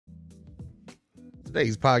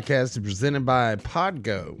Today's podcast is presented by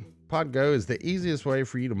Podgo. Podgo is the easiest way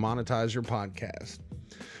for you to monetize your podcast,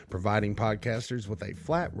 providing podcasters with a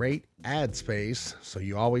flat rate ad space so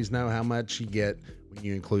you always know how much you get when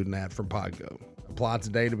you include an ad from Podgo. Apply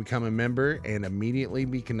today to become a member and immediately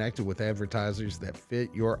be connected with advertisers that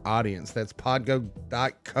fit your audience. That's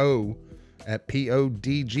podgo.co at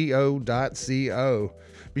podgo.co.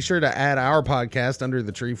 Be sure to add our podcast Under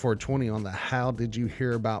the Tree 420 on the How Did You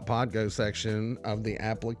Hear About Podgo section of the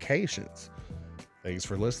applications. Thanks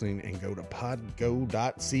for listening and go to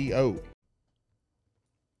podgo.co.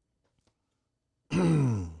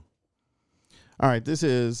 All right, this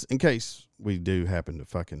is, in case we do happen to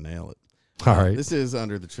fucking nail it. All right. This is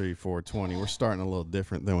Under the Tree 420. We're starting a little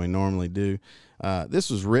different than we normally do. This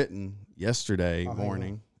was written yesterday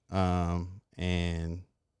morning, and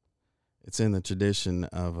it's in the tradition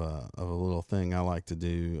of a little thing I like to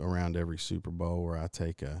do around every Super Bowl where I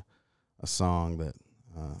take a song that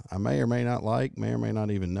I may or may not like, may or may not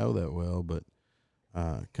even know that well, but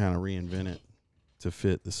kind of reinvent it to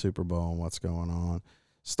fit the Super Bowl and what's going on.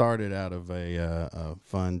 Started out of a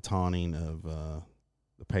fun taunting of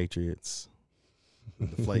the Patriots. The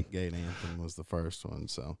Deflategate anthem was the first one,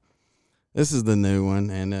 so this is the new one,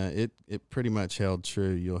 and it pretty much held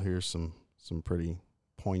true. You'll hear some pretty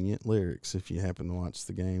poignant lyrics if you happen to watch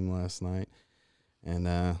the game last night, and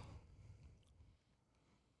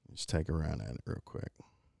just take a run at it real quick.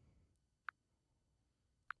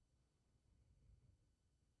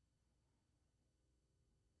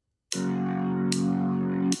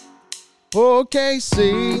 Poor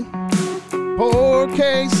KC,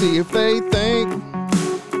 if they think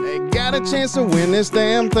they got a chance to win this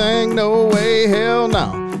damn thing. No way, hell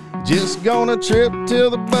no. Just gonna trip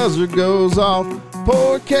till the buzzer goes off.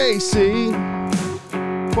 Poor KC's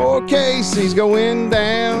going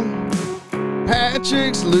down.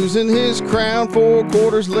 Patrick's losing his crown. 4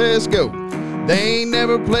 quarters, let's go. They ain't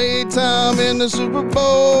never played Tom in the Super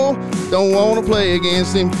Bowl. Don't want to play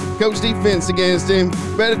against him. Coach defense against him.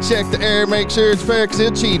 Better check the air, make sure it's fair, 'cause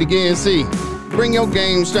he'll cheat again. See, bring your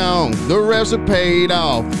game strong. The refs are paid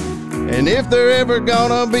off. And if they're ever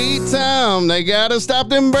gonna beat Tom, they gotta stop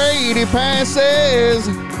them Brady passes.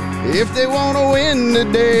 If they wanna win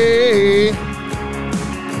today,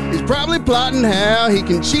 he's probably plotting how he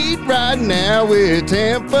can cheat right now with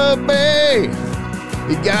Tampa Bay.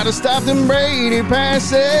 You gotta stop them Brady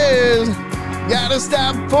passes. Gotta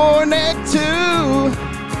stop Fournette too.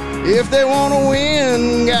 If they wanna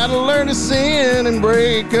win, gotta learn to sin and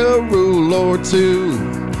break a rule or two.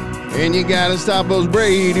 And you gotta stop those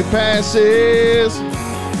Brady passes.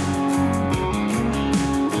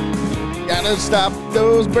 Gotta stop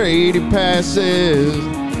those Brady passes.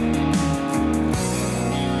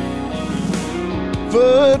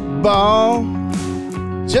 Football,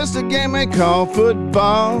 just a game they call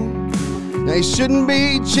football. They shouldn't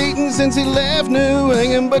be cheating since he left New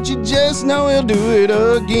England, but you just know he'll do it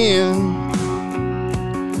again.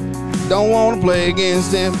 Don't want to play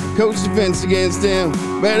against him. Coach defense against him.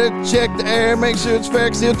 Better check the air, make sure it's fair,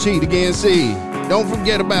 'cause he'll cheat again. See, don't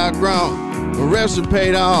forget about Gronk. The refs are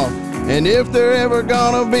paid off. And if they're ever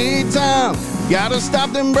gonna be Tom, gotta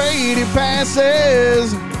stop them Brady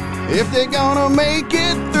passes. If they're gonna make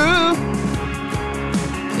it through,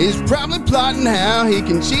 he's probably plotting how he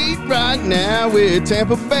can cheat right now with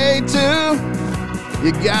Tampa Bay too.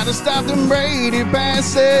 You gotta stop them Brady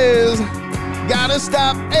passes. Gotta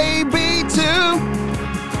stop AB too.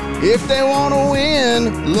 If they wanna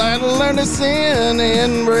win, gotta learn to sin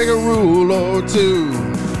and break a rule or two.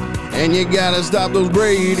 And you gotta stop those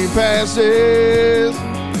Brady passes.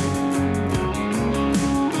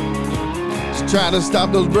 Just try to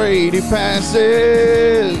stop those Brady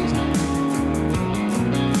passes.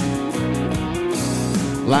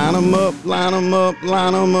 Line 'em up, line 'em up,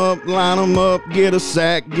 line 'em up, line 'em up. Get a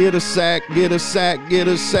sack, get a sack, get a sack, get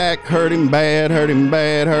a sack. Hurt him bad, hurt him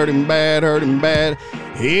bad, hurt him bad, hurt him bad.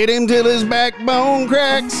 Hit him till his backbone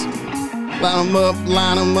cracks. Line 'em up,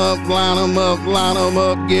 line 'em up, line 'em up, line 'em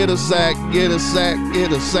up. Get a sack, get a sack,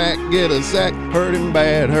 get a sack, get a sack. Hurt him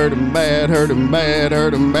bad, hurt him bad, hurt him bad,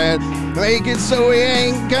 hurt him bad. Make it so he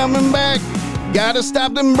ain't coming back. Gotta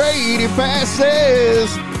stop them Brady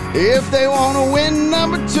passes. If they want to win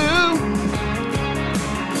number 2,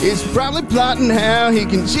 he's probably plotting how he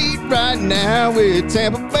can cheat right now with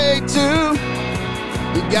Tampa Bay too.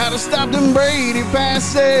 You gotta stop them Brady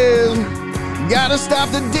passes. Gotta stop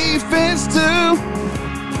the defense too.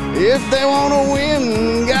 If they want to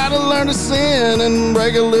win, gotta learn to sin and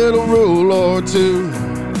break a little rule or two.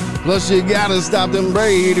 Plus you gotta stop them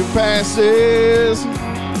Brady passes.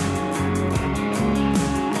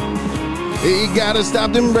 He gotta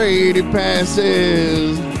stop them Brady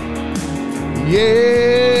passes.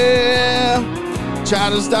 Yeah. Try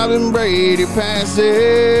to stop them Brady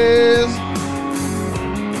passes.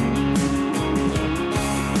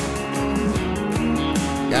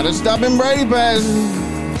 Gotta stop them Brady passes.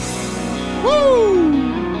 Woo!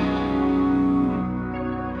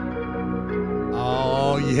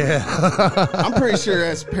 Oh, yeah. I'm pretty sure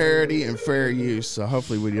that's parody and fair use, so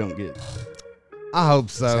hopefully we don't get I hope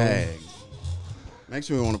so. tagged. Makes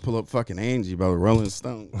me want to pull up fucking Angie by the Rolling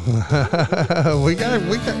Stone.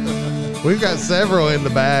 We've got several in the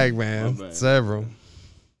bag, man. Oh, man. Several.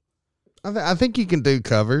 I think you can do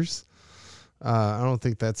covers. I don't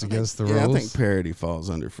think that's against the rules. I think parody falls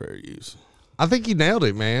under fair use. I think you nailed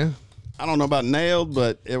it, man. I don't know about nailed,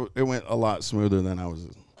 but it went a lot smoother than I was.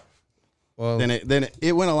 Well, Then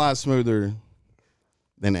it went a lot smoother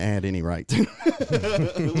than it had any right to.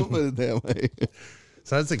 We'll put it that way.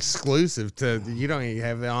 so that's exclusive to you. Don't even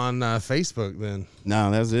have it on Facebook then.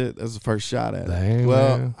 No, that's it. That's the first shot at Dang, it.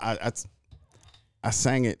 Well, man. I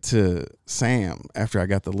sang it to Sam after I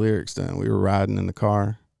got the lyrics done. We were riding in the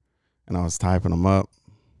car, and I was typing them up.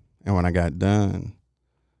 And when I got done,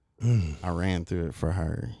 I ran through it for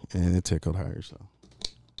her, and it tickled her. So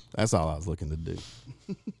that's all I was looking to do.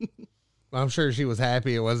 I'm sure she was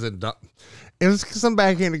happy. It wasn't. It was some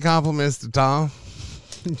backhanded compliments to Tom.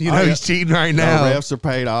 You know yeah. he's cheating right No, now. refs are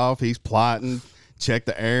paid off. He's plotting. Check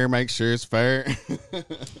the air. Make sure it's fair.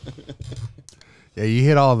 Yeah, you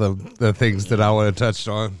hit all the things that I would have touched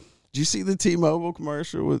on, Did you see the T-Mobile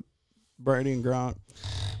commercial with Brady and Gronk?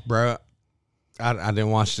 bro. I didn't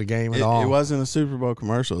watch the game at all. It wasn't a Super Bowl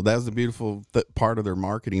commercial. That was the beautiful part of their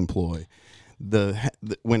marketing ploy.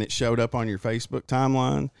 When it showed up on your Facebook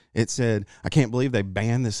timeline, it said, "I can't believe they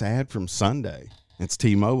banned this ad from Sunday." It's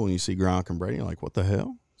T-Mobile, and you see Gronk and Brady. You're like, what the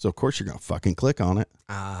hell? So of course you're gonna fucking click on it.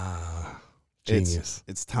 Genius.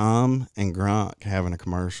 It's Tom and Gronk having a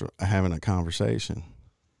conversation,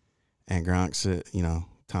 and Gronk said,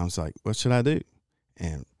 Tom's like, "What should I do?"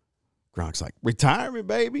 And Gronk's like, "Retirement,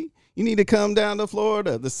 baby. You need to come down to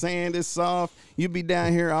Florida. The sand is soft. You'll be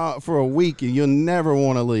down here for a week, and you'll never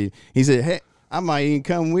want to leave." He said, "Hey, I might even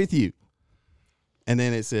come with you." And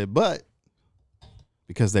then it said, but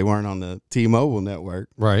because they weren't on the T-Mobile network,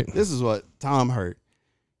 Right. this is what Tom heard.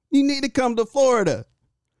 "You need to come to Florida.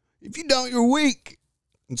 If you don't, you're weak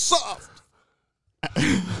and soft."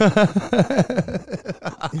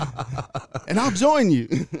 And I'll join you.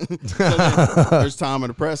 So there's Tom at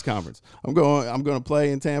a press conference. I'm going to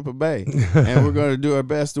play in Tampa Bay, and we're going to do our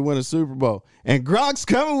best to win a Super Bowl. And Gronk's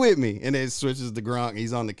coming with me. And it switches to Gronk.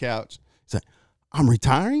 He's on the couch. He's like, "I'm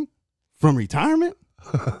retiring from retirement?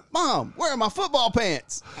 Mom, where are my football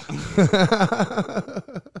pants?"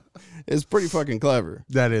 It's pretty fucking clever.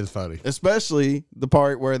 That is funny. Especially the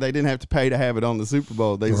part where they didn't have to pay to have it on the Super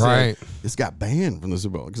Bowl. They Right. said it's got banned from the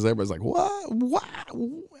Super Bowl because everybody's like, "What? Why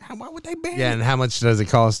would they ban Yeah, it?" and how much does it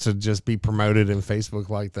cost to just be promoted in Facebook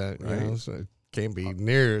like that? You know, so it can't be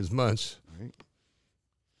near as much. Right.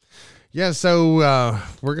 Yeah, so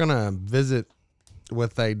we're gonna visit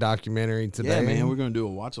with a documentary today. Yeah, man, we're gonna do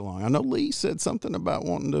a watch along. I know Lee said something about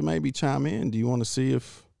wanting to maybe chime in. Do you want to see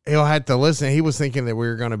if He'll have to listen. He was thinking that we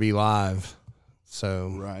were going to be live, so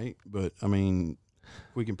right? But I mean,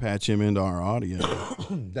 we can patch him into our audio.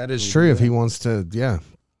 that is true. If he wants to, yeah.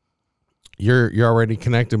 You're already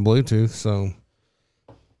connected Bluetooth, so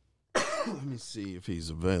Let me see if he's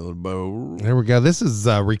available. there we go. This is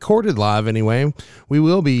recorded live anyway. We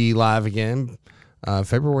will be live again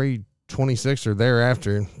February 26th or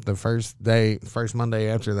thereafter, the first Monday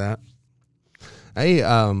after that. Hey,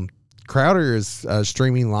 Crowder is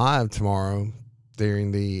streaming live tomorrow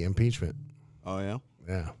during the impeachment. Oh yeah,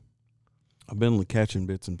 Yeah. I've been catching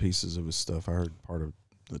bits and pieces of his stuff. I heard part of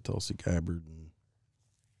the Tulsi Gabbard.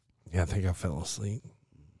 Yeah, I think I fell asleep.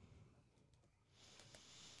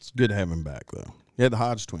 It's good to have him back though. Yeah, the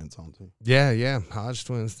Hodge twins on too. Yeah. Hodge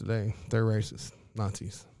twins today. They're racist.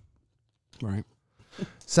 Nazis. Right.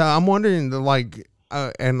 So I'm wondering,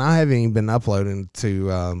 and I haven't even been uploading to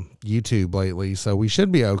YouTube lately, so we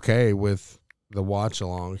should be okay with the watch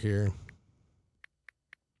along here.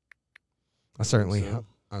 I certainly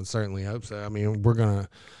hope so. I mean,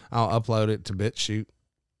 I'll upload it to BitChute.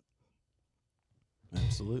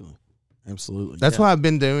 Absolutely. That's what I've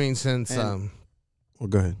been doing since. Well,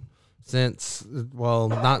 go ahead.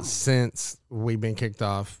 Not since we've been kicked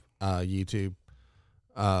off YouTube.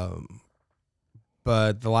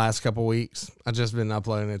 But the last couple weeks, I've just been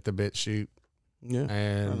uploading it to BitChute. Yeah.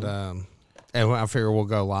 And I figure we'll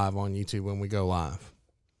go live on YouTube when we go live.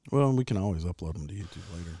 Well, we can always upload them to YouTube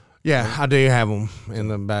later. Yeah, I do have them in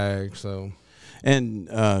the bag. So, And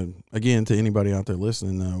again, to anybody out there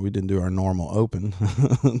listening, we didn't do our normal open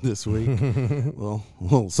this week.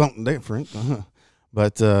 well, something different.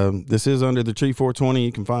 But this is Under the Tree 420.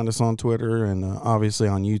 You can find us on Twitter and obviously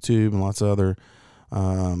on YouTube and lots of other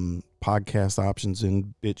podcast options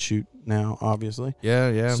in BitChute now, obviously.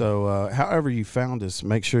 Yeah. So however you found us,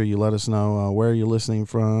 make sure you let us know where you're listening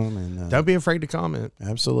from. And don't be afraid to comment.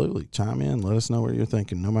 Absolutely. Chime in. Let us know what you're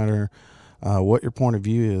thinking, no matter what your point of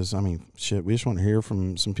view is. I mean, shit, we just want to hear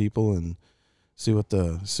from some people and see what's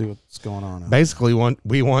going on. Basically,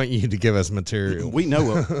 we want you to give us material. We know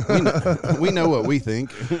what we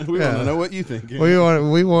think. We want to know what you think. We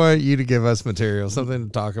want you to give us material, something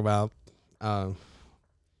to talk about.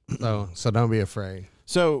 So don't be afraid.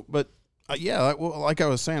 So, but like I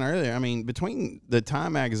was saying earlier, I mean, between the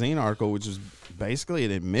Time magazine article, which is basically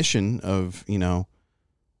an admission of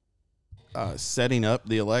setting up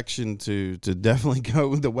the election to definitely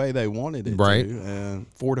go the way they wanted it, right? To,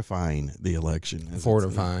 fortifying the election,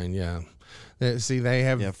 fortifying, yeah. See, they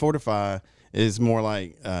have fortify is more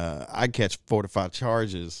like I'd catch 45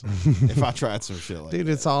 charges if I tried some shit like dude.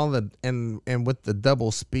 that. It's all and with the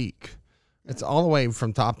double speak, it's all the way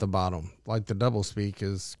from top to bottom. Like the double speak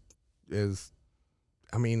is,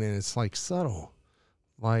 I mean, and it's like subtle,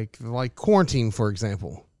 like quarantine, for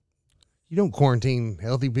example. You don't quarantine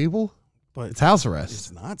healthy people. But it's house arrest.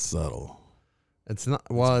 It's not subtle. It's not.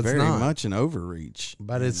 Well, it's very not. much an overreach.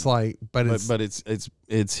 But it's like, but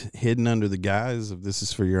it's hidden under the guise of this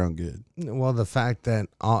is for your own good. Well, the fact that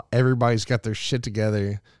everybody's got their shit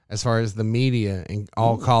together as far as the media and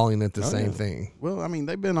all calling it the same thing. Well, I mean,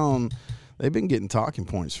 they've been getting talking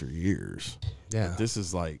points for years. Yeah. But this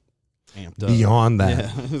is like amped up. Beyond that.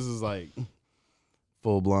 Yeah, this is like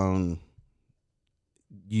full blown.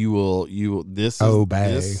 You will.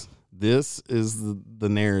 This is the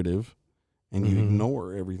narrative, and you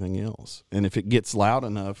ignore everything else. And if it gets loud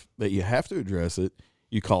enough that you have to address it,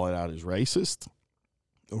 you call it out as racist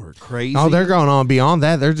or crazy. Oh, they're going on beyond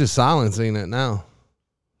that. They're just silencing it now.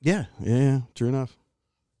 Yeah, true enough.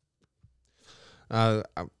 I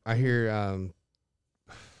hear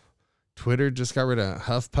Twitter just got rid of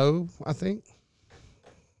HuffPo, I think.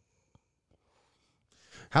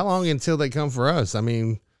 How long until they come for us? I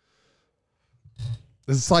mean,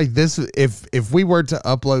 it's like this. If we were to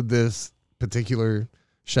upload this particular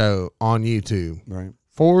show on YouTube, right,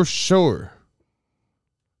 for sure,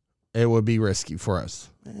 it would be risky for us.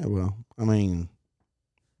 Yeah, well, I mean,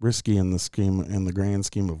 risky in the grand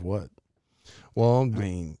scheme of what? Well, I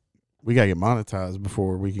mean, we gotta get monetized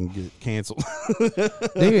before we can get canceled.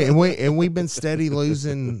 Dude, and we've been steady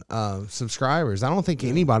losing subscribers. I don't think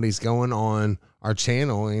anybody's going on our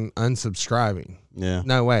channel and unsubscribing. Yeah,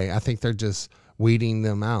 no way. I think they're just weeding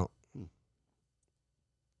them out.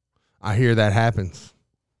 I hear that happens.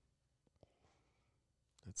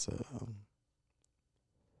 That's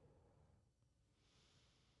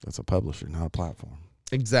a publisher, not a platform.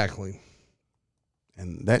 Exactly.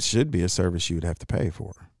 And that should be a service you would have to pay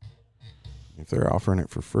for. If they're offering it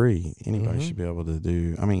for free, anybody should be able to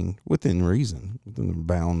do, I mean, within reason, within the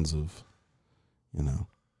bounds of,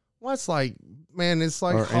 Well, it's like, man, it's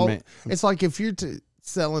like it's like if you're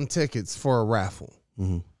selling tickets for a raffle.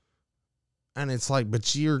 Mm-hmm. And it's like,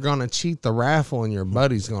 but you're going to cheat the raffle and your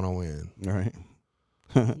buddy's going to win. Right.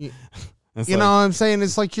 You know what I'm saying?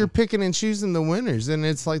 It's like you're picking and choosing the winners. And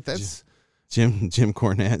it's like, that's Jim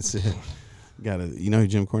Cornette said, you know who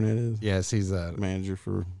Jim Cornette is? Yes, he's a manager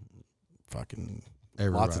for fucking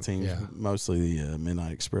everybody. Lots of teams, mostly the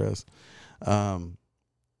Midnight Express.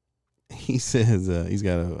 He says he's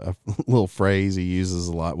got a little phrase he uses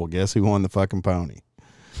a lot. Well, guess who won the fucking pony?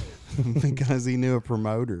 Because he knew a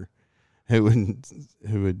promoter who would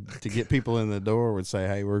to get people in the door would say,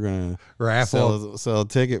 "Hey, we're gonna raffle sell a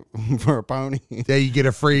ticket for a pony." Yeah, you get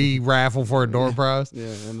a free raffle for a door prize.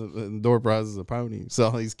 Yeah, and the door prize is a pony. So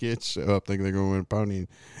all these kids show up thinking they're gonna win a pony.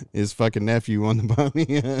 His fucking nephew won the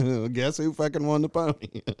pony. Guess who fucking won the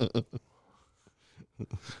pony?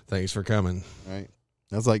 Thanks for coming. Right.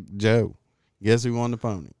 That's like Joe. Guess who won the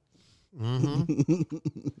pony? Mm-hmm.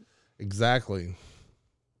 Exactly.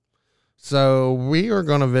 So we are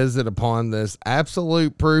going to visit upon this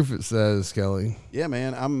absolute proof. It says, Skelly. Yeah,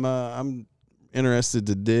 man. I'm interested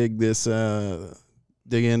to dig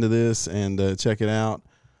into this and check it out.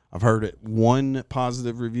 I've heard it one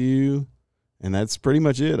positive review, and that's pretty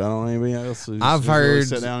much it. I don't know anybody else. I've heard really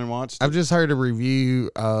sat down and watched. I've just heard a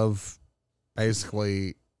review of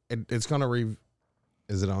basically it's going to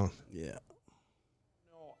Is it on? Yeah.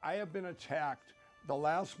 No, I have been attacked the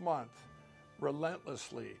last month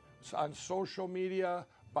relentlessly on social media,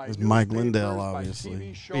 by It's Mike newspapers, Lindell, by obviously.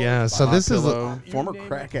 TV shows, Yeah, so by- this is Pillow, you former name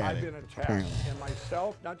crack it, I've addict, been attacked, apparently. and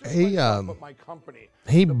myself, not just He, myself, but my company.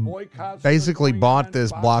 he The boycotts that are basically going bought on,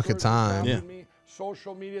 this block of Boxers are time. dropping me,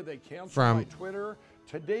 social media, they canceled From- my Twitter.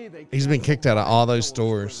 Today they He's been canceled kicked out of my all those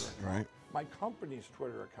Twitter stores. account, Right. My company's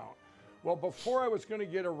Twitter account. Well, before I was going to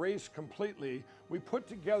get erased completely, we put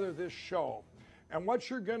together this show. And what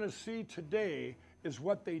you're going to see today is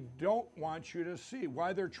what they don't want you to see,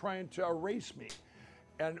 why they're trying to erase me.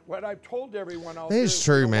 And what I've told everyone out there It's is,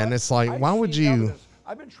 true, you know man. what? It's like, I've why would seen you- evidence.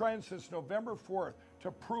 I've been trying since November 4th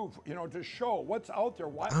to prove, to show what's out there.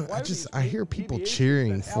 Why I are just- these I hear big people deviations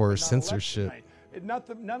cheering that for happen on election censorship. night?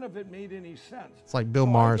 None of it made any sense. It's like Bill So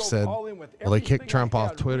I Maher go said, all in with well, they kicked everything Trump I off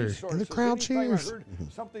had, Twitter, and the resources. crowd Anytime I cheers. heard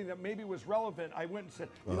something that maybe was relevant, I went and said,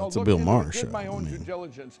 Well, it's a looked Bill into Maher it, show, did my I own due mean.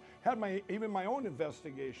 diligence, had even my own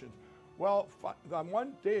investigations. Well, on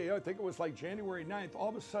one day, I think it was like January 9th, all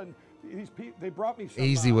of a sudden, these people, they brought me some...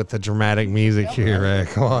 Easy with the dramatic music here, Rick.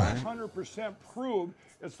 Come on. 100% proved.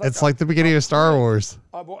 It's like the beginning of Star Wars.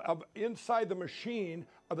 Of inside the machine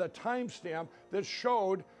of the timestamp that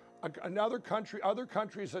showed other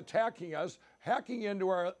countries attacking us, hacking into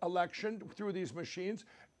our election through these machines,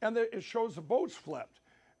 and it shows the votes flipped.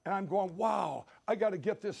 And I'm going, wow, I got to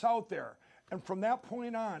get this out there. And from that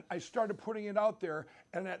point on, I started putting it out there,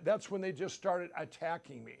 and that's when they just started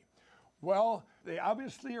attacking me. Well, they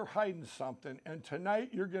obviously are hiding something, and tonight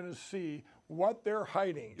you're going to see what they're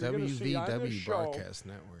hiding. You're going to see on this WVW show, Broadcast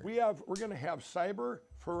Network. we're going to have cyber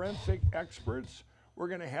forensic experts. We're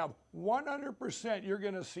going to have 100%. You're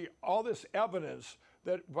going to see all this evidence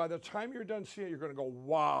that by the time you're done seeing it, you're going to go,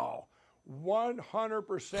 wow.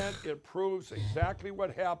 100% it proves exactly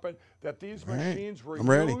what happened, that these machines were I'm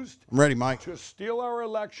ready. used I'm ready, Mike. to steal our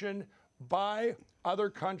election by other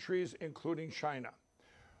countries, including China.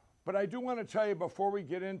 But I do want to tell you, before we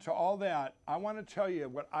get into all that, I want to tell you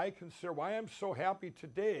what I consider, why I'm so happy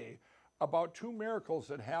today about two miracles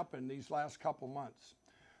that happened these last couple months.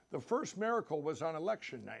 The first miracle was on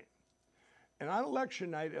election night. And on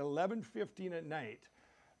election night at 11:15 at night,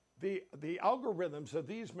 the algorithms of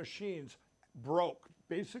these machines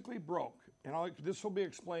basically broke. And this will be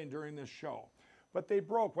explained during this show. But they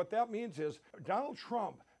broke. What that means is Donald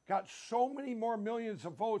Trump got so many more millions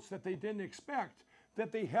of votes that they didn't expect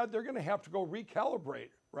that they're going to have to go recalibrate,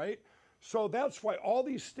 right? So that's why all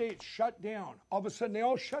these states shut down. All of a sudden, they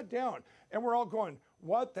all shut down. And we're all going,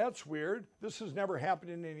 what? That's weird. This has never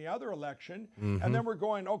happened in any other election. And then we're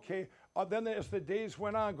going, okay. Then as the days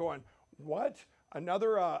went on, going, what?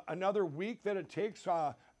 Another week that it takes,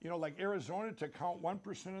 like Arizona to count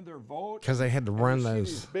 1% of their vote. Because they had to And run you see those.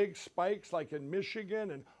 these big spikes like in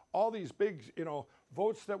Michigan and all these big,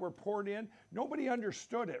 votes that were poured in. Nobody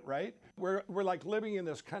understood it, right? We're like living in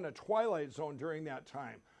this kind of twilight zone during that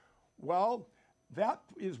time. Well, that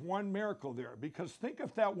is one miracle there, because think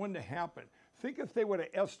if that wouldn't have happened. Think if they would have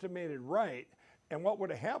estimated right, and what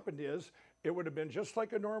would have happened is it would have been just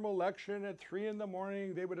like a normal election at 3 in the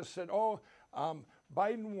morning. They would have said,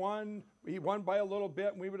 Biden won. He won by a little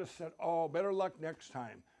bit, and we would have said, oh, better luck next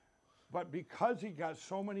time. But because he got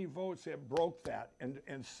so many votes, it broke that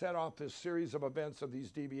and set off this series of events of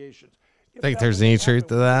these deviations. If Think that there's wouldn't any have truth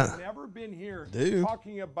to happened, that? we've never been here Do.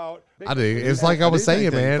 talking about. I do. It's like I was saying,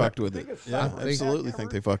 think they man. fucked with it. Biggest Yeah, cyber absolutely attack think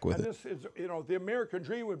ever. they fuck with And it. this is, the American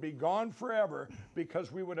dream would be gone forever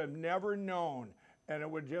because we would have never known, and it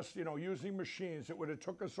would just, using machines, it would have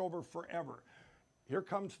took us over forever. Here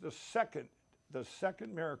comes the second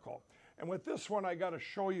miracle. And with this one, I got to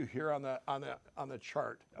show you here on the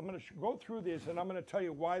chart. I'm going to go through these, and I'm going to tell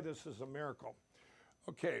you why this is a miracle.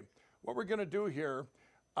 Okay, what we're going to do here,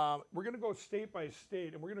 we're going to go state by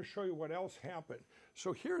state, and we're going to show you what else happened.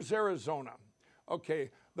 So here's Arizona.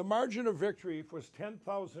 Okay, the margin of victory was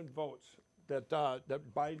 10,000 votes that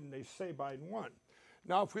they say Biden won.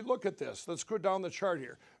 Now, if we look at this, let's go down the chart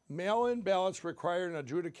here. Mail-in ballots require an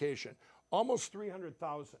adjudication, almost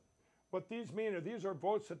 300,000. What these mean these are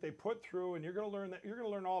votes that they put through, and you're going to learn that. You're going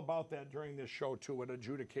to learn all about that during this show too, what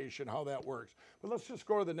adjudication, how that works. But let's just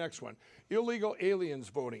go to the next one. Illegal aliens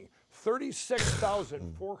voting.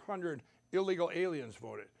 36,400 illegal aliens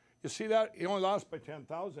voted. You see that? He only lost by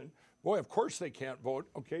 10,000. Boy, of course they can't vote.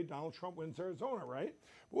 Okay, Donald Trump wins Arizona, right?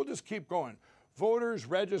 We'll just keep going. Voters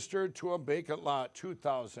registered to a vacant lot,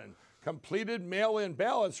 2,000. Completed mail-in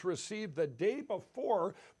ballots received the day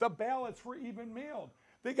before the ballots were even mailed.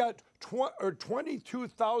 They got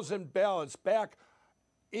 22,000 ballots back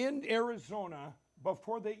in Arizona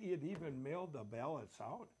before they had even mailed the ballots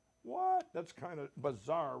out. What? That's kind of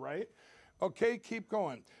bizarre, right? Okay, keep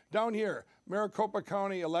going. Down here, Maricopa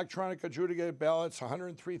County electronic adjudicated ballots,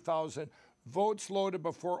 103,000. votes loaded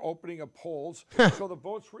before opening of polls. So the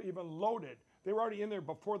votes were even loaded. They were already in there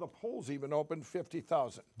before the polls even opened,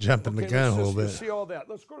 50,000. Jumping the gun a little bit. See all that.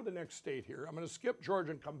 Let's go to the next state here. I'm going to skip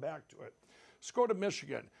Georgia and come back to it. Let's go to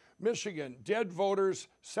Michigan. Michigan, dead voters,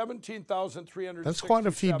 17,300. That's quite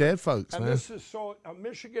a few dead folks, and man. this is so,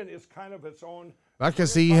 Michigan is kind of its own. I can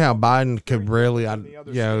see how Biden could really,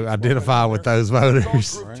 identify with those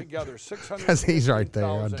voters. Together, Because he's right there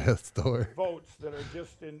on death's door. Votes that are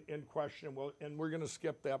just in question. And we're going to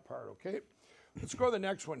skip that part, okay? Let's go to the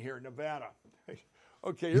next one here, Nevada.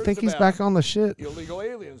 Okay, You think he's back on the shit? Illegal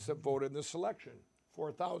aliens that voted in this election,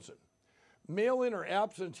 4,000. Mail-in or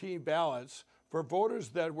absentee ballots for voters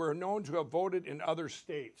that were known to have voted in other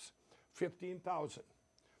states, 15,000.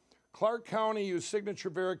 Clark County used signature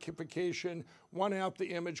verification, one-half the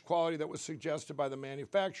image quality that was suggested by the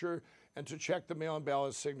manufacturer, and to check the mail-in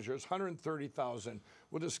ballot signatures, 130,000.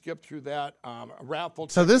 We'll just skip through that. Raffle.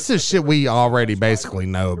 So this is shit we already basically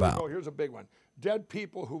know about. Here's a big one. Dead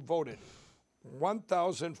people who voted,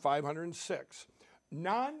 1,506.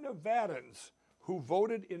 Non-Nevadans who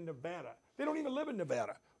voted in Nevada. They don't even live in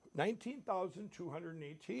Nevada.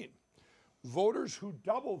 19,218. Voters who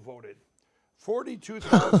double voted,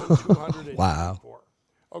 42,284. Wow.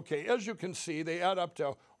 Okay, as you can see, they add up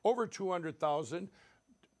to over 200,000.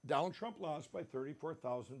 Donald Trump lost by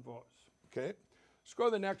 34,000 votes. Okay, let's go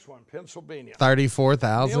to the next one, Pennsylvania.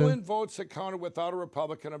 34,000? Mail-in votes that counted without a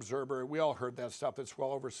Republican observer. We all heard that stuff. It's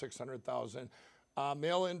well over 600,000.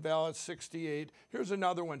 Mail-in ballots, 68. Here's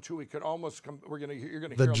another one too. We could almost come. You're gonna hear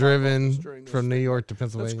the driven from New York to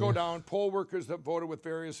Pennsylvania. Let's go down. Poll workers that voted with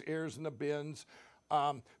various errors in the bins.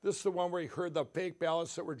 This is the one where you heard the fake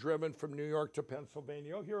ballots that were driven from New York to Pennsylvania.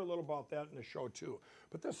 You'll hear a little about that in the show too.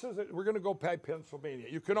 But this is it. We're going to go by Pennsylvania.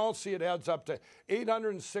 You can all see it adds up to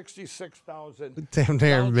 866,000. Damn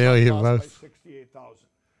near a million votes. 68,000.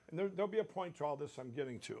 And there'll be a point to all this I'm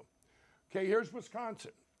getting to. Okay, here's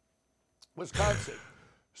Wisconsin. Wisconsin,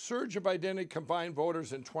 surge of identity combined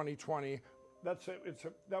voters in 2020. That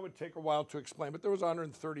would take a while to explain, but there was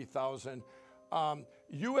 130,000.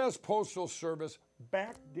 U.S. Postal Service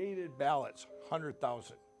backdated ballots,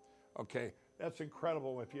 100,000. Okay, that's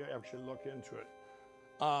incredible if you actually look into it.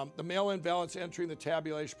 The mail-in ballots entering the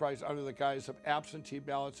tabulation price under the guise of absentee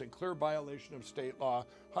ballots in clear violation of state law,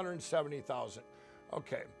 170,000.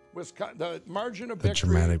 Okay, the margin of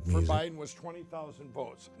victory for Biden was 20,000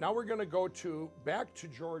 votes. Now we're going to go back to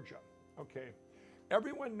Georgia. Okay,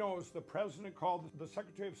 everyone knows the president called the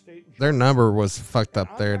Secretary of State. Their number was fucked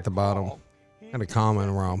up there at the bottom. Had a comma in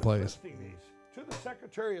the wrong place. To the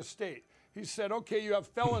Secretary of State, he said, okay, you have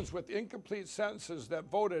felons with incomplete sentences that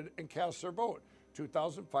voted and cast their vote,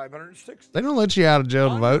 2,560. They don't let you out of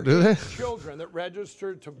jail to vote, do they? Children that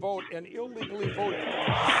registered to vote and illegally voted,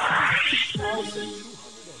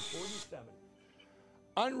 2,247.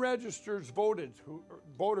 Unregistered voters who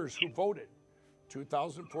voted,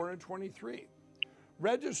 2,423.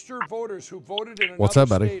 Registered voters who voted in another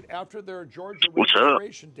state after their Georgia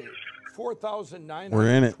registration date,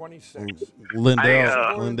 4,926.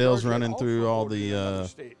 Lindell's running through all the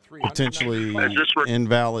potentially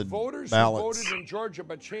invalid ballots. Voted in Georgia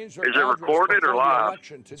but changed their Is it recorded or live?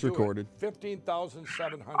 It's recorded.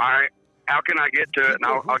 15,700. All right. How can I get to it? And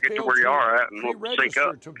I'll get to where you are at, and we'll sync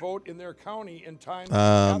up. To vote in their county in time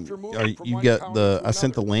after moving from one county to I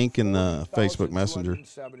sent the link in the Facebook Messenger. All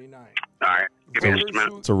right. Give me just a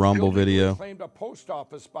minute. It's a Rumble video. Claimed a post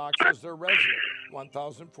office box as their resident,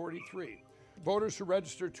 1,043. Voters who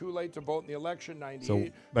registered too late to vote in the election, 98. So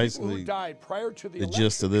basically, people who died prior to the election,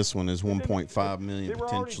 gist of this one is 1.5 million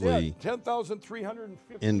potentially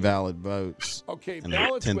 10,350 invalid votes. Okay, and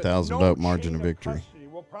a 10,000 vote margin of victory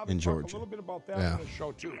in Georgia. A little bit about that in the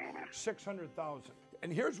show too. 600,000.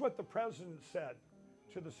 And here's what the president said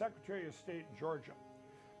to the Secretary of State in Georgia.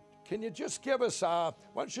 Can you just give us, why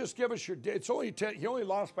don't you just give us your, it's only 10, he only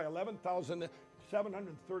lost by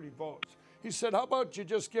 11,730 votes. He said, how about you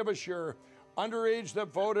just give us your underage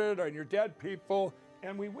that voted and your dead people,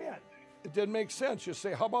 and we win. It didn't make sense. You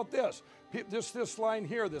say, how about this? This line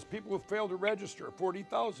here, this people who failed to register,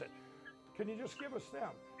 40,000. Can you just give us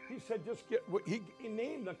them? He said, he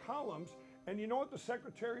named the columns, and you know what the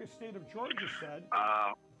Secretary of State of Georgia said?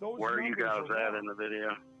 Where are you guys at in the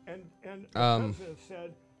video? And the president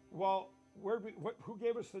said, well, who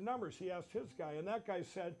gave us the numbers? He asked his guy, and that guy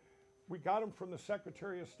said, we got them from the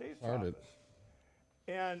Secretary of State's office.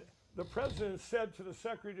 And the president said to the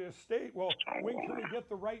Secretary of State, well, when can we get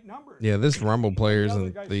the right numbers? Yeah, this Rumble player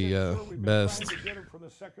isn't the best.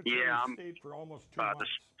 Yeah, I'm about to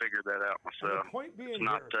figure that out myself. It's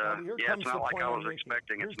not, it's not like I was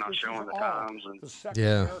expecting. It's not showing the times. And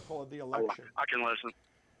yeah. I can listen.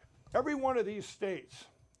 every one of these states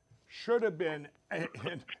should have been,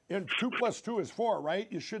 and 2 + 2 is 4, right?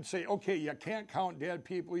 You should say, okay, you can't count dead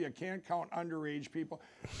people, you can't count underage people.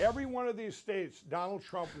 Every one of these states, Donald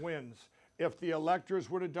Trump wins. If the electors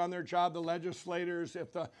would have done their job, the legislators,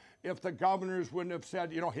 if the governors wouldn't have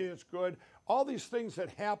said, you know, hey, it's good. All these things that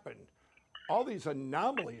happened, all these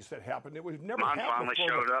anomalies that happened, it would never happen before.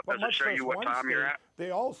 Showed up. Does it show you what time you're at?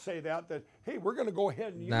 They all say that hey, we're going to go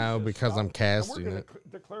ahead and use No, this because stuff, I'm casting and we're it. going to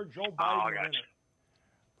declare Joe Biden winner.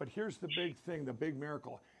 But here's the big thing, the big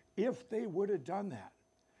miracle. If they would have done that,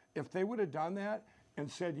 and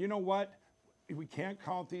said, you know what, we can't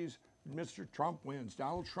count these, Mr. Trump wins,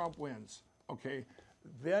 Donald Trump wins, okay,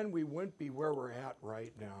 then we wouldn't be where we're at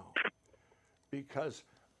right now. Because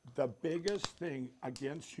the biggest thing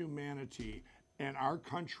against humanity and our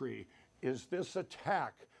country is this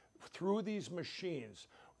attack through these machines.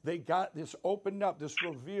 They got this opened up, this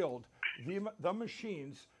revealed the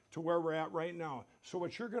machines to where we're at right now. So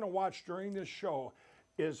what you're going to watch during this show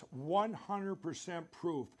is 100%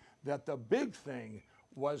 proof that the big thing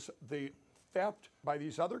was the theft by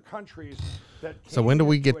these other countries. So when do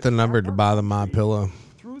we get the number to buy the MyPillow?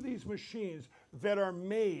 Through these machines that are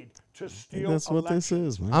made to steal. That's what this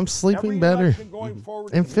is, man. I'm sleeping better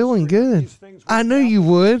and feeling good. I knew you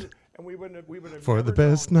would. And we would have For the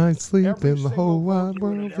best night's sleep in the whole wide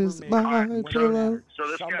world is MyPillow. So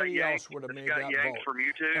this somebody got else yanked, would have made got that yanked vote. from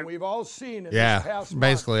YouTube. And we've all seen it. Yeah, this past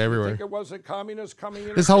basically month. everywhere. You think it wasn't communists coming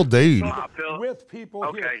in? This whole dude. With people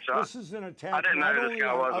Okay, here. so this is an attack. I didn't know not this only guy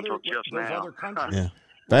on was other, until just those now. other countries. Yeah.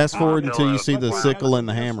 Fast forward until you see the sickle and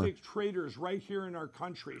the hammer. Traders right here in our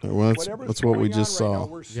country. Well, that's what we just saw. You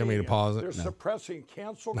want me to pause it? They're suppressing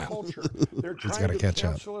cancel culture. They're trying gotta to catch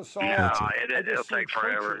up. cancel us all. Yeah, I it'll just see take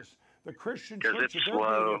forever. churches, the Christian 'Cause churches, it's they're being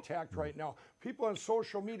slow. attacked right now. People on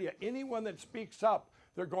social media, anyone that speaks up,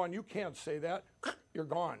 they're going, you can't say that. You're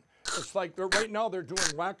gone. It's like right now they're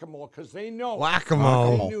doing whack-a-mole because they know.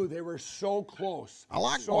 Whack-a-mole. They knew they were so close. I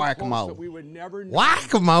like so whack-a-mole. close that we would never know.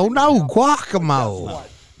 Whack-a-mole? No, guacamole. Guess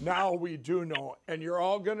what? Now we do know, and you're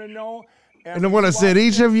all going to know. And I want to send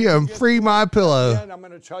each of you a free MyPillow. And I'm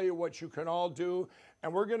going to tell you what you can all do.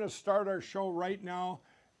 And we're going to start our show right now.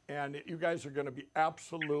 And you guys are going to be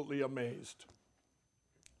absolutely amazed.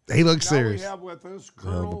 He looks serious. Now we have with us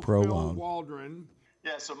Colonel Phil Waldron.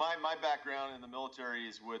 Yeah, so my background in the military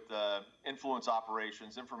is with influence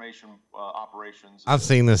operations, information operations. I've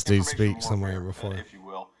seen this dude speak somewhere before. If you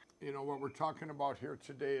will. You know, what we're talking about here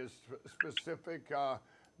today is specific,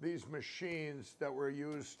 these machines that were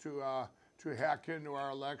used to hack into our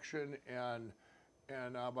election and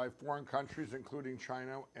by foreign countries, including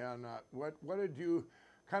China. And what did you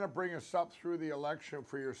kind of bring us up through the election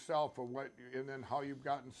for yourself, and then how you've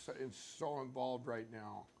gotten so involved right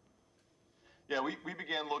now? Yeah, we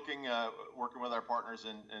began looking, working with our partners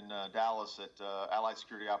in Dallas at Allied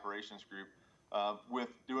Security Operations Group, with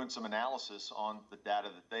doing some analysis on the data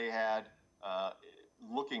that they had,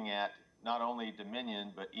 looking at not only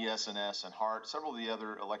Dominion, but ES&S and HART, several of the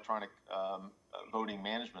other electronic voting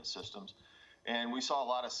management systems. And we saw a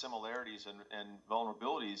lot of similarities and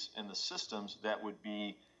vulnerabilities in the systems that would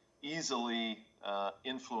be easily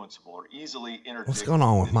influenceable or easily interdicted. What's going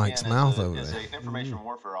on with Mike's mouth over there? As an information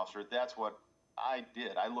warfare officer, that's what I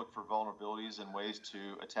did. I looked for vulnerabilities and ways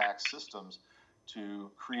to attack systems to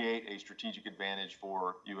create a strategic advantage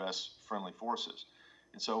for U.S. friendly forces.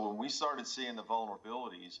 And so when we started seeing the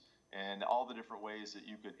vulnerabilities and all the different ways that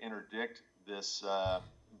you could interdict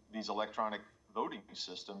these electronic voting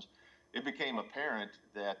systems, it became apparent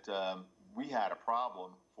that we had a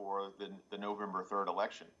problem for the November 3rd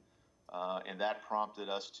election. And that prompted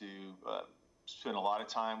us to spend a lot of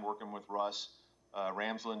time working with Russ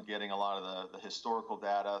Ramsland, getting a lot of the historical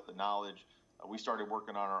data, the knowledge. We started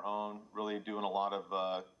working on our own, really doing a lot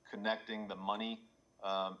of connecting the money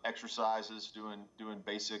exercises, doing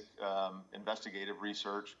basic investigative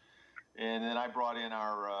research. And then I brought in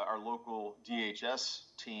our local DHS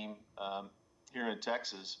team here in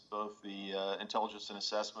Texas, both the Intelligence and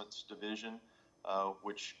Assessments Division,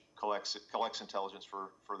 which collects intelligence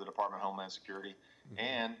for the Department of Homeland Security,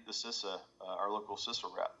 and the CISA, our local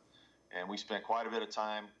CISA rep. And we spent quite a bit of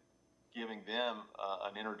time giving them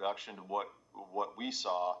an introduction to what we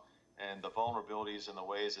saw and the vulnerabilities and the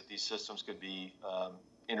ways that these systems could be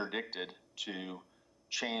interdicted to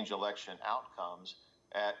change election outcomes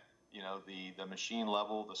at the machine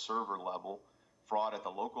level, the server level, fraud at the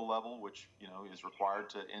local level, which is required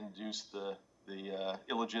to induce the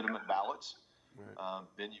illegitimate ballots. Right.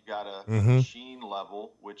 Then you've got a machine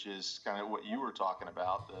level, which is kind of what you were talking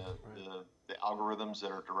about, the algorithms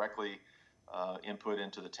that are directly input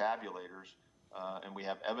into the tabulators, and we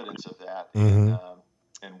have evidence of that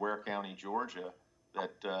in Ware County, Georgia,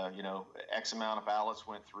 that X amount of ballots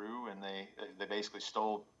went through, and they basically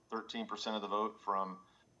stole 13% of the vote from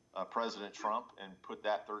President Trump and put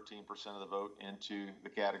that 13% of the vote into the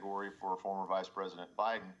category for former Vice President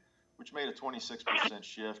Biden, which made a 26%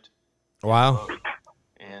 shift. Wow.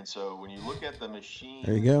 And so when you look at the machine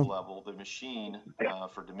level, the machine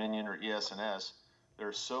for Dominion or ES&S, there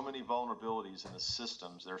are so many vulnerabilities in the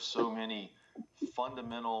systems. There are so many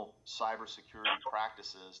fundamental cybersecurity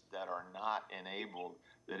practices that are not enabled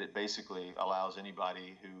that it basically allows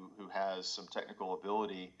anybody who has some technical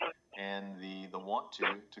ability and the want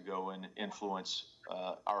to go and influence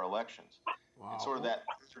our elections. Wow. And sort of that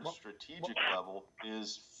strategic level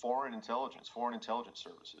is foreign intelligence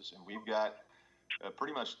services. And we've got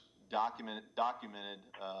pretty much documented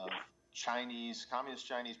Communist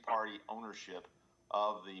Chinese Party ownership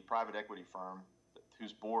of the private equity firm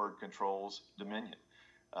whose board controls Dominion.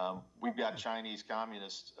 We've got Chinese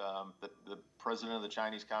communists, the president of the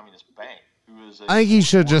Chinese Communist Bank, who is I think he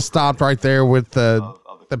should just stopped right there with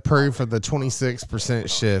the proof of the 26%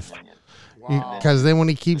 shift. Because then when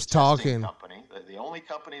he keeps talking, the only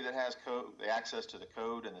company that has the access to the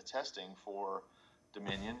code and the testing for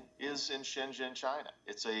Dominion is in Shenzhen, China.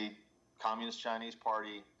 It's a Communist Chinese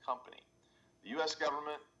Party company. The U.S.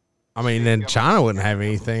 government. I mean, then China wouldn't have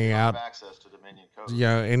anything out. Access to Dominion code.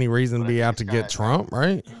 Any reason to be out to get Trump,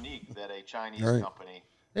 right? Unique that a Chinese company.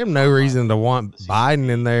 They have no reason to want Biden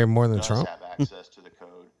in there more than Trump. Have access to the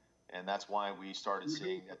code, and that's why we started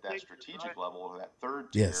seeing at that strategic level, that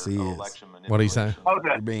third tier of election manipulation. What do you say?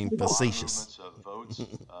 You're being facetious. Of votes,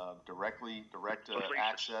 direct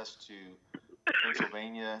access to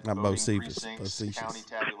Pennsylvania, precincts, county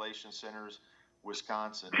tabulation centers,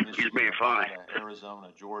 Wisconsin, Michigan, Nevada,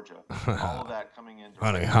 Arizona, Georgia, all of that coming in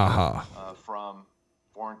directly from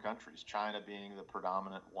foreign countries, China being the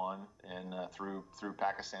predominant one, and through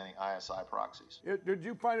Pakistani ISI proxies. Did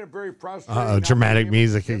you find it very frustrating? Dramatic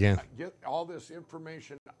music again. Get all this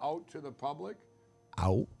information out to the public?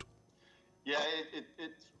 Out. Yeah,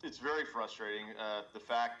 it's very frustrating. The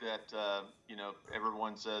fact that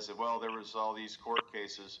everyone says that, well, there was all these court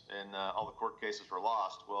cases and all the court cases were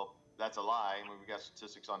lost. Well, that's a lie. I mean, we've got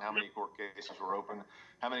statistics on how many court cases were open,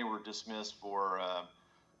 how many were dismissed for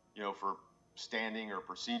standing or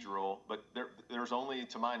procedural. But there's only,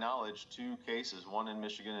 to my knowledge, 2 cases, one in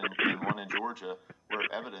Michigan and one in Georgia,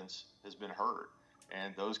 where evidence has been heard.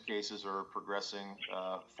 And those cases are progressing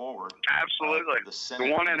forward. Absolutely.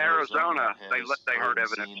 The one in Arizona, they heard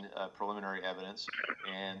evidence. Preliminary evidence,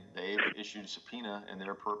 and they've issued a subpoena, and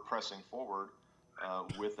they're pressing forward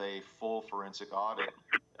with a full forensic audit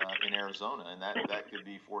in Arizona, and that could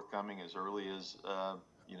be forthcoming as early as.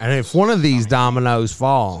 And if one of these dominoes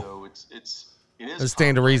fall, so it is. There's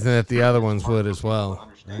stand to reason that the other ones would as well.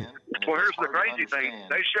 Right? Well, here's the crazy thing: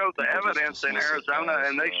 they showed the evidence in Arizona,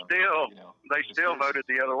 and they still voted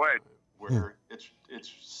the other way. Where it's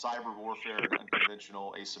cyber warfare and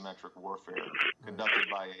unconventional asymmetric warfare conducted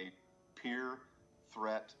by a peer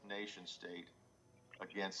threat nation state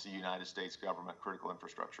against the United States government critical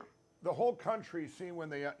infrastructure. The whole country seen when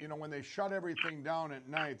they shut everything down at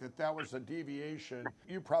night that was a deviation.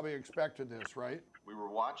 You probably expected this, right? We were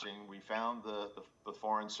watching. We found the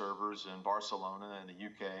foreign servers in Barcelona and the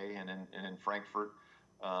UK and in Frankfurt.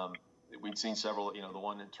 We'd seen several. The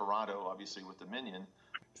one in Toronto, obviously with Dominion.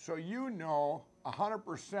 So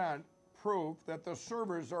 100% proof that the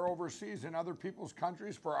servers are overseas in other people's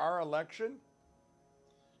countries for our election?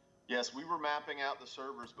 Yes, we were mapping out the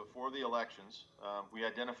servers before the elections. We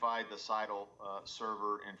identified the Seidel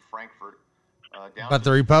server in Frankfurt. But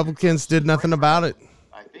the Republicans did nothing about it.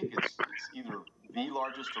 I think it's either the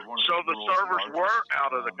largest or one of the world's servers were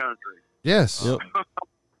out of the country. Yes. They've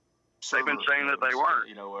been saying that they weren't.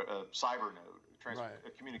 A cyber node, a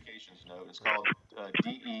communications node. It's called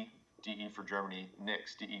DE for Germany,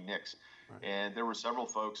 NICS. Right. And there were several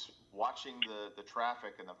folks watching the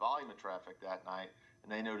traffic and the volume of traffic that night,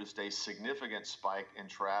 and they noticed a significant spike in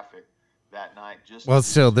traffic that night.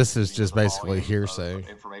 Still, this is just basically hearsay.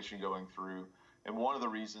 Information going through. And one of the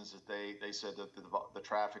reasons that they said that the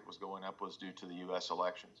traffic was going up was due to the U.S.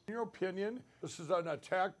 elections. In your opinion, this is an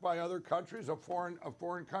attack by other countries, of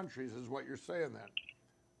foreign countries, is what you're saying then?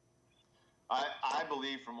 I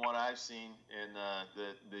believe from what I've seen in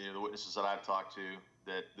the witnesses that I've talked to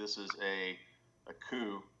that this is a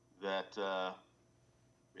coup that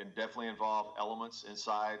definitely involved elements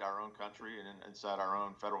inside our own country and inside our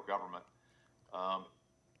own federal government.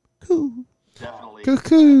 Coup. Definitely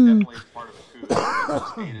part of a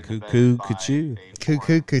coup. Cuckoo.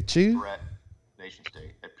 Threat nation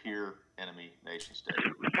state, a peer enemy nation state.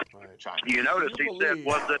 Right. China. You notice he said,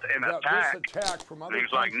 was it an attack? This attack from other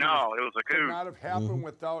He's like, no, it was a coup. Could not have happened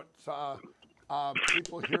without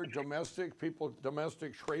people here, domestic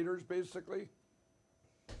traders, basically.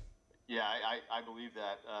 Yeah, I believe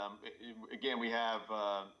that. Again, we have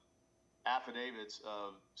affidavits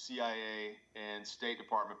of CIA and State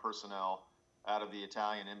Department personnel out of the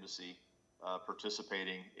Italian embassy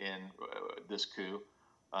participating in this coup.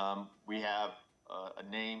 We have a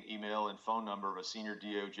name, email, and phone number of a senior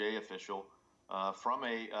DOJ official from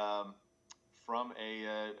a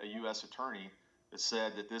U.S. attorney that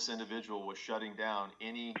said that this individual was shutting down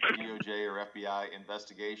any DOJ or FBI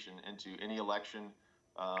investigation into any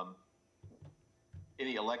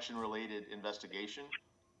election-related investigation,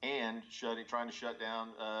 and trying to shut down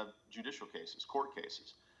judicial cases, court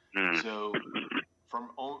cases. So from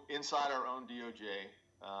inside our own DOJ,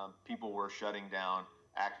 people were shutting down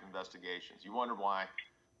active investigations. You wonder why,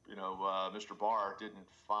 Mr. Barr didn't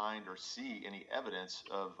find or see any evidence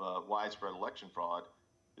of widespread election fraud.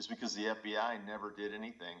 Is because the FBI never did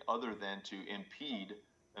anything other than to impede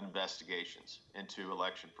investigations into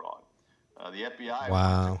election fraud. The FBI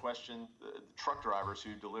wanted to question the truck drivers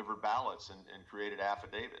who delivered ballots and created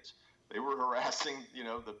affidavits. They were harassing,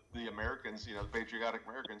 the Americans, the patriotic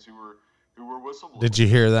Americans who were whistleblowers. Did you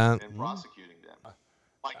hear that? And prosecuting them.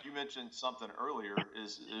 Like you mentioned something earlier,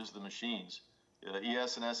 is the machines,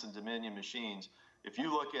 ES&S and Dominion machines. If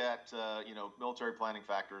you look at military planning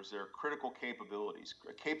factors, they're critical capabilities.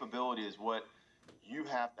 A capability is what you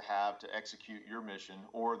have to execute your mission,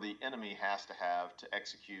 or the enemy has to have to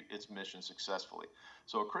execute its mission successfully.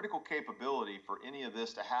 So a critical capability for any of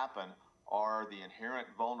this to happen are the inherent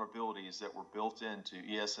vulnerabilities that were built into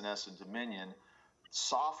ES&S and Dominion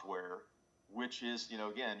software, which is,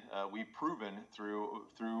 we've proven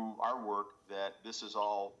through our work that this is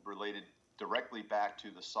all related directly back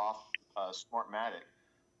to the Smartmatic,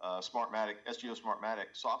 SGO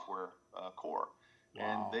Smartmatic software core. Wow.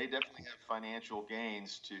 And they definitely have financial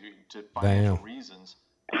gains to financial reasons.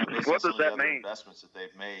 What does that mean? Investments that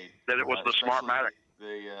they've made. That it was the Smartmatic.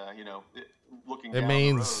 Looking it down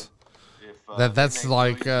means the road, that's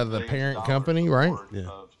like the parent company, right? Yeah.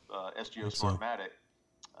 Of SGO Smartmatic,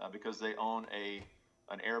 because they own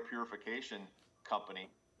an air purification company.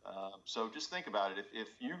 So just think about it. If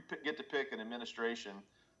you get to pick an administration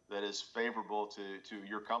that is favorable to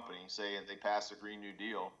your company, say they pass the Green New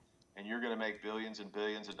Deal, and you're going to make billions and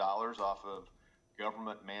billions of dollars off of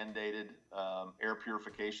government-mandated air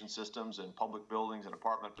purification systems in public buildings and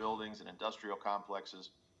apartment buildings and industrial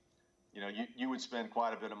complexes, you would spend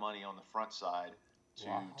quite a bit of money on the front side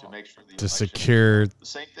to make sure the secure. The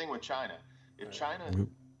same thing with China. If China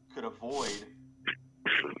could avoid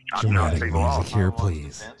dramatic music here,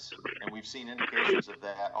 please. Defense, and we've seen indications of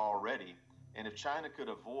that already. And if China could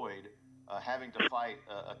avoid having to fight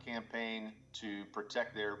a campaign to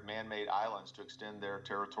protect their man-made islands, to extend their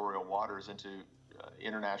territorial waters into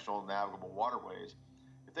international navigable waterways,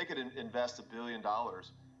 if they could invest $1 billion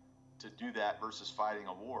to do that versus fighting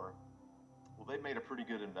a war, well, they've made a pretty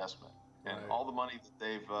good investment. And all the money that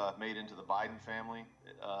they've made into the Biden family,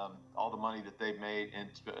 all the money that they've made and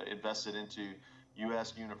invested into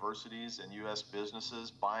U.S. universities and U.S.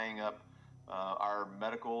 businesses, buying up our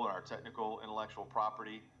medical and our technical intellectual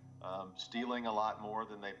property, stealing a lot more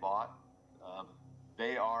than they bought.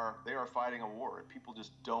 They are fighting a war, and people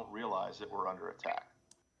just don't realize that we're under attack.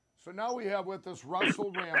 So now we have with us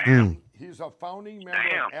Russell Ramsey. He's a founding member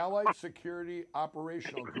of Allied Security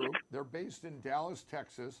Operational Group. They're based in Dallas,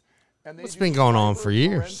 Texas. And it's been going on for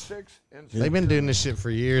years. They've been doing this shit for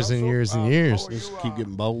years and years and years. Just keep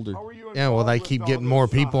getting bolder. Yeah, well, they keep getting more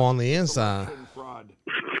people on the inside.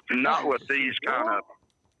 Not with these kind of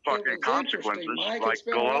fucking consequences, Mike, like it's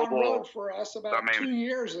been global. A long road for us. About 2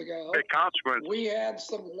 years ago, big consequences. We had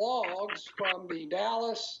some logs from the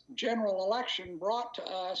Dallas general election brought to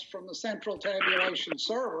us from the central tabulation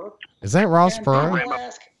server. Is that Ross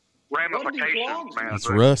Perot? Ramifications, man. It's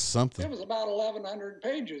Russ something. It was about 1,100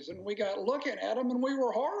 pages, and we got looking at them, and we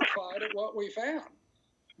were horrified at what we found,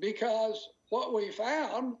 because what we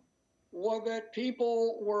found was that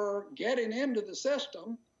people were getting into the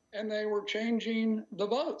system and they were changing the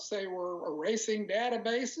votes. They were erasing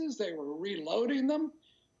databases, they were reloading them,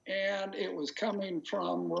 and it was coming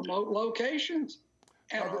from remote locations.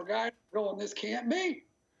 And our guys were going, this can't be.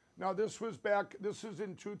 Now this is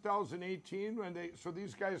in 2018 when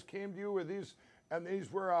these guys came to you with these, and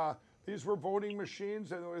these were voting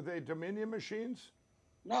machines, and were they Dominion machines?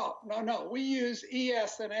 No. We use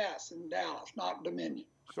ES&S in Dallas, not Dominion.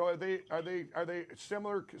 So are they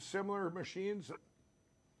similar machines?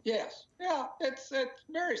 Yes. Yeah, it's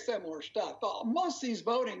very similar stuff. Most of these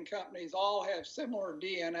voting companies all have similar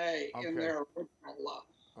DNA in their original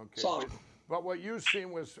software. But what you've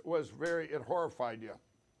seen was it horrified you.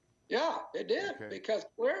 Yeah, it did, because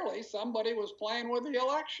clearly somebody was playing with the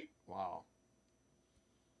election. Wow.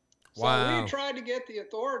 So we tried to get the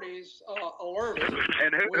authorities alerted.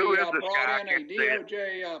 And who is this brought guy? in a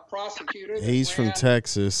DOJ prosecutor. He's from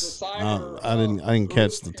Texas. I didn't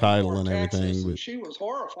catch the title and everything, but she was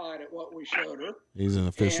horrified at what we showed her. He's an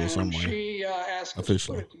official and somewhere. She asked us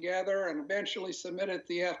to put it together and eventually submit it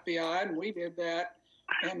to the FBI, and we did that,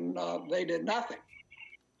 and they did nothing.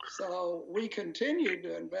 So we continued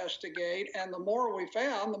to investigate, and the more we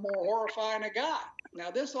found, the more horrifying it got. Now,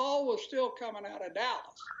 this all was still coming out of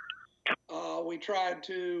Dallas. We tried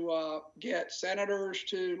to get senators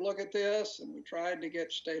to look at this, and we tried to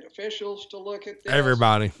get state officials to look at this.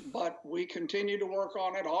 Everybody. But we continued to work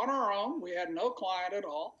on it on our own. We had no client at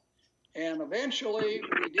all. And eventually,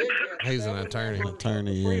 we did get He's an attorney.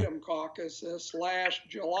 The Freedom Caucus this last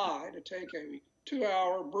July to take a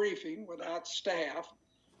 2-hour briefing without staff.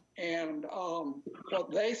 And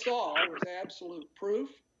what they saw was absolute proof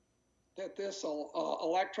that this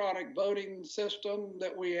electronic voting system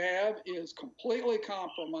that we have is completely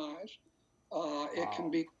compromised. It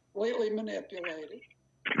can be completely manipulated.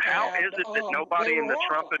 How is it that nobody in the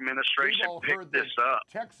Trump administration picked this up?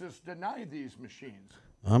 Texas denied these machines.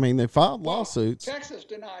 I mean, they filed lawsuits. Texas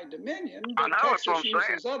denied Dominion, I but know, Texas that's what I'm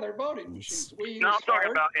uses saying. other voting machines. No, I'm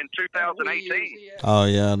talking about in 2018. Oh,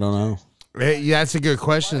 yeah, I don't know. Yeah, that's a good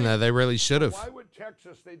question, though. They really should have. Why would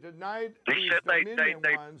Texas? They denied. He said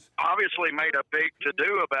they obviously made a big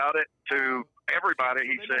to-do about it to everybody,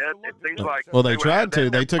 he said. It seems like... Well, they tried to.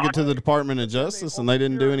 They took it to the Department of Justice, and they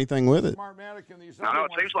didn't do anything with it. I know,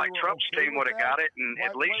 it seems like Trump's team would have got it, and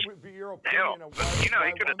at least, hell,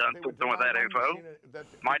 he could have done something with that info.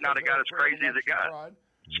 Might not have got as crazy as it got.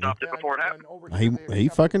 Stopped it before it happened. He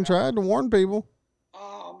fucking tried to warn people.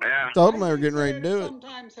 Yeah. Told them they were getting ready to do it.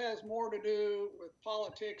 Sometimes has more to do with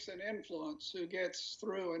politics and influence, who gets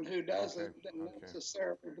through and who doesn't, than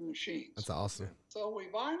necessarily the machines. That's awesome. So we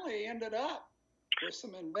finally ended up with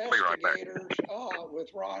some investigators with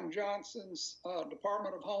Ron Johnson's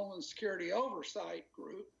Department of Homeland Security Oversight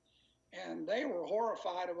Group, and they were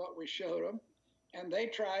horrified at what we showed them, and they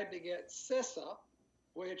tried to get CISA,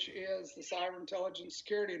 which is the Cyber Intelligence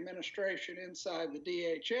Security Administration inside the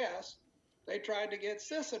DHS. They tried to get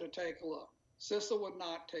CISA to take a look. CISA would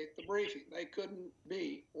not take the briefing. They couldn't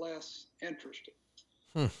be less interested.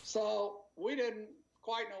 So we didn't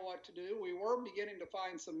quite know what to do. We were beginning to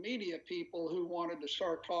find some media people who wanted to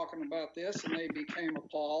start talking about this, and they became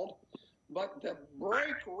appalled. But the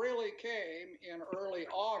break really came in early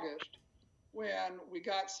August when we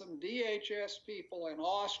got some DHS people in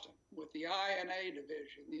Austin with the INA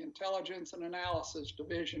division, the Intelligence and Analysis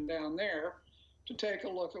division down there, to take a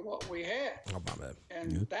look at what we had. Oh, my bad.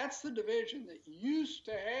 And that's the division that used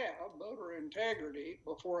to have voter integrity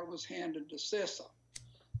before it was handed to CISA.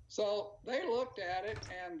 So they looked at it,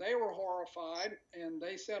 and they were horrified, and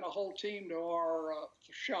they sent a whole team to our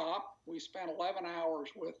shop. We spent 11 hours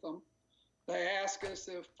with them. They asked us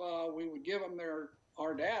if we would give them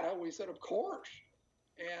our data. We said, of course.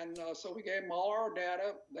 And so we gave them all our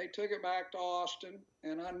data. They took it back to Austin,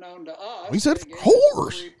 and unknown to us, we said, of gave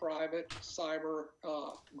course. 3 private cyber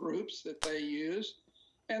groups that they use,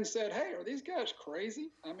 and said, hey, are these guys crazy?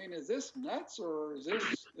 I mean, is this nuts, or is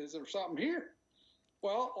there something here?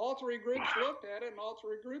 Well, all 3 groups looked at it, and all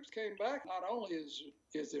 3 groups came back. Not only is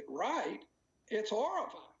it right, it's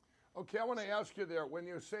horrifying. Okay, I want to ask you there, when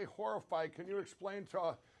you say horrified, can you explain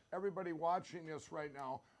to everybody watching this right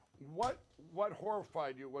now, what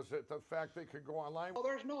horrified you? Was it the fact they could go online? Well,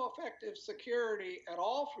 there's no effective security at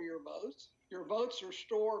all for your votes. Your votes are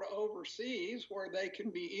stored overseas where they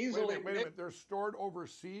can be easily... Wait a minute. They're stored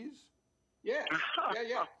overseas? Yes.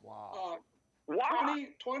 Yeah. Wow.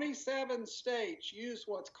 27 states use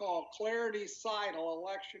what's called Clarity Cital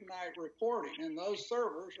election night reporting, and those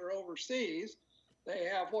servers are overseas. They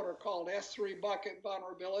have what are called S3 bucket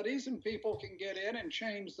vulnerabilities, and people can get in and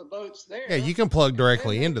change the votes there. Yeah, you can plug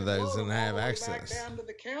directly into those and have access. Back down to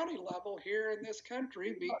the county level here in this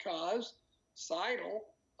country, because Cital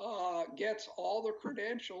gets all the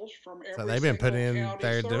credentials from every. So they've been putting in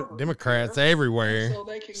their Democrats everywhere so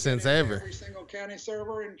they can since get ever. Every single county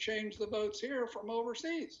server and change the votes here from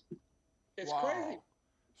overseas. It's crazy.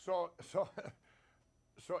 So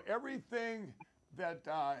everything that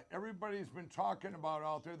everybody's been talking about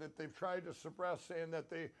out there that they've tried to suppress, saying that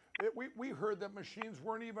we heard that machines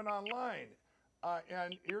weren't even online.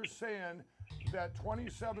 and you're saying that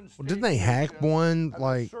 27 states. Well, didn't they hack one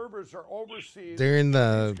like servers are overseas during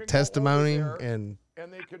the testimony and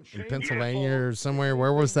they can in Pennsylvania or somewhere?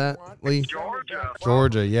 Where was that, Lee? Georgia.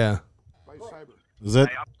 Georgia, yeah. By cyber. Was that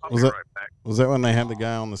Hey, I'll be right back. was that when they had the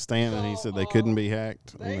guy on the stand and he said they couldn't be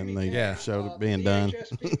hacked, and then they showed it being done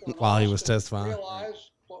while he was testifying?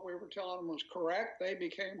 Realized what we were telling them was correct. They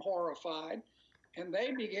became horrified, and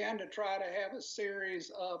they began to try to have a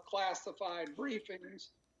series of classified briefings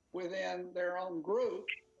within their own group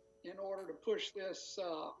in order to push this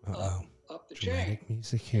up the chain.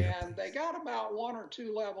 Music here. And they got about 1 or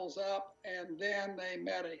 2 levels up, and then they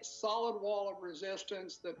met a solid wall of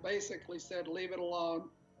resistance that basically said, leave it alone,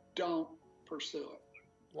 don't pursue it.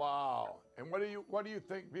 Wow. And what do you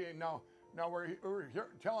think being now we're here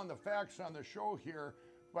telling the facts on the show here,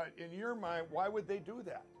 but in your mind, why would they do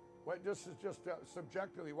that? What, this is just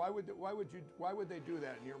subjectively, why would they do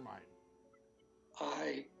that in your mind?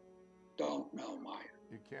 I don't know, Mike.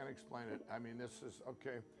 You can't explain it. I mean, this is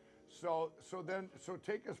okay. So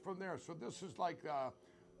take us from there. So this is like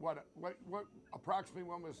what approximately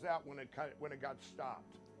when was that when it got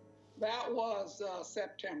stopped? That was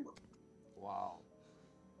September. Wow.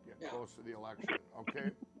 Getting close to the election.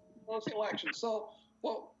 Okay. Close election. So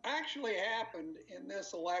what actually happened in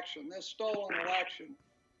this election, this stolen election,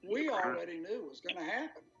 we already knew was going to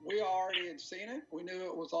happen. We already had seen it. We knew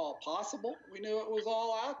it was all possible. We knew it was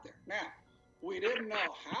all out there. Now, we didn't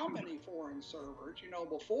know how many foreign servers. You know,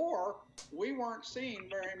 before, we weren't seeing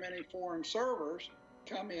very many foreign servers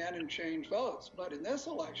come in and change votes. But in this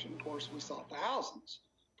election, of course, we saw thousands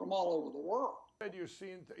from all over the world. You've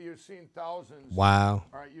seen thousands. Wow.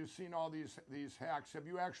 All right, you've seen all these hacks. Have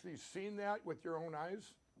you actually seen that with your own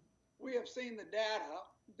eyes? We have seen the data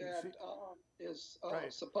that is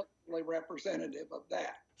supposedly representative of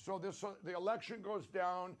that. So the election goes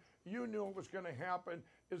down. You knew it was going to happen.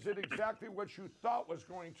 Is it exactly what you thought was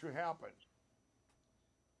going to happen?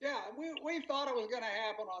 Yeah, we thought it was going to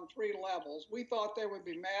happen on 3 levels. We thought there would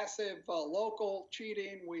be massive local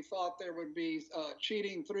cheating. We thought there would be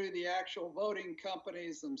cheating through the actual voting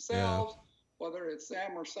companies themselves, whether it's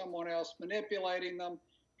them or someone else manipulating them.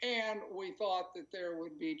 And we thought that there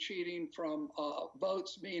would be cheating from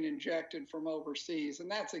votes being injected from overseas. And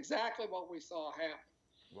that's exactly what we saw happen.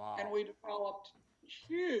 Wow. And we developed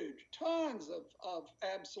tons of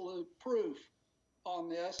absolute proof on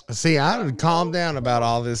this. See, I would calm down about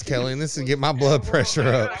all this, Kelly, and this would get my blood pressure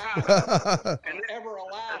up. Ever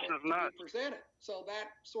allowed it to be presented. So that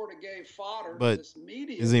sort of gave fodder But to this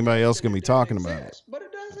media. is anybody else going to be talking about it? But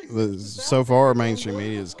it does exist. So far, mainstream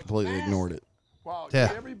media has completely ignored it. Wow, Yeah.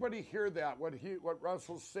 Did everybody hear that, what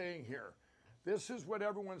Russell's saying here? This is what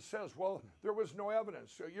everyone says. Well, there was no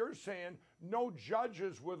evidence. So you're saying no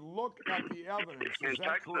judges would look at the evidence. Is that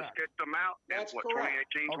Texas correct? kicked them out in, That's what,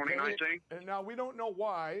 correct. 2018, 2019? And now we don't know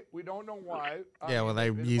why. Yeah, well, they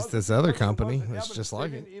it used wasn't this other because it company. wasn't It's evidence. just They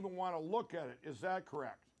like didn't it. even want to look at it. Is that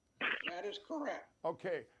correct? That is correct.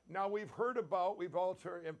 Okay. Now we've also,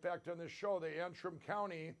 in fact, on this show, the Antrim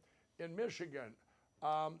County in Michigan.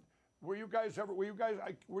 Weren't you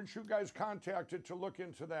guys contacted to look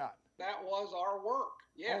into that? That was our work.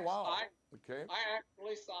 Yes. Oh, wow. I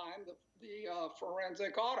actually signed the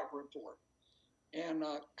forensic audit report, and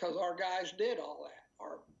because our guys did all that,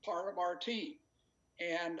 are part of our team,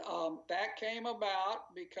 and that came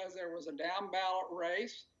about because there was a down ballot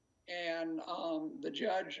race, and the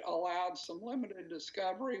judge allowed some limited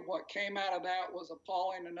discovery. What came out of that was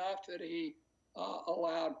appalling enough that he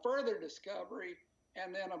allowed further discovery.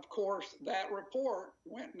 And then, of course, that report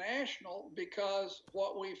went national because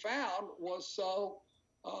what we found was so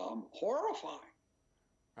horrifying.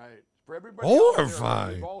 Right. For everybody out there,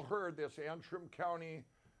 Horrifying. we've all heard this Antrim County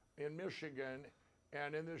in Michigan,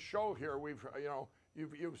 and in this show here,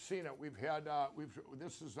 you've seen it. We've had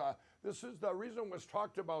this is the reason it was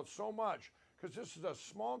talked about so much, because this is a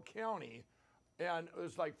small county, and it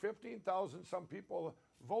was like 15,000 some people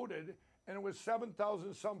voted, and it was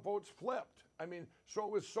 7,000 some votes flipped. I mean, so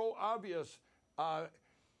it was so obvious.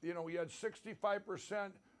 We had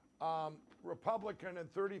 65% Republican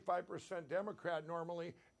and 35% Democrat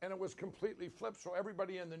normally, and it was completely flipped. So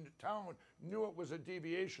everybody in the town knew it was a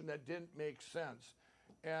deviation that didn't make sense.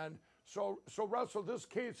 And so Russell, this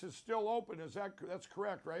case is still open. That's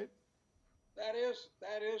correct, right? That is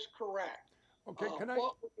correct. Okay.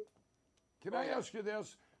 Can I ask you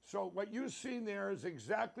this? So what you've seen there is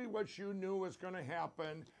exactly what you knew was going to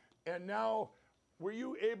happen. And now, were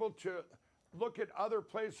you able to look at other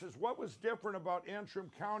places? What was different about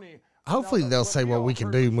Antrim County? Hopefully they'll say what we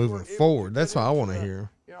can do moving forward. That's what I want to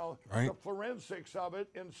hear. The forensics of it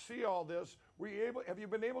and see all this. Have you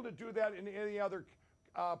been able to do that in any other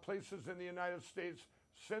places in the United States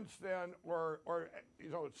since then, or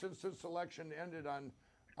since this election ended on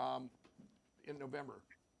in November?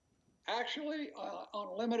 Actually, on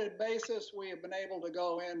a limited basis, we have been able to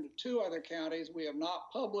go into 2 other counties. We have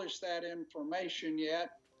not published that information yet,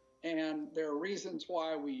 and there are reasons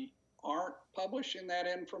why we aren't publishing that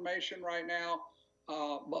information right now.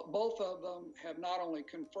 But both of them have not only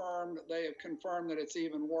confirmed, they have confirmed that it's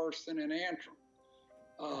even worse than in Antrim.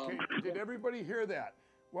 Okay, did everybody hear that?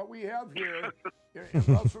 What we have here, and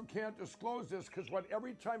Russell can't disclose this because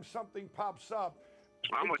every time something pops up,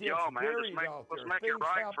 I'm with y'all, man. Let's make it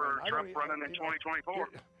right for Trump running in 2024.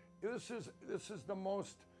 This is the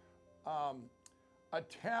most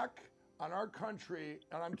attack on our country,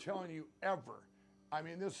 and I'm telling you, ever. I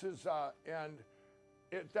mean, this is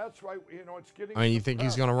that's why it's getting. I mean, you think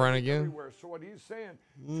he's going to run again? Everywhere. So what he's saying,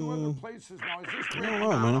 2 other places now. Is this I don't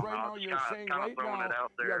know, man. right now? You're saying right now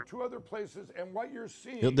you have 2 other places, and what you're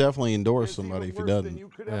seeing. He'll definitely endorse somebody if he doesn't. Than you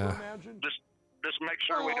could ever imagine. Just make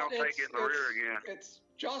sure we don't take it in the rear again. It's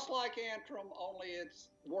just like Antrim, only it's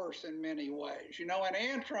worse in many ways. In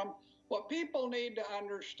Antrim, what people need to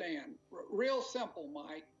understand, real simple,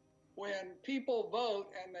 Mike, when people vote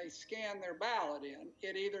and they scan their ballot in,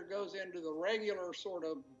 it either goes into the regular sort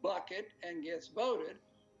of bucket and gets voted,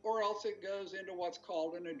 or else it goes into what's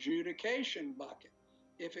called an adjudication bucket.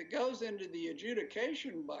 If it goes into the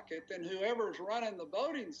adjudication bucket, then whoever's running the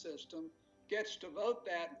voting system gets to vote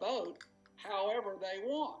that vote however they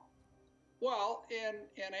want. Well, in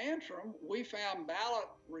Antrim, we found ballot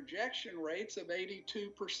rejection rates of 82%.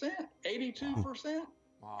 82%.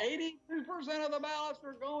 Wow. 82% of the ballots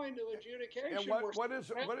are going to adjudication. And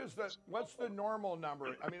what's the normal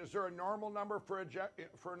number? I mean, is there a normal number for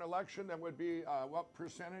an election that would be what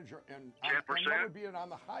percentage? 10%. And what would be on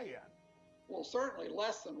the high end? Well, certainly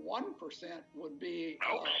less than 1% would be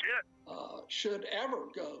should ever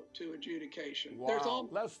go to adjudication. Wow. There's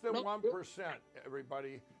less than 1%,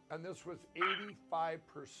 everybody, and this was 85%.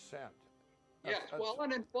 Yes, well,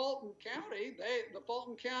 and in Fulton County, the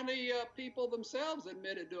Fulton County people themselves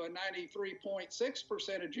admitted to a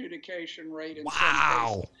 93.6% adjudication rate in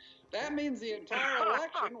some cases. That means the entire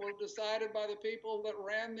election was decided by the people that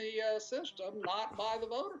ran the system, not by the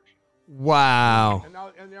voters. Wow. And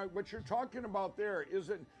now what you're talking about there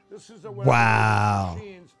this is a way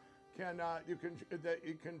machines can you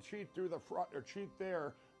can cheat through the front or cheat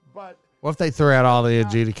there, but what if they threw out all the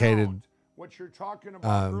adjudicated what you're talking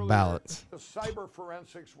about earlier, ballots? The cyber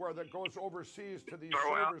forensics where that goes overseas to these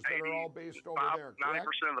servers that are all based over there. 90%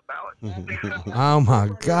 of the ballots. Oh my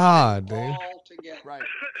God, dude. Right.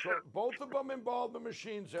 So both of them involve the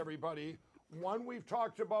machines, everybody. One we've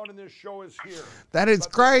talked about in this show is here. That is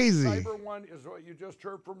crazy. The cyber one is what you just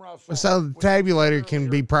heard from Russell. So the tabulator can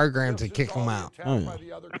be programmed to kick them out. Come on,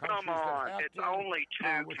 it's only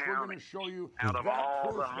 2 counties out of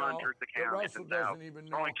all the hundreds of counties in South. Only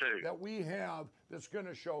 2. That we have that's going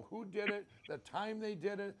to show who did it, the time they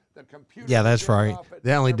did it, the computer. Yeah, that's right.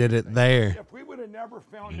 They only did it there. If we would have never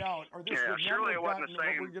found out, or this would surely never it wasn't gotten the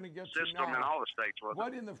same we're going to get system to now, in all the states, was it?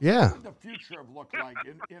 what would the future have looked like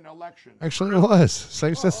in elections? Actually, it was.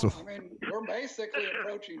 Same system. I mean, we're basically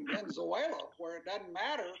approaching Venezuela, where it doesn't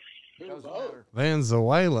matter who votes.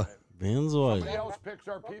 Venezuela. Somebody else picks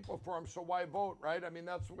our people for them, so why vote, right? I mean,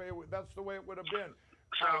 that's the way it would have been.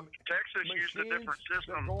 So Texas used a different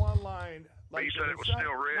system. Go online. But you said it was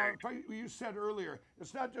still rigged. No, you said earlier,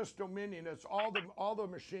 it's not just Dominion. It's all the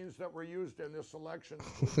machines that were used in this election.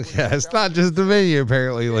 Yeah, it's not just Dominion,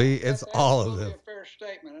 apparently, Lee. It's all of them. That's a fair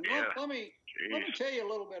statement. And let me tell you a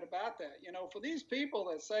little bit about that. For these people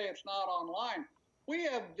that say it's not online, we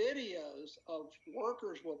have videos of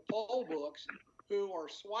workers with poll books who are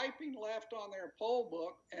swiping left on their poll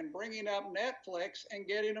book and bringing up Netflix and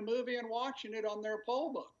getting a movie and watching it on their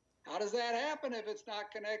poll book. How does that happen if it's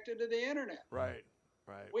not connected to the internet? Right.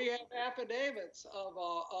 We have affidavits of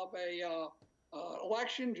a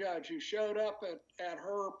election judge who showed up at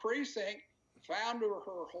her precinct, found to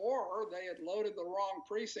her horror they had loaded the wrong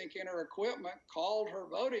precinct in her equipment, called her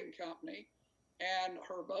voting company, and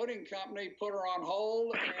her voting company put her on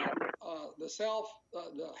hold, and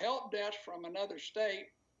the help desk from another state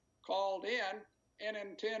called in, and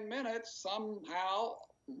in 10 minutes somehow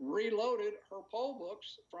reloaded her poll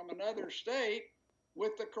books from another state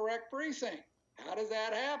with the correct precinct. How does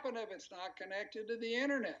that happen if it's not connected to the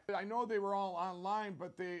internet? I know they were all online,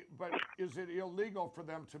 but is it illegal for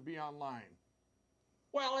them to be online?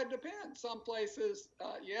 Well, it depends. Some places,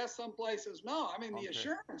 yes, some places, no. I mean, the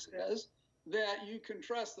assurance is that you can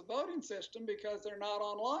trust the voting system because they're not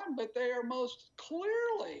online, but they are most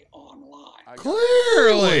clearly online.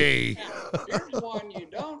 Clearly. Now, here's one you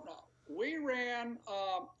don't know. We ran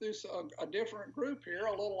through a different group here,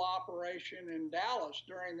 a little operation in Dallas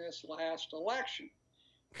during this last election.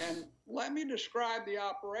 And let me describe the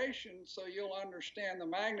operation so you'll understand the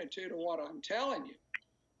magnitude of what I'm telling you.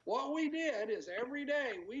 What we did is every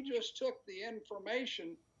day we just took the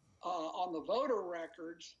information on the voter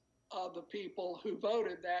records of the people who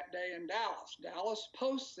voted that day in Dallas. Dallas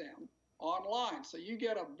posts them online. So you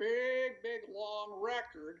get a big, long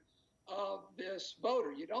record of this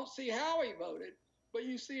voter. You don't see how he voted, but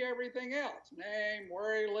you see everything else. Name,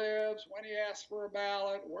 where he lives, when he asked for a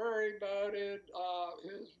ballot, where he voted,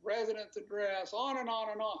 his residence address, on and on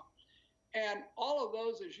and on. And all of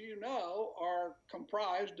those, as you know, are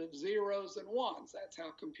comprised of zeros and ones. That's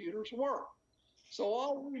how computers work. So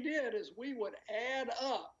all we did is we would add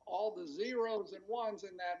up all the zeros and ones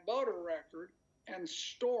in that voter record and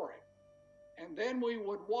store it. And then we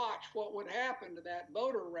would watch what would happen to that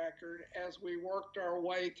voter record as we worked our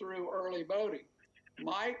way through early voting.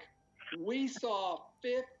 Mike, we saw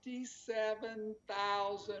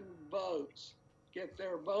 57,000 votes get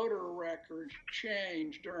their voter records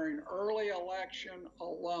changed during early election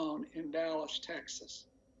alone in Dallas, Texas.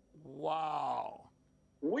 Wow.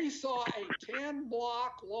 We saw a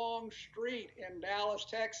 10-block long street in Dallas,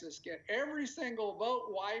 Texas get every single vote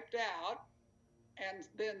wiped out and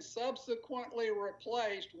then subsequently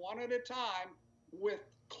replaced one at a time with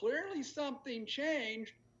clearly something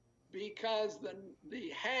changed because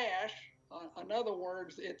the hash, in other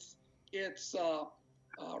words, its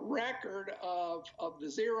record of the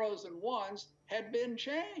zeros and ones had been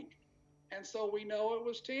changed. And so we know it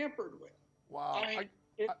was tampered with. Wow. I mean,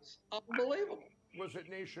 it's unbelievable. Was it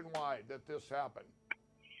nationwide that this happened?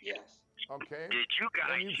 Yes. Okay. Did you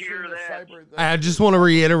guys hear that? I just want to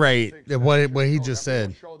reiterate what he just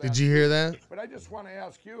said. Did you hear that? But I just want to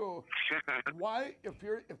ask you, why,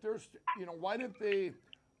 why did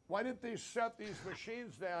they set these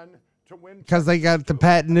machines then to win? Because they got the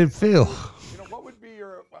patented feel. What would be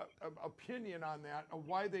your opinion on that, of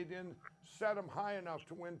why they didn't set them high enough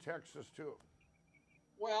to win Texas too?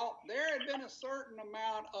 Well, there had been a certain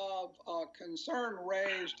amount of concern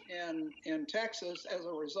raised in Texas as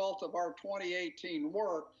a result of our 2018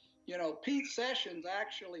 work. Pete Sessions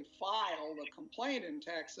actually filed a complaint in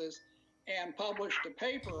Texas and published a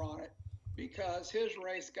paper on it because his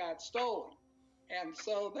race got stolen. And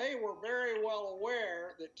so they were very well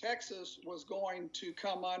aware that Texas was going to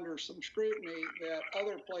come under some scrutiny that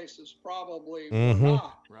other places probably were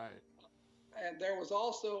not. Right. And there was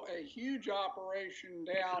also a huge operation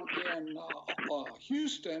down in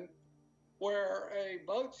Houston where a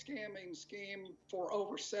vote scamming scheme for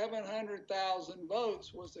over 700,000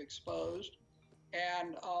 votes was exposed.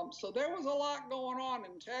 And so there was a lot going on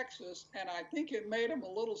in Texas, and I think it made them a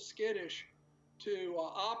little skittish to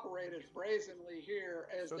operate as brazenly here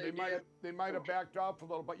as so they did. They might have backed off a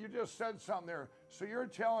little, but you just said something there. So you're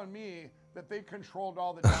telling me that they controlled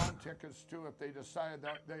all the down tickets too if they decided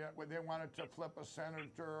that they wanted to flip a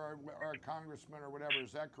senator or a congressman or whatever.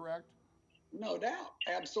 Is that correct? No doubt.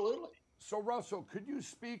 Absolutely. So Russell, could you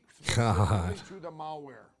speak specifically to the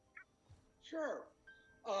malware? Sure.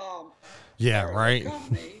 Yeah, right. A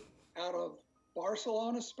company out of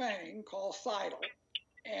Barcelona, Spain called Seidel,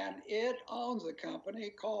 and it owns a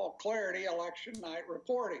company called Clarity Election Night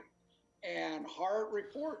Reporting. And Hart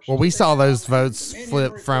reports. Well, we saw those votes Dominion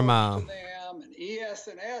flip from them, and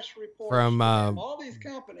ES&S reports from them. All these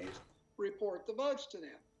companies report the votes to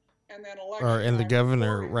them, and then or in the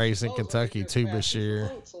governor reporting race in Kentucky too, Bashir.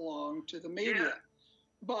 Votes along to the media,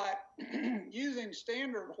 but using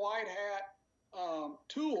standard white hat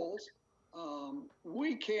tools,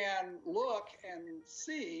 we can look and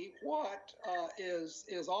see what is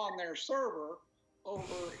on their server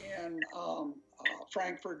over in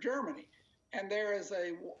Frankfurt, Germany. And there is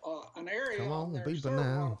an area on their server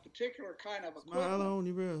on a particular kind of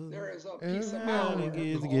equipment. There is a piece of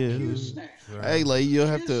malware called QSNAP. Hey, Lee, you'll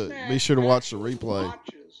have to be sure to watch the replay.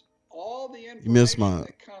 All the You missed my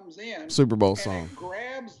that comes in, Super Bowl song. It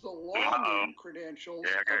grabs the login credentials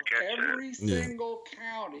of every single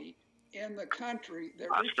county in the country that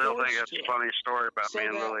I still think it's a funny story about me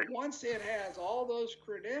and Lily. Once it has all those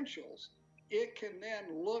credentials, it can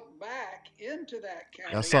then look back into that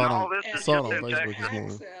county. I saw it on Facebook this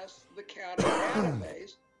morning. Access the county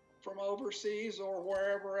database from overseas or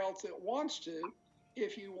wherever else it wants to,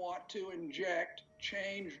 if you want to inject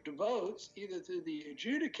changed votes either through the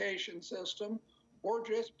adjudication system or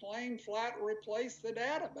just plain flat replace the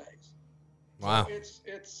database. Wow.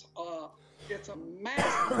 So it's a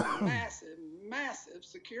massive, massive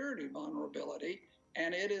security vulnerability,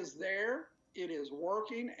 and it is there. It is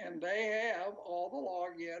working, and they have all the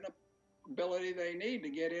login ability they need to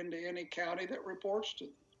get into any county that reports to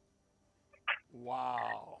them.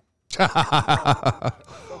 Wow.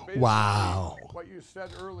 Wow. What you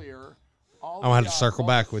said earlier. I'm going to have to circle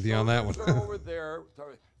back with you on that one. Over there,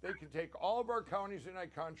 they can take all of our counties in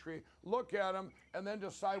that country, look at them, and then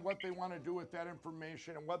decide what they want to do with that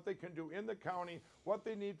information and what they can do in the county, what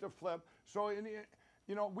they need to flip. So,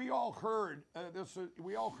 we all heard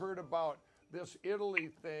we all heard about this Italy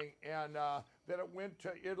thing, and that it went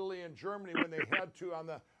to Italy and Germany when they had to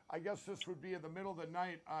I guess this would be in the middle of the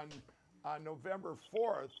night on November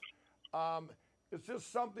 4th. Is this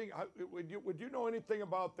something? Would you know anything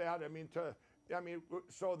about that?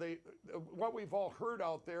 What we've all heard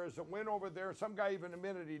out there is it went over there. Some guy even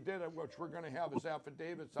admitted he did it, which we're going to have his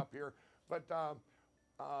affidavits up here. But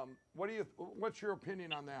what's your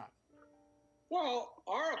opinion on that? Well,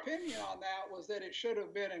 our opinion on that was that it should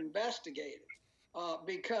have been investigated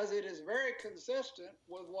because it is very consistent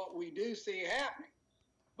with what we do see happening.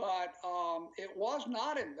 But it was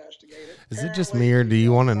not investigated. Is it just me, or do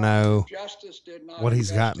you want to know what he's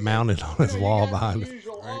got mounted on his wall behind it?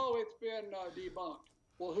 Oh, it's been debunked.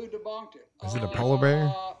 Well, who debunked it? Is it a polar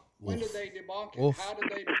bear? When did they debunk it? Wolf. How did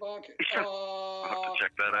they debunk it?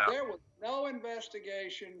 Check that out. There was no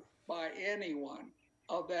investigation by anyone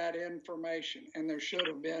of that information, and there should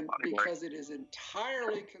have been, because it is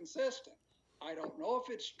entirely consistent. I don't know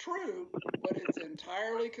if it's true, but it's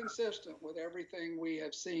entirely consistent with everything we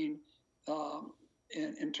have seen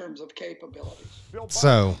in terms of capabilities. Bill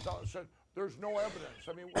So said there's no evidence.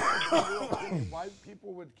 Why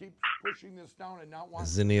people would keep pushing this down and not want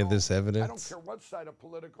is to any know? of this evidence? I don't care what side of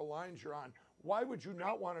political lines you're on. Why would you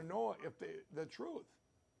not want to know if the truth?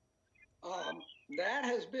 That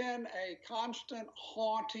has been a constant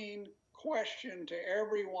haunting question to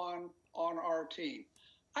everyone on our team.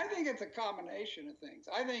 I think it's a combination of things.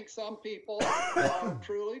 I think some people are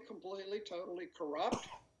truly, completely, totally corrupt.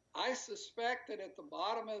 I suspect that at the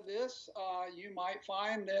bottom of this, you might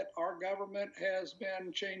find that our government has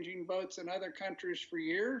been changing votes in other countries for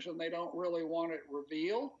years, and they don't really want it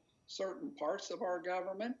revealed, certain parts of our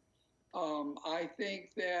government. I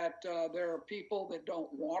think that there are people that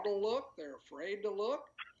don't want to look. They're afraid to look.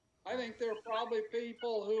 I think there are probably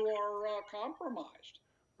people who are compromised.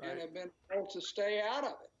 Right. And have been told to stay out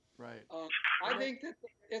of it. Right. I think that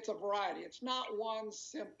it's a variety. It's not one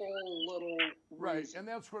simple little right. reason. And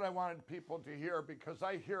that's what I wanted people to hear, because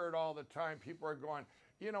I hear it all the time. People are going,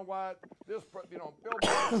 you know what? This, Bill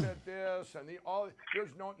Barr said this, and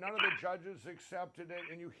none of the judges accepted it,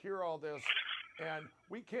 and you hear all this, and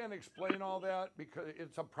we can't explain all that because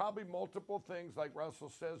it's probably multiple things, like Russell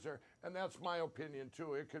says there, and that's my opinion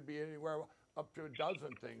too. It could be anywhere up to a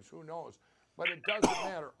dozen things. Who knows? But it doesn't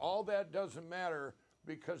matter. All that doesn't matter,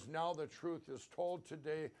 because now the truth is told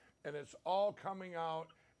today, and it's all coming out,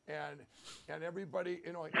 and everybody,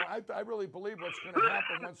 I really believe what's going to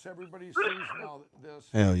happen once everybody sees now this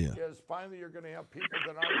is finally you're going to have people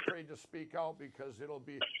that aren't afraid to speak out, because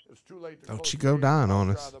it's too late to don't you go down on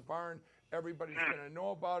us. Out of the barn. Everybody's going to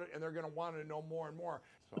know about it, and they're going to want to know more and more.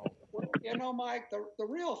 So, Mike, the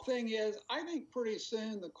real thing is, I think pretty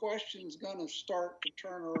soon the question's going to start to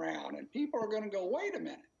turn around, and people are going to go, wait a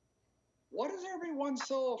minute, what is everyone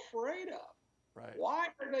so afraid of? Right. Why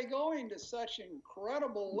are they going to such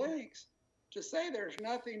incredible lengths to say there's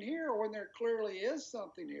nothing here when there clearly is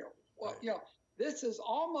something here? Well, this is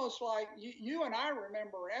almost like, you and I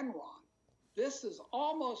remember Enron. This is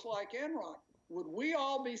almost like Enron. Would we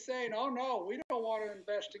all be saying, oh, no, we don't want to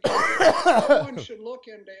investigate? No one should look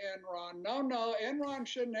into Enron. No, Enron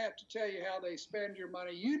shouldn't have to tell you how they spend your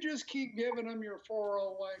money. You just keep giving them your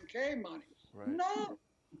 401k money. Right. No,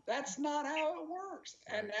 that's not how it works.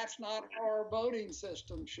 Right. And that's not how our voting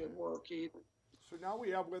system should work either. So now we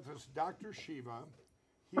have with us Dr. Shiva.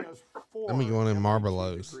 He has 4 Let me go in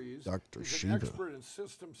Marbelows. Dr. Shiva. He's an expert in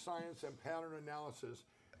system science and pattern analysis.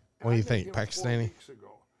 And what do you think, Pakistani? 4 weeks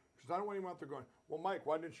ago. Because I don't want anyone out there going, well, Mike,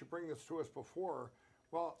 why didn't you bring this to us before?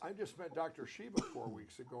 Well, I just met Dr. Shiva 4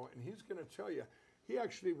 weeks ago, and he's going to tell you, he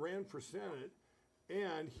actually ran for Senate,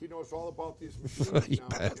 and he knows all about these machines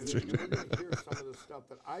now. And you're going to hear some of the stuff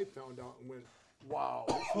that I found out and went, wow,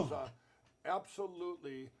 this is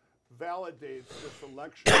absolutely validates this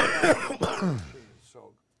election.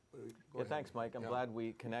 So, thanks, Mike. I'm glad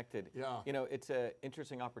we connected. Yeah. It's an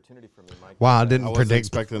interesting opportunity for me, Mike. Wow, I didn't predict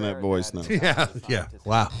expecting that voice now. Yeah.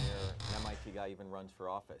 Wow. An MIT guy even runs for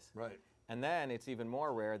office. Right. And then it's even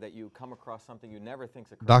more rare that you come across something you never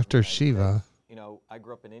think's occurred. Dr. Shiva. You know, I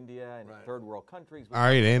grew up in India and third world countries. All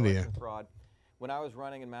right, India. Fraud. When I was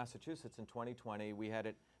running in Massachusetts in 2020, we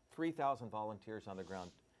had 3,000 volunteers on the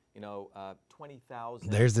ground. You know, 20,000.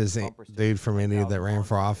 There's this dude from India that ran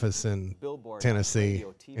for office in Tennessee,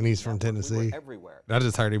 radio, TV, and he's from Tennessee. We were everywhere. I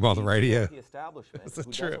just heard him on the radio. The establishment who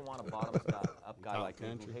doesn't want a bottom-up guy like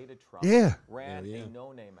me who hated Trump ran a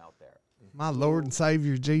no-name out there. My Lord and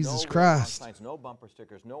Savior Jesus Christ. Signs, no bumper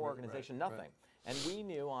stickers, no organization, nothing. And we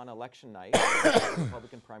knew on election night, the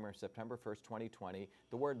Republican primary, September 1st, 2020,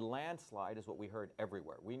 the word landslide is what we heard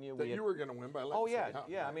everywhere. We knew that you were going to win by landslide. Oh, yeah,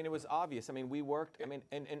 yeah. I mean, it was obvious. I mean, we worked. I mean,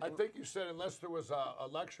 and I think you said unless there was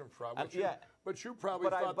election fraud. But you probably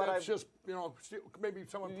thought that's just, you know, maybe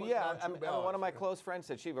someone put down two ballots. One of my close friends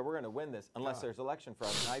said, Shiva, we're going to win this unless there's election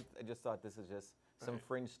fraud. And I just thought this is just some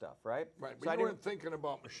fringe stuff, right? Right, but so you weren't thinking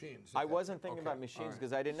about machines. I wasn't thinking about machines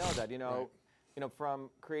because I didn't know that, you know. You know, from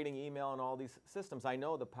creating email and all these systems, I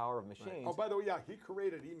know the power of machines. Right. Oh, by the way, he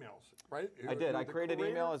created emails, right? I did. I created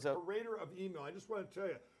email as a creator of email. I just want to tell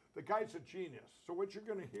you, the guy's a genius. So what you're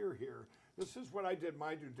going to hear here, this is what I did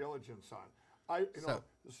my due diligence on.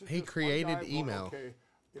 He created email. Going, okay,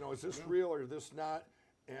 you know, is this real or is this not?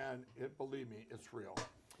 And believe me, it's real.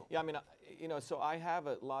 Yeah, I mean, you know, so I have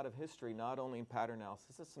a lot of history, not only in pattern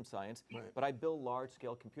analysis, system science, but I build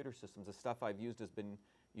large-scale computer systems. The stuff I've used has been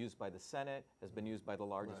used by the Senate, has been used by the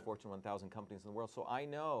largest Fortune 1000 companies in the world. So I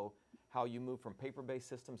know how you move from paper-based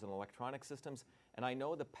systems and electronic systems, and I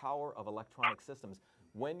know the power of electronic systems.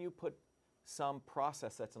 When you put some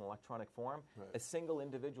process that's in electronic form, a single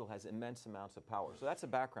individual has immense amounts of power. So that's a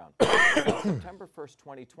background. September 1st,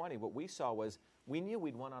 2020, what we saw was we knew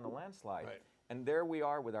we'd won on a landslide. And there we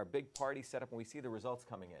are with our big party set up, and we see the results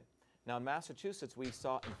coming in. Now in Massachusetts, we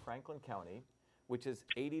saw in Franklin County, which is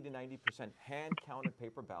 80 to 90% hand-counted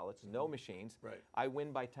paper ballots, no machines, I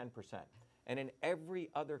win by 10%. And in every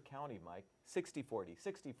other county, Mike, 60-40,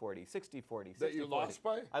 60-40, 60-40, 60-40. That you lost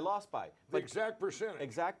by? I lost by. The exact percentage.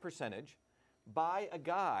 Exact percentage by a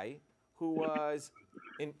guy who was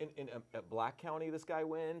in a black county, this guy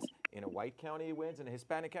wins. In a white county, he wins. In a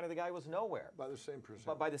Hispanic county, the guy was nowhere. By the same percentage.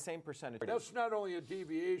 But by the same percentage. That's not only a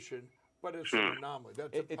deviation, but it's an anomaly.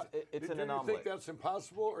 It's an anomaly. Do you think that's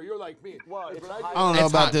impossible, or you're like me? Well, I don't know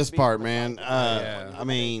about this part, man. I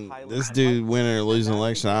mean, this dude winning or losing an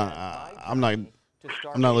election, I'm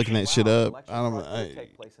not looking that shit up. I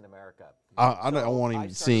don't want him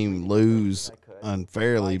to see him lose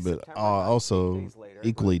unfairly, but I also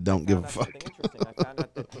equally don't give a fuck.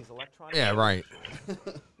 Yeah, right.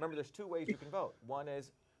 Remember, there's two ways you can vote. One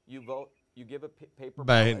is you vote. You give a paper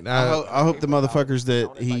ballot. I hope the motherfuckers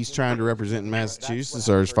that he's trying to represent in Massachusetts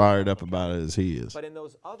are as fired up about it as he is. But in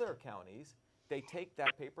those other counties, they take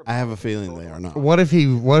that paper. I have a feeling they are not. What if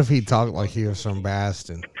he talked like he was from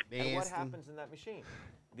Baston? And what happens in that machine?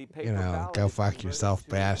 The paper you know, ballot go fuck yourself,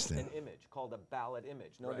 Baston. An image called a ballot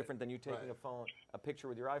image. No different than you taking a picture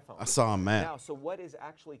with your iPhone. I saw a map. Now, so what is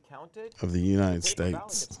actually counted? Of the United the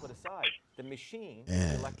States. Gets put aside. The machine.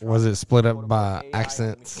 Yeah. Was it split up by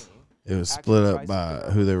accents? It was split up by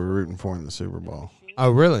who they were rooting for in the Super Bowl. Oh,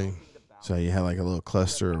 really? So you had like a little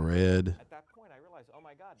cluster of red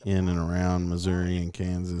in and around Missouri and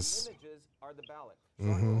Kansas.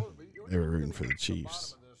 They were rooting for the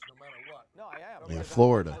Chiefs. Yeah,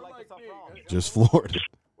 Florida. Just Florida.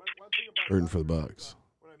 Rooting for the Bucks.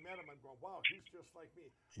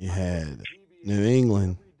 You had New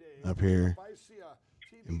England up here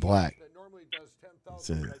in black.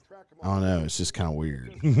 I don't know. It's just kind of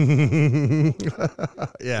weird.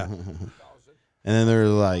 Yeah. And then there were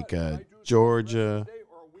like Georgia,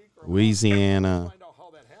 Louisiana,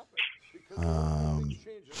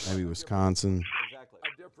 maybe Wisconsin,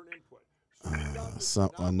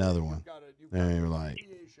 another one. They were like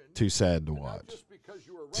too sad to watch.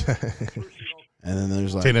 And then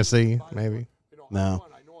there's like Tennessee, maybe. No,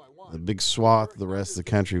 the big swath of the rest of the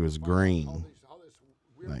country was green.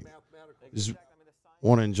 Like, just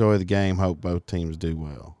want to enjoy the game, hope both teams do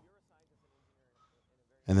well.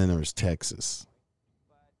 And then there was Texas.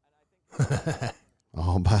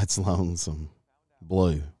 All by its lonesome.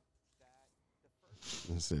 Blue.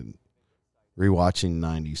 I said, rewatching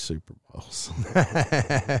 90s Super Bowls.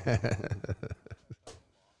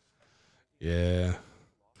 Yeah.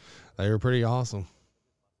 They were pretty awesome.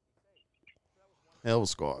 Hell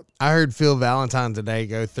squad. I heard Phil Valentine today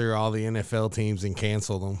go through all the NFL teams and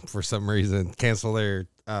cancel them for some reason. Cancel their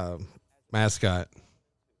mascot.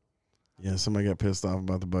 Yeah, somebody got pissed off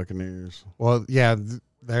about the Buccaneers. Well, yeah,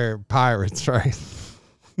 they're Pirates, right?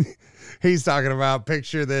 He's talking about,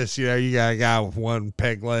 picture this, you know, you got a guy with one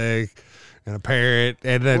peg leg and a parrot,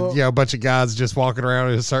 and then, a bunch of guys just walking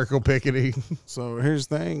around in a circle picketing. So here's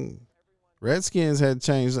the thing. Redskins had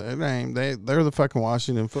changed their name. They're the fucking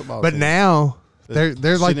Washington football But team. now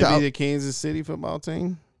they're like the Kansas City football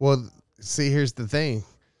team. Well, see, here's the thing.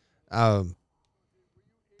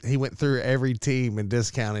 He went through every team and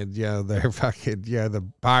discounted, their fucking, the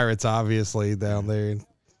Pirates, obviously, down there.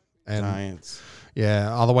 And Giants.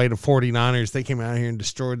 Yeah, all the way to 49ers. They came out here and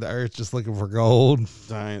destroyed the earth just looking for gold.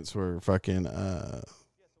 Giants were fucking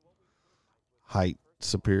height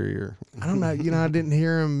superior. I don't know. I didn't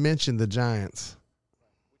hear him mention the Giants.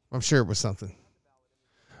 I'm sure it was something.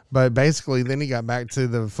 But basically, then he got back to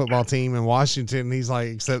the football team in Washington. And he's like,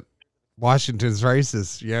 except Washington's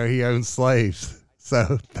racist. He owns slaves.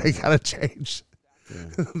 So they got to change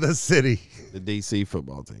the city. The D.C.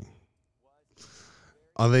 football team.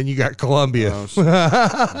 Oh, then you got Columbia.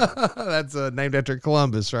 Oh, that's named after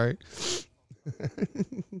Columbus, right?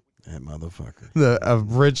 That motherfucker. The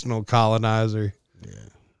original colonizer. Yeah.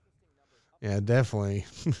 Yeah, definitely.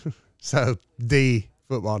 So, D,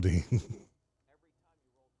 football team.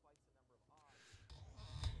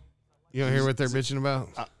 You don't hear what they're bitching about?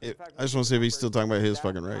 I just want to see if he's still talking about his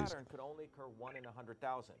fucking race. Could only occur 1 in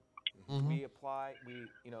 100,000. Mm-hmm. We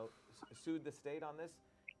sued the state on this,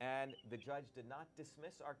 and the judge did not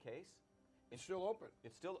dismiss our case. It's still open.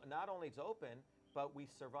 It's still, not only it's open, but we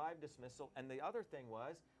survived dismissal. And the other thing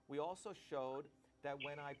was, we also showed that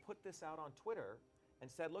when I put this out on Twitter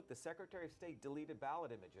and said, look, the Secretary of State deleted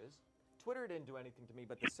ballot images, Twitter didn't do anything to me,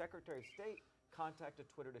 but the Secretary of State contacted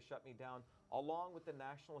Twitter to shut me down, along with the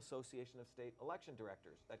National Association of State Election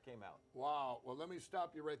Directors that came out. Wow. Well, let me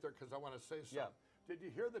stop you right there because I want to say something. Yeah. Did you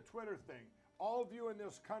hear the Twitter thing? All of you in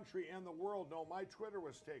this country and the world know my Twitter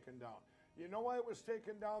was taken down. You know why it was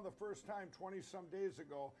taken down the first time 20-some days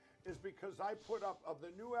ago is because I put up of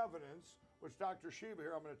the new evidence, which Dr. Shiva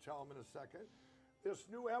here, I'm going to tell him in a second, this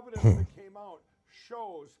new evidence that came out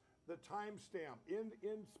shows the timestamp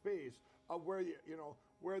in space of where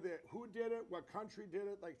who did it, what country did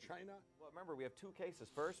it, like China. Well, remember, we have two cases.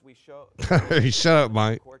 First, we show shut up,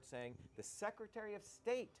 Mike. Court saying the Secretary of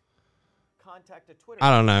State contacted Twitter.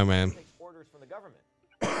 I don't know, man. Takes orders from the government.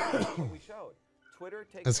 That's what we showed. Twitter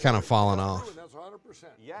takes. It's kind of falling off. That's 100%.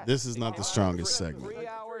 Yes. This is not the strongest segment. 3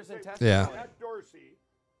 hours in testimony. Yeah. Jack Dorsey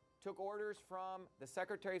took orders from the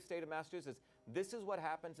Secretary of State of Massachusetts. This is what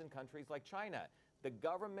happens in countries like China. The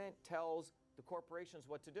government tells the corporations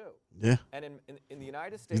what to do. Yeah. And in the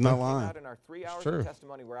United States, He's not we came lying. out in our 3 hours of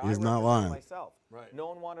testimony where He's I not represented lying. myself. Right. No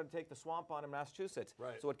one wanted to take the swamp on in Massachusetts.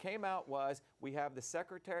 Right. So what came out was we have the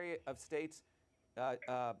Secretary of State's,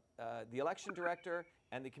 the election director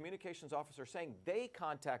and the communications officer saying they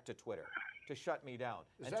contacted Twitter to shut me down.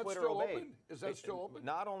 Is and that Twitter still obeyed. open? Is that still open?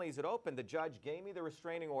 Not only is it open, the judge gave me the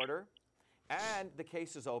restraining order, and the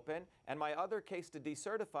case is open. And my other case to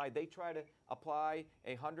decertify, they try to apply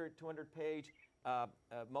a 100, 200-page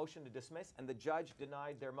motion to dismiss, and the judge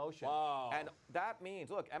denied their motion. Wow. And that means,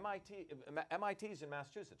 look, MIT's in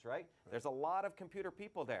Massachusetts, right? There's a lot of computer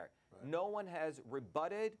people there. Right. No one has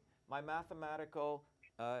rebutted my mathematical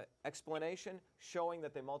explanation showing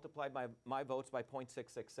that they multiplied my votes by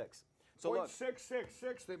 0.666. So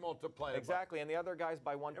 0.666 they multiplied exactly, and the other guys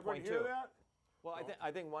by 1.2. Everyone hear that? Well,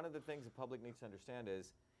 I think one of the things the public needs to understand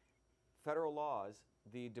is federal laws,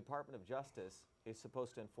 the Department of Justice is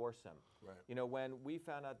supposed to enforce them. Right. When we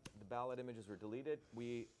found out the ballot images were deleted,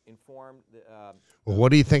 we informed the well,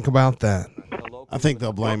 what do you think about that? I think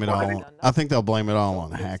they'll blame it all. I think they'll blame it all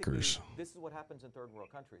on hackers. This is what happens in third world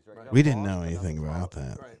countries, right? We didn't know anything about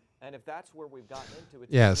that. Right. And if that's where we've gotten into,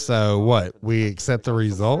 it's yeah. So what? We accept the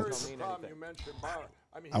results?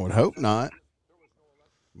 I would hope not.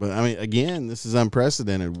 But I mean, again, this is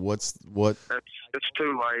unprecedented. It's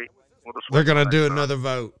too late. They're gonna do another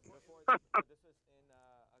vote.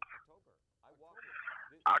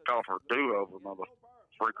 I call for do-over, mother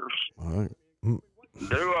freakers. All right.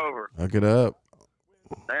 Do-over. Look it up.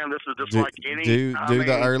 Damn, this is just like any. Do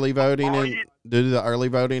the early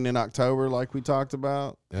voting in October, like we talked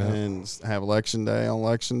about, and have election day on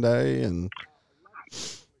election day, and.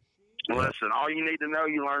 Listen, all you need to know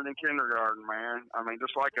you learned in kindergarten, man. I mean,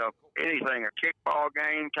 just like anything, a kickball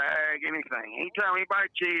game, tag, anything. Anytime anybody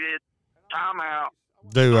cheated, timeout,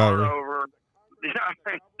 do over.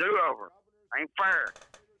 Do-over. Ain't fair.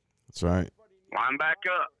 That's right. Line back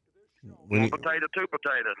up. One potato, two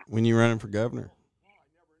potatoes. When you running for governor?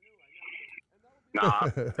 Nah, I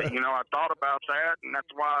thought about that, and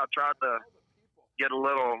that's why I tried to get a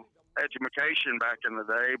little education back in the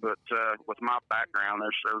day, but with my background,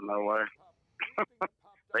 there's no way.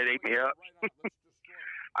 They'd eat me up.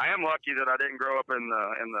 I am lucky that I didn't grow up in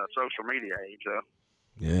the social media age, though.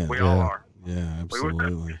 Yeah, we all are. Yeah,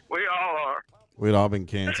 absolutely. We all are. We'd all been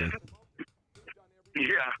canceled.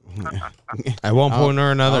 Yeah. At one point or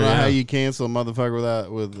I another. don't know how Yeah. you cancel a motherfucker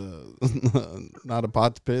with not a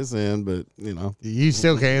pot to piss in, but you know. You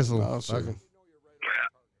still cancel. Oh, sure. Fuck 'em.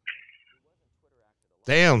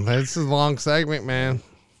 Damn, this is a long segment, man.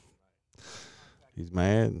 He's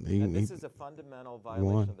mad. And this is a fundamental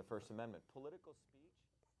violation of the First Amendment. Political speech,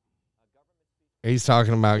 government speech. He's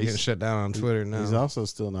talking about getting shut down on Twitter now. He's also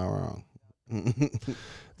still not wrong.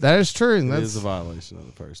 That is true. And It that's is a violation of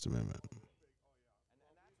the First Amendment.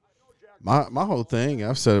 My whole thing,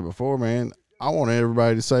 I've said it before, man. I want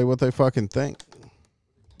everybody to say what they fucking think,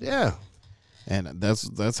 yeah. and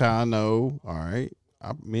that's how I know. All right,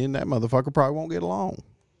 me and that motherfucker probably won't get along,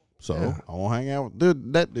 so Yeah. I won't hang out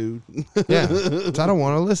with that dude. Yeah. So I don't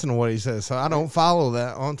want to listen to what he says, so I don't follow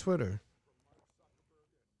that on Twitter.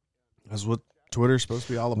 That's what Twitter's supposed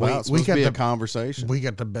to be all about. We It's supposed to got be a the- conversation. We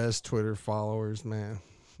got the best Twitter followers, man.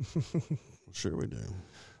 Sure we do.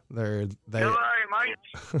 They Good night, mate.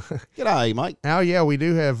 G'day, Mike. Oh yeah, we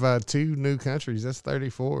do have 2 new countries. That's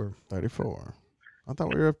 34. 34. I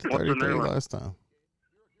thought we were up to What's the 33 new one? last time.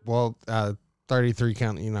 Well, 33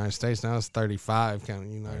 counting the United States. Now it's 35 counting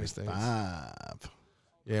the United States. 5.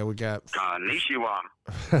 Yeah, we got.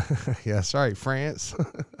 Konnichiwa. Yeah, sorry, France.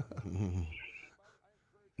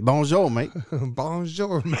 Bonjour, mate.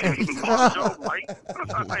 Bonjour, mate. Bonjour, mate.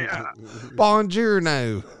 Yeah. Bonjour,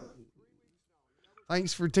 no.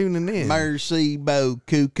 Thanks for tuning in. Merci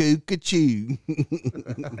beaucoup, cuckoo.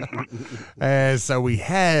 And so we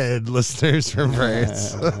had listeners from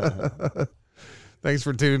France. Thanks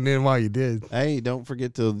for tuning in while you did. Hey, don't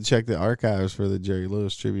forget to check the archives for the Jerry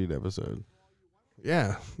Lewis tribute episode.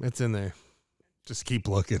 Yeah, it's in there. Just keep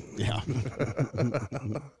looking. Yeah.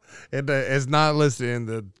 It's not listed in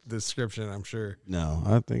the description, I'm sure. No,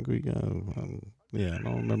 I think we got. Yeah, I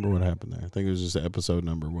don't remember what happened there. I think it was just an episode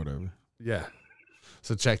number, whatever. Yeah.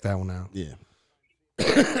 So check that one out. Yeah.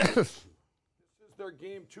 This is their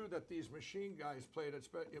game too that these machine guys played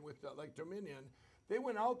with like Dominion. They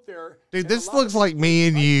went out there. Dude, and this a lot looks of like me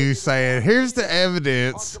and you saying, here's the talk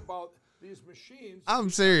evidence. about these machines. I'm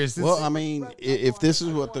serious. This Well, I mean, if this is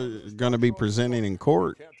what they're going to be presenting in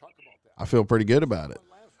court, Can't talk about that. I feel pretty good about it.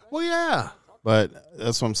 well, yeah. But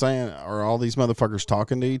that's what I'm saying. Are all these motherfuckers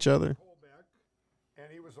talking to each other? And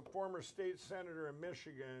he was a former state senator in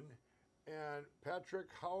Michigan. And Patrick,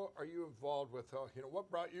 how are you involved with? What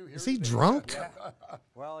brought you here? Is he today? drunk?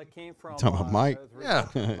 Well, it came from Talking about Mike. it was Yeah.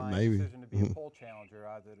 originally my Maybe. decision to be a poll challenger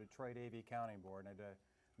at the Detroit AV Counting Board. And I did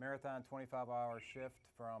a marathon 25-hour shift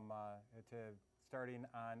from to starting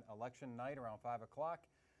on election night around 5 o'clock,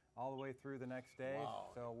 all the way through the next day. Wow.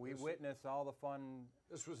 So we witnessed all the fun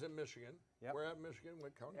This was in Michigan. Yep. Where at Michigan?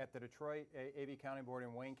 What county? at the Detroit AV Counting Board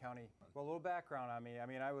in Wayne County. Well, a little background on me. I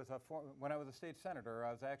mean, I was when I was a state senator,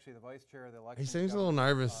 I was actually the vice chair of the election. He seems a little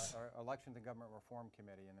nervous. Elections and Government Reform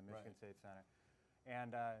Committee in the Michigan State Senate.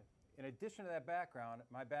 And in addition to that background,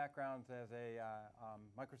 my background's as a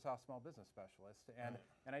Microsoft small business specialist,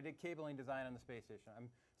 and I did cabling design on the space station.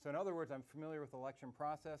 So in other words, I'm familiar with election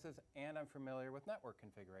processes, and I'm familiar with network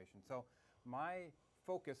configuration. So my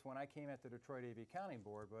focus when I came at the Detroit AV Counting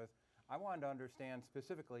Board was I wanted to understand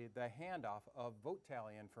specifically the handoff of vote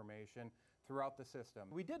tally information throughout the system.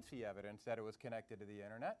 We did see evidence that it was connected to the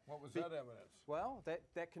internet. What was that evidence? Well,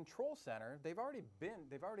 that control center, they've already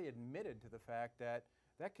admitted to the fact that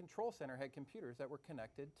that control center had computers that were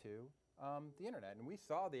connected to the internet, and we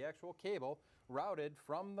saw the actual cable routed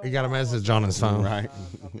from the. He got a wall of message the- on his phone. Right.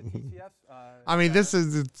 of the TCS, I mean, this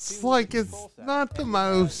is, it's to like the it's control center. not the And,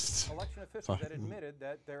 most. election officials that admitted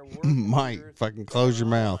that there were Mike, computers fucking close your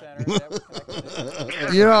in the mouth. center that were connected to the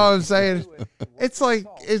internet. You know what I'm saying? What It's we like,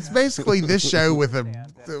 saw it's was basically this show with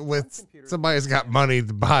understand that some with computers somebody's got money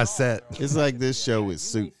to buy a set. It's like this show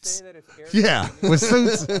with You may suits. say that it's air Yeah, conditioning, with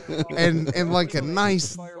suits but and like a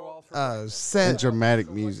nice firewall for And set. dramatic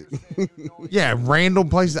music. Yeah, random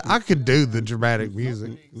places. I could do the dramatic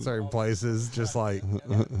music in certain places, just like,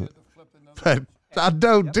 but I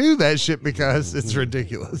don't do that shit because it's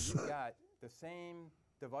ridiculous. You've got the same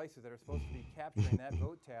devices that are supposed to be capturing that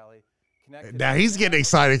vote tally connected. Now to he's the getting network,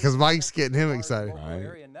 excited because Mike's getting him large excited. local Right.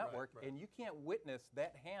 area network, and you can't witness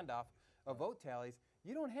that handoff of vote tallies.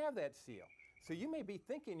 You don't have that seal. So you may be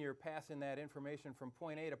thinking you're passing that information from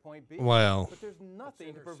point A to point B, Well, but there's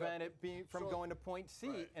nothing to prevent it from going to point C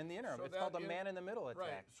Right. in the interim. So it's called that the man-in-the-middle Right.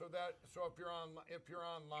 attack. So if you're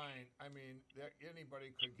online, I mean,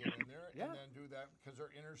 anybody could get in there Yeah. and then do that because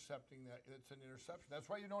they're intercepting that. It's an interception. That's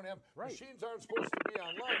why you don't have Right. machines aren't supposed to be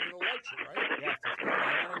online in an election, right? Yes, it's called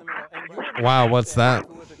the man-in-the-middle. And you Wow, what's that?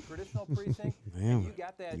 Who was a traditional precinct, and Damn. you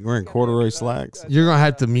got that. You wearing got that, corduroy slacks? You're gonna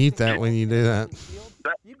have to mute that when you do that.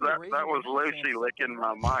 That was Lucy licking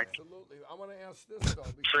my mic. Absolutely. I want to ask this though.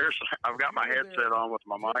 because Seriously, I've got my you were headset there, on with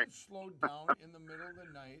my did mic. it slow down in the middle of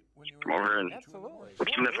the night when you Come over were here and Absolutely.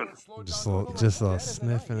 sniffing. Just a little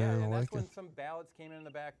sniffing yeah, and and that's licking. when some ballots came in the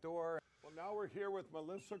back door. Well, now we're here with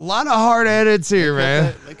Melissa. A lot of hard edits here,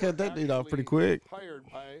 man. They cut that dude off pretty quick. Hired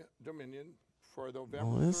by Dominion for November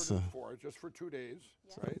Melissa. 3rd and 4th, just for 2 days,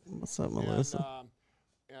 right? What's up, Melissa?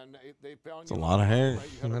 And they found It's a you lot of hair. right?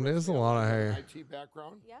 You had That is a resume, lot of you had hair. an IT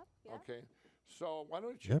background. Yep, yep. Okay, so why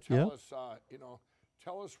don't you Yep, tell yep. us,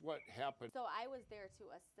 tell us what happened. So I was there to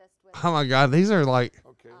assist with. Oh my God, these are like,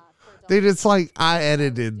 Okay. for dude, it's like donations. I What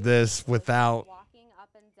edited was this doing was without. walking up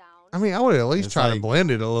and down. I mean, I would at least It's try to like blend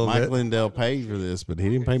it a little Mike bit. Lindell paid for this, but he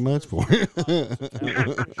didn't pay much for it. Yeah,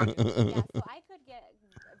 so I could get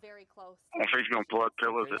very close. I think he's gonna plug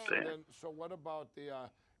pillows Okay, at the end. so what about the?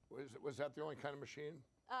 Was that the only kind of machine?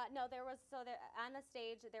 No, there was on the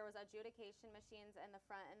stage there was adjudication machines in the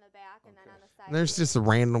front and the back, and then on the side. There's just a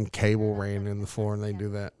random cable ran in the floor, and they do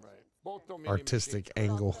that. Right. Both Dominion Artistic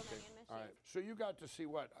machines. angle. All right. So you got to see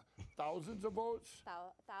what? Thousands of votes?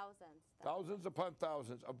 Thousands. Thousands upon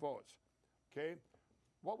thousands of votes. Okay.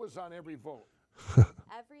 What was on every vote?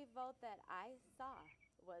 Every vote that I saw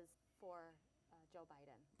was for Joe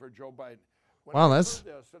Biden. For Joe Biden. When Wow, I that's-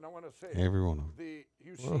 heard this, and I want to say Every one of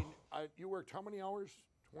them. you worked how many hours?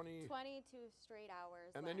 20. 22 straight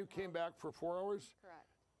hours. And then went you came home. back for 4 hours. Correct.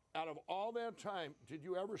 Out of all that time, did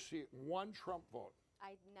you ever see one Trump vote?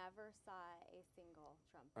 I never saw a single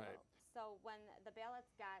Trump Right. vote. So when the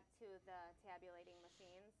ballots got to the tabulating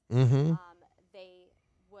machines, Mm-hmm. they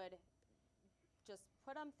would just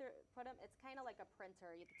put them through. It's kind of like a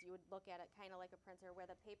printer. You would look at it kind of like a printer, where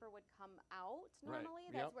the paper would come out Right. normally.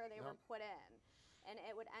 That's Yep, where they were yep. put in, and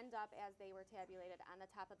it would end up as they were tabulated on the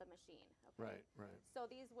top of the machine. Okay? Right, right. So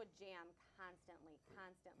these would jam constantly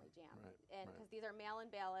jam, Right, and right. because these are mail-in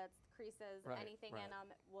ballots, creases, Right, anything in right.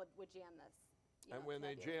 them would jam this. And when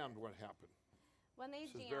they jammed, what happened? When they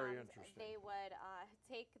This is very jammed, interesting. they would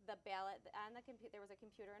take the ballot on the computer. There was a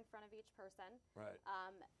computer in front of each person. Right.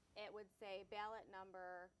 It would say ballot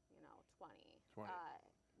number, 20. 20.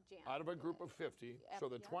 Jammed. Out of a group of 50. So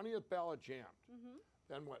the Yep. 20th ballot jammed. Mhm.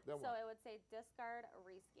 Then what? Then So what? it would say discard,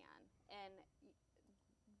 rescan, and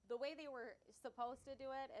the way they were supposed to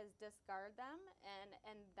do it is discard them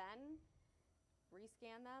and then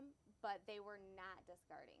rescan them, but they were not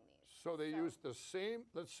discarding these. So they used the same,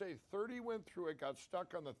 let's say 30 went through it, got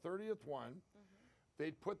stuck on the 30th one.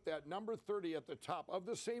 They'd put that number 30 at the top of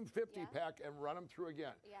the same 50 Yeah. pack and run them through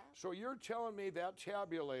again. Yeah. So you're telling me that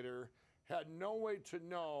tabulator had no way to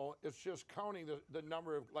know, it's just counting the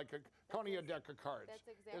number of, like counting a deck of cards. That's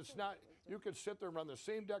exactly It's not, what it was you could sit there and run the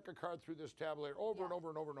same deck of cards through this tabulator over and Yes. over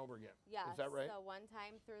and over and over again. Yes. Is that right? So one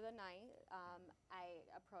time through the night, I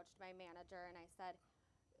approached my manager and I said,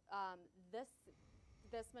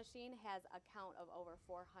 this machine has a count of over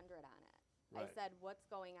 400 on it. I Right. said, what's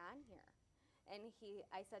going on here? And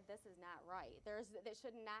I said, this is not right. It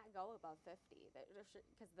should not go above 50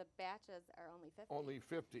 because the batches are only 50. Only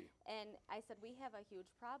 50. And I said, we have a huge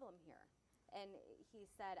problem here. And he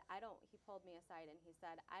said, he pulled me aside and he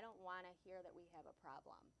said, I don't want to hear that we have a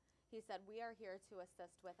problem. He said, we are here to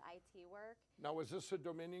assist with IT work. Now, was this a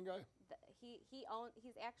Dominion guy?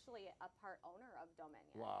 He's actually a part owner of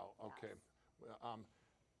Dominion. Wow, Yes. okay.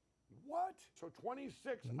 What? So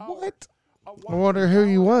 26 hours. What? A I wonder who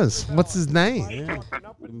he was. What's his name? Yeah. Walking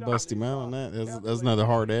up and down, Bust him he out saw on that. That's tabulated another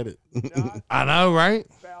hard edit. not I know, right?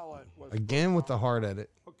 ballot was Again put with the on. hard edit.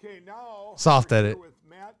 Okay, now Soft we're here edit. with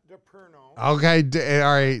Matt DePerno. Okay,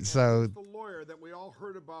 all right. So He's the lawyer that we all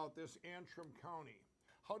heard about, this Antrim County.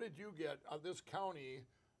 How did you get this county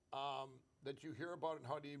that you hear about, and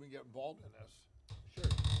how do you even get involved in this?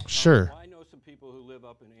 Sure. Well, I know some people who live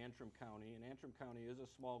up in Antrim County, and Antrim County is a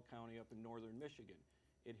small county up in northern Michigan.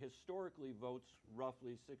 It historically votes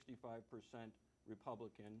roughly 65%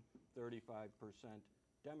 Republican, 35%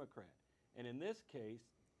 Democrat. And in this case,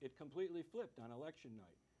 it completely flipped on election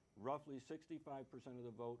night. Roughly 65% of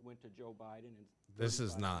the vote went to Joe Biden and This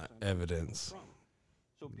is 35% not went to evidence. Trump.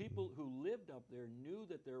 So people who lived up there knew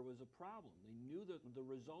that there was a problem. They knew that the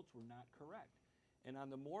results were not correct. And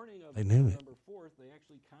on the morning of They knew it. November 4th, they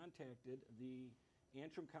actually contacted the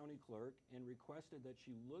Antrim County clerk and requested that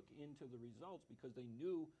she look into the results because they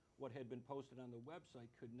knew what had been posted on the website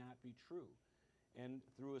could not be true. And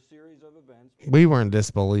through a series of events, We were in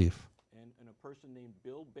disbelief. and a person named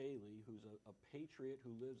Bill Bailey, who's a patriot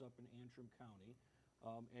who lives up in Antrim County,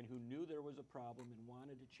 and who knew there was a problem and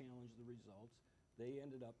wanted to challenge the results, they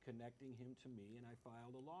ended up connecting him to me, and I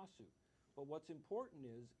filed a lawsuit. But what's important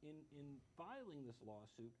is, in filing this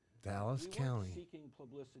lawsuit, Dallas we County. weren't seeking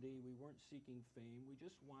publicity, we weren't seeking fame, we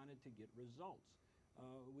just wanted to get results.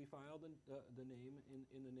 we filed the name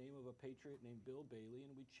in the name of a patriot named Bill Bailey,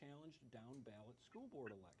 and we challenged down ballot school board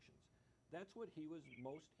elections. That's what he was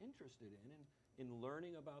most interested in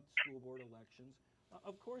learning about school board elections.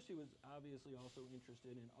 Of course, he was obviously also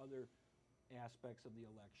interested in other aspects of the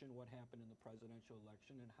election, what happened in the presidential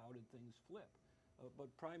election, and how did things flip. But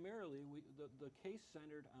primarily, the case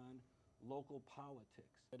centered on local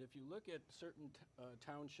politics. And if you look at certain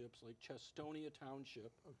townships, like Chestonia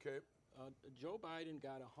Township, Okay. Joe Biden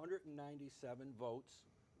got 197 votes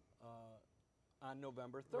on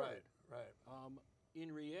November 3rd. Right. In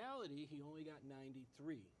reality, he only got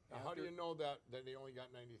 93. Now, how do you know that he only got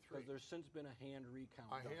 93? Because there's since been a hand recount.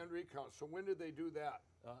 A done. hand recount. So when did they do that?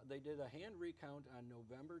 They did a hand recount on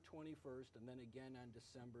November 21st and then again on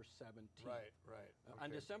December 17th. Right. On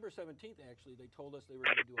Okay. December 17th, actually, they told us they were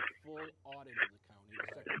going to do a full audit of the county.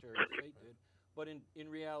 The Secretary of State did. But in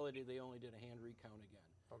reality, they only did a hand recount again.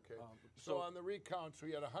 Okay. So on the recount, so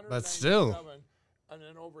he had 197. But still. And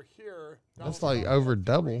then over here, That's like over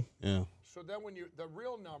double. Yeah. So then when the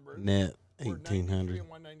real numbers Net were 1,800. 93 and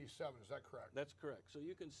 197. Is that correct? That's correct. So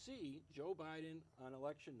you can see Joe Biden on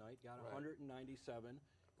election night got 197.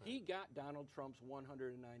 He got Donald Trump's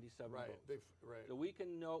 197 Right. votes. Right. So we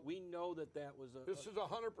know that was a This is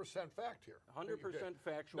 100% fact here. 100%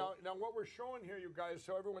 factual. Now what we're showing here, you guys,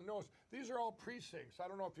 so everyone knows, these are all precincts. I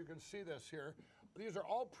don't know if you can see this here. These are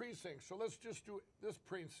all precincts. So let's just do this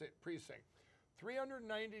precinct.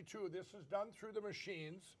 392. This is done through the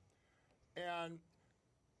machines. And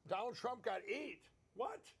Donald Trump got 8.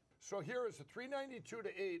 What? So here is a 392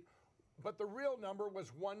 to 8. But the real number was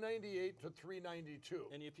 198 to 392.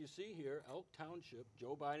 And if you see here, Elk Township,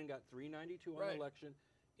 Joe Biden got 392 on Right. election.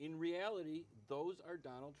 In reality, those are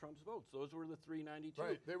Donald Trump's votes. Those were the 392.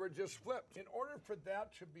 Right, they were just flipped. In order for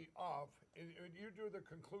that to be off, and you do the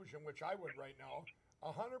conclusion, which I would right now,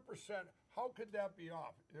 100%, how could that be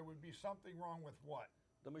off? There would be something wrong with what?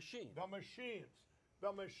 The machine. The machines.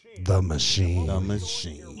 The machine. The machine. The What we're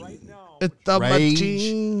machine. showing here right now, It's which the Rage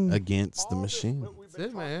machine. against the all this machine. that we've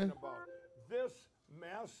That's been it, man. talking about, this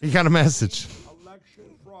massive You got a message.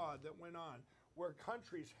 election fraud that went on, where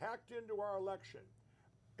countries hacked into our election,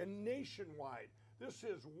 and nationwide. This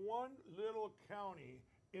is one little county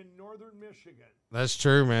in northern Michigan. That's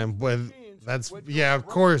true, man. But Machines, that's which yeah, were of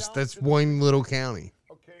run course. down That's to the one little county.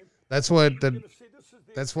 Okay. That's what You're the. gonna see this is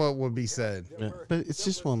the That's what would be said. that Yeah, were- but it's that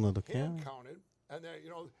just was one little hand county. counted, and then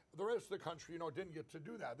the rest of the country, didn't get to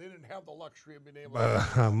do that. They didn't have the luxury of being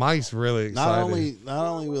able. Mike's really excited. Not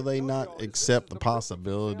only will they not accept the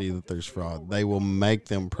possibility that there's fraud, they will make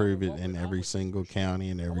them prove it in every single county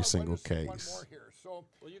in every single case. So,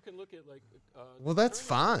 Well, you can look at Well, that's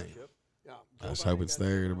fine. yeah. I just hope it's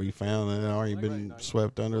there to be found and it already been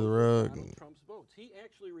swept under the rug. Donald Trump's votes. He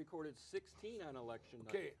actually recorded 16 on election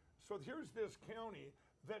night. Okay, so here's this county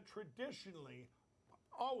that traditionally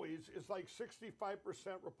always is like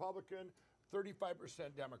 65% Republican,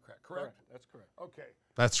 35% Democrat, correct? That's correct. Okay.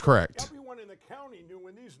 That's correct. Everyone in the county knew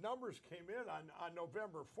when these numbers came in on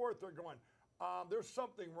November 4th, they're going, there's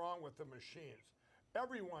something wrong with the machines.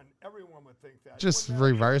 Everyone would think that. Just It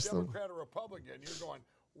wouldn't matter if reverse you're them. Democrat or Republican, you're going,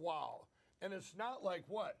 wow. And it's not like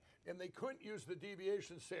what? And they couldn't use the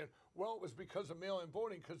deviation saying, well, it was because of mail-in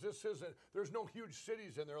voting, because there's no huge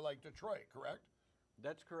cities in there like Detroit, correct?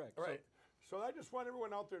 That's correct. All right. So I just want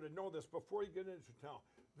everyone out there to know this before you get into town.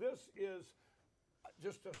 This is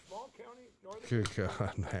just a small county, northern Good Michigan,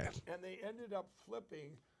 God, man. and they ended up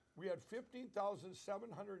flipping. We had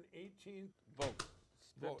 15,718 Votes.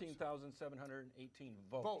 Votes. 15,718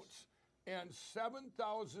 votes. votes, and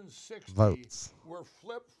 7,060 Votes. were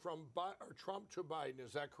flipped from Trump to Biden.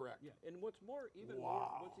 Is that correct? Yeah, and what's more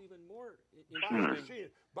Wow.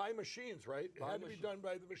 By interesting, machines, right? It By had to be machines. done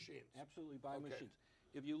by the machines. absolutely by Okay. machines.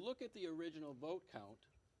 If you look at the original vote count,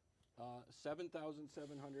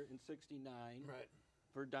 7,769 Right.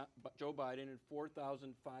 for Joe Biden and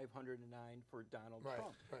 4,509 for Donald Right.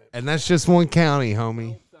 Trump. Right. And that's just one county,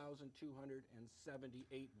 homie.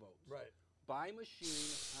 12,278 votes. Right. By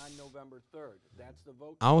machine on November 3rd. That's the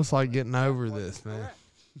vote. I was like count. getting That over wasn't this, man. correct.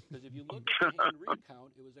 Because if you look at the hand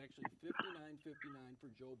recount, it was actually 59-59 for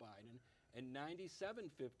Joe Biden and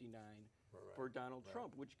 97-59 for Donald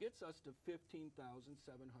Trump, which gets us to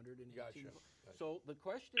 15,718. Gotcha. So the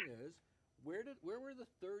question is, where were the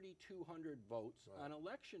 3,200 votes on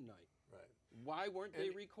election night? Right. Why weren't they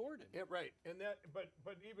And- recorded? Yeah, right, and that, but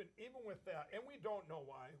even with that, and we don't know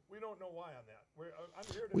why. We don't know why on that. I'm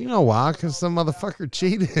here to We tell know you why, about 'cause some the motherfucker facts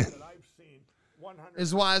cheated. that I've seen 100%.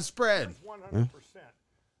 It's widespread. Here's 100%.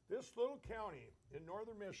 This little county in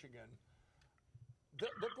northern Michigan,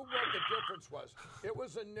 look at what the difference was. It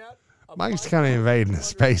was a net of Mike's kind of invading the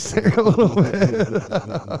space there a little bit.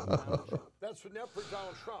 That's the net for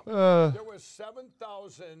Donald Trump. There was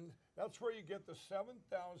 7,000. That's where you get the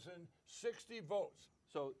 7,060 votes.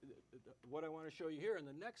 So what I want to show you here in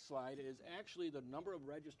the next slide is actually the number of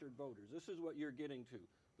registered voters. This is what you're getting to.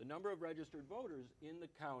 The number of registered voters in the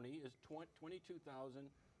county is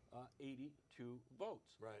 22,082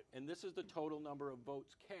 votes. Right. And this is the total number of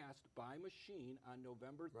votes cast by machine on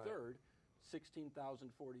November 3rd,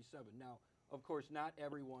 16,047. Now, of course, not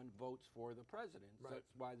everyone votes for the president. Right.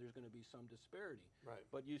 That's why there's going to be some disparity. Right.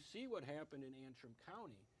 But you see what happened in Antrim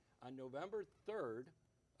County. On November 3rd,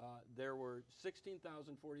 there were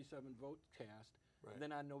 16,047 votes cast. Right.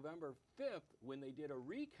 Then on November 5th, when they did a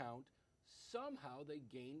recount, somehow they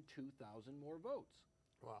gained 2,000 more votes.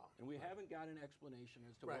 Wow. And we haven't got an explanation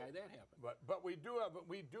as to why that happened. But we do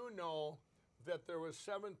know that there was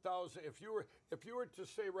 7,000. If you were to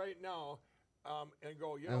say right now, and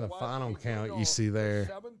go, you know And the what? final We do count you know see there.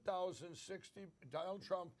 7,060. Donald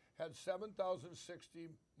Trump had 7,060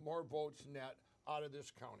 more votes net out of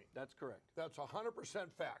this county. That's correct. That's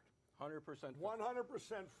 100% fact. 100% fact.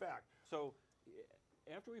 100% fact. So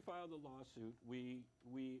after we filed the lawsuit, we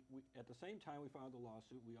at the same time we filed the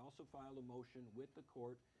lawsuit, we also filed a motion with the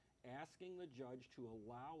court asking the judge to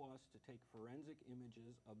allow us to take forensic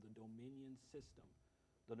images of the Dominion system,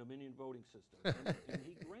 the Dominion voting system. And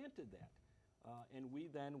he granted that. And we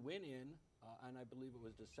then went in, and I believe it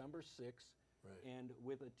was December 6th, and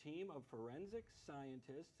with a team of forensic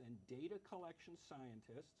scientists and data collection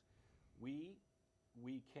scientists, we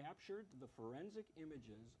captured the forensic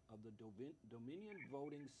images of the Dominion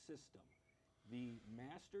voting system. The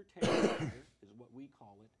master tabulator is what we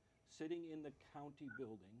call it, sitting in the county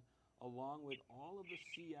building, along with all of the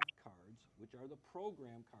CF cards, which are the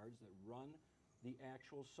program cards that run the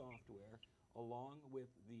actual software, along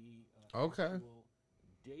with the actual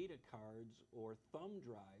data cards or thumb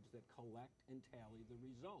drives that collect and tally the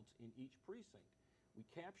results in each precinct. We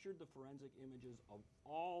captured the forensic images of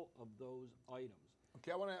all of those items.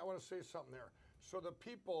 Okay, I want to say something there. So the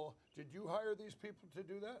people, did you hire these people to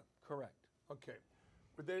do that? Correct. Okay.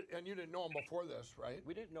 But and you didn't know them before this, right?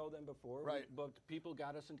 We didn't know them before, right? But people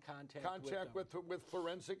got us in contact with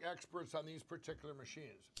forensic experts on these particular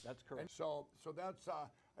machines. That's correct. And so that's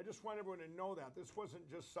I just want everyone to know that this wasn't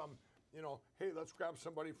just some, hey, let's grab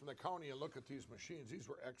somebody from the county and look at these machines. These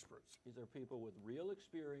were experts. These are people with real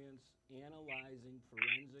experience analyzing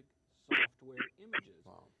forensic software images.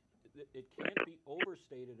 Wow. It can't be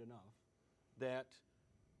overstated enough that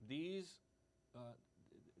these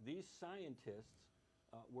scientists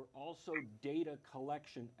were also data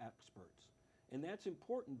collection experts. And that's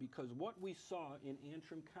important because what we saw in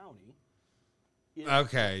Antrim County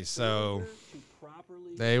is so to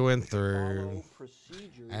properly they went through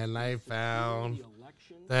and they found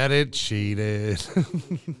that it cheated.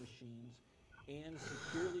 And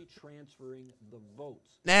securely transferring the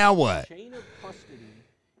votes. Now what? The chain of custody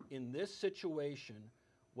in this situation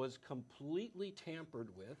was completely tampered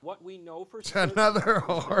with. What we know for certain, another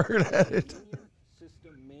hard-headed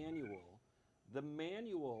system manual. The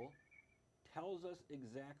manual tells us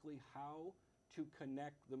exactly how to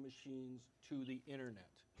connect the machines to the internet.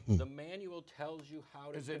 The manual tells you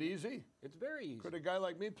how to. Is it easy? It's very easy. Could a guy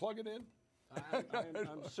like me plug it in?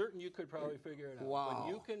 I'm certain you could probably figure it out. Wow. But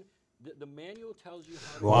you can. The manual tells you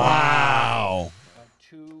how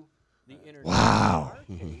to to the internet. Wow.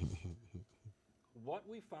 In our case, what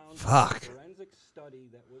we found in the forensic study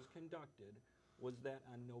that was conducted was that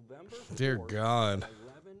on November 4th, Dear God. at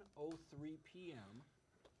 11:03 p.m.,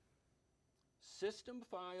 system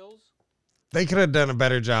files. They could have done a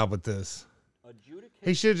better job with this.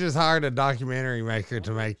 He should have just hired a documentary maker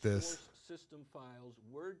to make this. System files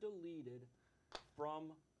were deleted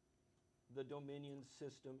from the Dominion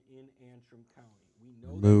system in Antrim County. We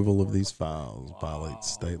know removal of these files violates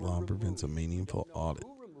state law and prevents a meaningful audit.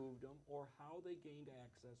 Who removed them or how they gained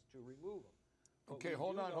access to remove them. But okay,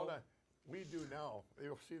 hold on. We do now.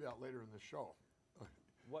 You'll see that later in the show.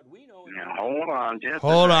 What we know is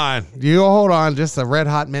hold on. You hold on just a red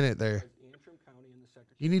hot minute there.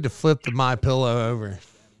 You need to flip the My Pillow over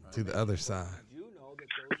to the other side. You know that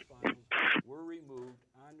those files were removed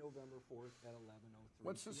on November 4th at 11:03.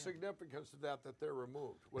 What's the significance of that they're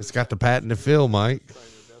removed? It's got the patent to fill, Mike. Trying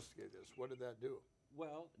to investigate this. What did that do?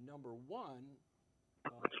 Well, number one,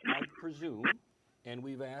 I presume, and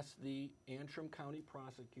we've asked the Antrim County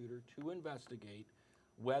prosecutor to investigate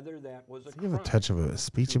whether that was a Do you have a crime touch of a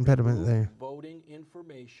speech impediment there? voting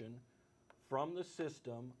information from the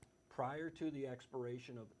system prior to the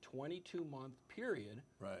expiration of a 22-month period,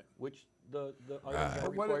 Right. which the items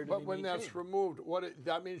are But, required to be when that's maintained. removed,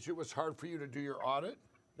 that means it was hard for you to do your audit?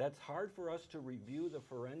 That's hard for us to review the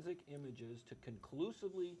forensic images to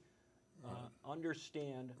conclusively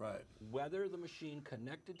understand whether the machine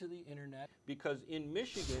connected to the internet, because in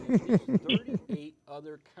Michigan, at least 38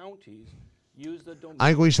 other counties use the domain. I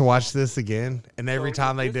think we should watch this again, and every So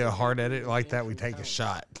time they this do a is hard in edit like that, we Antrim take a County.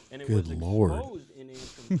 shot. And it Good was Lord. exposed in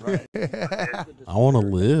Antrim County as the I want to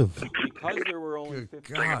December, live. because there were only Good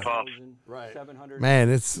 50,700 Man,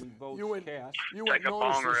 it's votes You would cast. you would Take a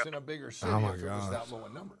notice bonger this up. in a bigger city Oh my if it was God. that low a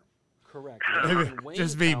number. Correct. Maybe In Wayne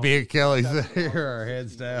just be County, Big Kelly 7,000 here, our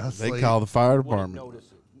heads down. They sleep. call the fire wouldn't department.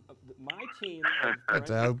 notice it. My team Had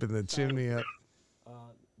to open the chimney up.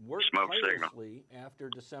 worked Smoke signal. tirelessly after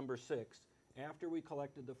December 6th, after we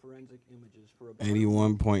collected the forensic images for about a week. They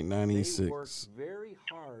worked 81.96%. very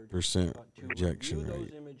hard percent to rejection review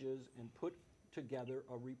rate. those images and put together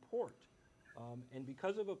a report. And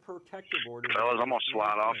because of a protective order, Fellas, I'm gonna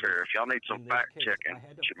slide off in here. If y'all need some in this fact case, checking, I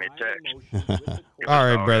had to shoot me a file text. motion with the court, All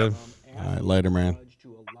right, brother. All right, later, man. judge to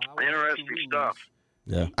allow us to Interesting release stuff.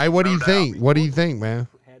 Yeah. Hey, what do No you doubt. think? What do you think, man?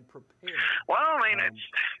 had prepared. Well, I mean,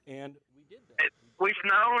 And we did that. we've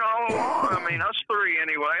known all along. I mean, us three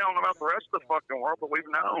anyway. I don't know about the rest of the fucking world, but we've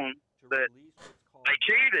known that they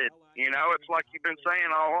cheated. You know, it's like you've been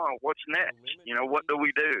saying all along. What's next? You know, what do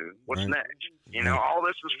we do? What's Right. next? You know, all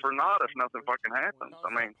this is for naught if nothing fucking happens. I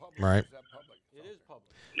mean, Right. It is public.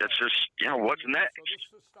 it's just, you know, what's next?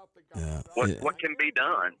 Yeah. What can be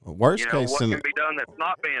done? Worst You know, case what scenario. can be done that's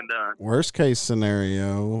not being done? Worst case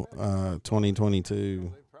scenario,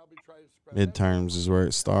 2022 midterms is where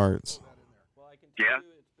it starts. Well, I can Yeah. tell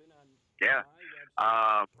you it's been on Yeah.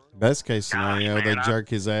 my website. Best case scenario, man, they I- jerk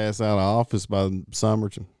his ass out of office by summer.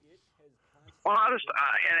 Well, I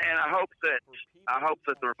hope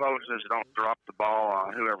that the Republicans don't drop the ball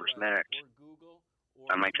on whoever's next.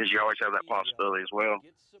 I mean, because you always have that possibility as well.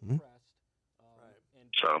 Mhm.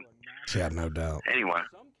 So, Yeah, no doubt. anyway,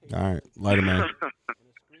 All right, later, man. all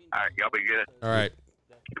right, y'all be good. All right.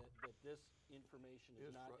 That this information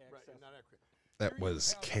is not accessible. That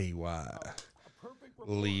was KY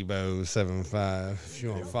Lebo75. If you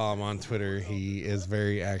want to follow him on Twitter, he is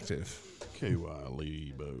very active. KY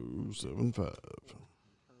Lebo 75.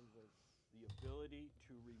 The ability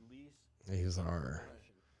to release He's our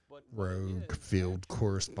but what it rogue is, field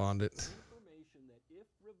correspondent. information that, if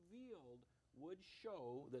revealed, would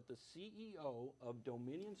show that the CEO of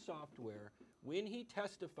Dominion Software, when he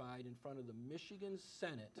testified in front of the Michigan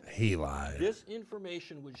Senate, He lied. this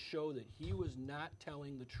information would show that he was not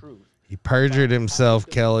telling the truth. He perjured about himself, how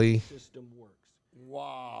the Kelly. system works.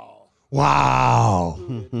 Wow. Wow.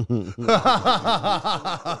 Included-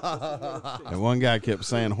 And one guy kept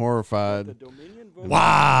saying the horrified. Dominion vote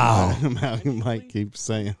Wow. Mike keeps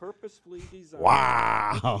saying, purposefully designed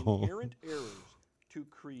Wow. inherent errors to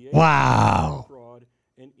create Wow. fraud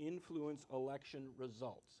and influence election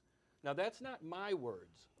results. Now that's not my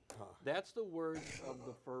words. That's the words of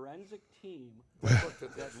the forensic team that looked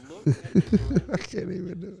at the forensic I can't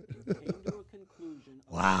even do evidence it. and came to a conclusion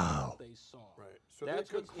of Wow. what they saw. Right. So That's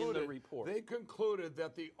they what's in the concluded, report. They concluded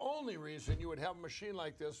that the only reason you would have a machine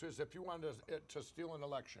like this is if you wanted to steal an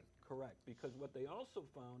election. Correct, because what they also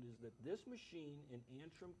found is that this machine in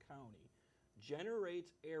Antrim County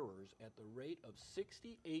generates errors at the rate of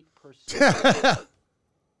 68%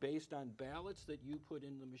 based on ballots that you put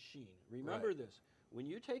in the machine. Remember Right. this, when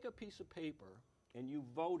you take a piece of paper and you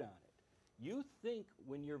vote on it, you think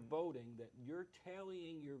when you're voting that you're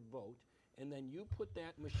tallying your vote, and then you put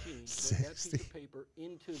that machine, that piece of paper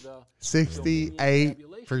into the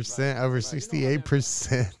 68%, over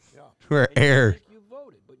 68% Yeah. were and you error. think you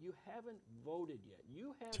voted, but you haven't voted yet.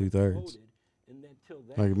 You haven't 2/3. voted, and then till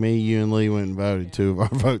that like me, you, and Lee went and voted. 2 of our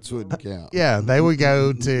votes wouldn't count. Yeah, they would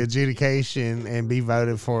go to adjudication and be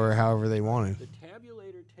voted for however they wanted. the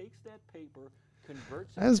tabulator takes that paper,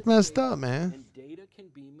 converts it That's to messed data, up, man. and data can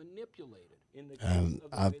be manipulated. In the case And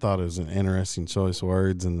of the I way thought that it was an interesting choice of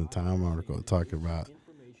words in the Time article talking about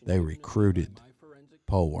they recruited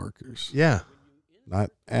poll workers, Yeah.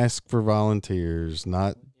 not asked for volunteers,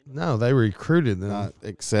 not No, they recruited them. not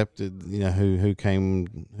accepted. You know who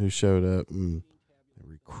came, who showed up, and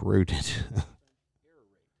recruited.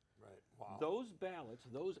 those ballots,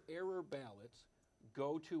 those error ballots,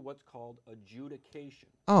 go to what's called adjudication.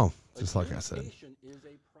 Oh, just like I said. Adjudication is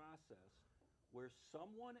a process where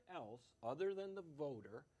someone else, other than the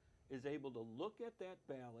voter, is able to look at that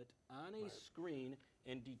ballot on a screen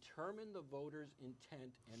and determine the voter's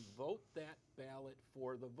intent and vote that ballot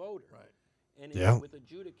for the voter. Right. And Yeah. with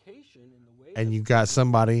adjudication in the way And that you the got system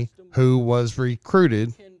somebody works, who was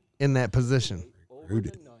recruited can in that position. accumulate over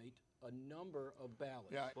the night a number of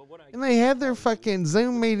ballots. Yeah. But what I And they had their can tell you fucking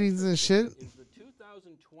Zoom what's meetings and shit interesting is the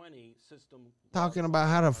 2020 system talking was about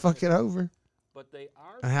how to fuck it over but they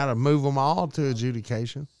are and how to move them all to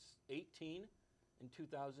adjudication. 18 and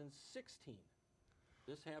 2016.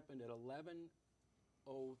 This happened at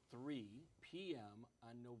 11:03 p.m.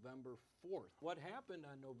 on November 4th. What happened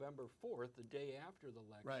on November 4th, the day after the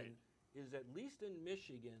election, Right. is at least in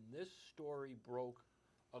Michigan, this story broke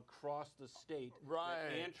across the state Right.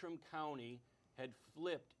 that Antrim County had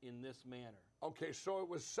flipped in this manner. Okay, so it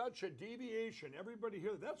was such a deviation. Everybody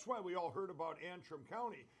here, that's why we all heard about Antrim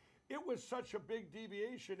County. It was such a big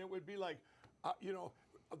deviation. It would be like,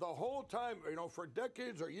 the whole time, for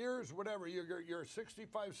decades or years, whatever, you're a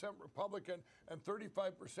 65-cent Republican and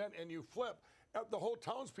 35%, and you flip. The whole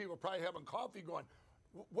townspeople probably having coffee going,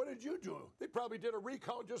 what did you do? They probably did a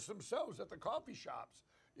recount just themselves at the coffee shops,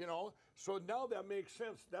 So now that makes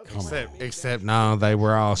sense. That's Except now they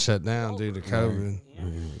were all shut down due to COVID.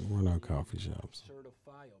 We're no coffee shops.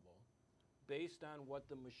 Certifiable based on what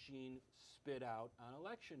the machine spit out on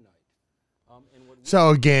election night. And what So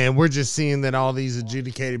again, we're just seeing that all these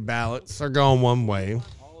adjudicated ballots are going one way.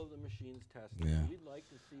 all of the machines tested. Yeah. We'd like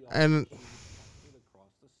to see all And- the machines tested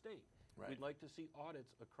across the state. Right. We'd like to see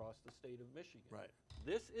audits across the state of Michigan. Right.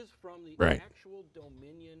 This is from the Right. actual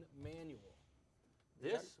Dominion manual. the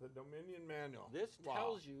This Dominion Manual. this Wow.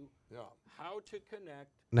 tells you Yeah. how to connect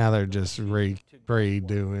Now they're the just machine to get what.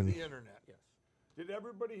 redoing. The internet. Yes. Did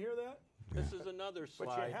everybody hear that? This is another But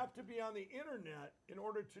slide. you have to be on the internet in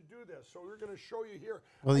order to do this. So we're going to show you here.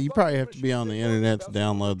 Well, I you thought probably the have to be machine on the did one of internet to best things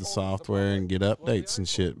download the told us software about and it. get updates and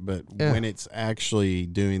shit. But Yeah. when it's actually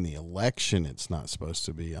doing the election, it's not supposed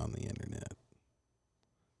to be on the internet.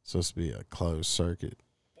 It's supposed to be a closed circuit.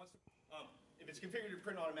 If it's configured to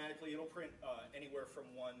print automatically, it'll print anywhere from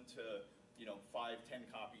 1 to 5, 10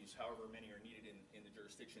 copies, however many are needed in the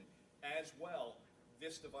jurisdiction. As well,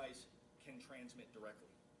 this device can transmit directly.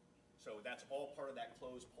 So that's all part of that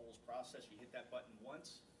closed polls process. You hit that button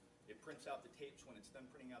once, it prints out the tapes. When it's done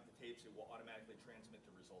printing out the tapes, it will automatically transmit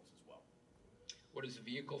the results as well. What is the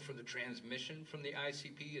vehicle for the transmission from the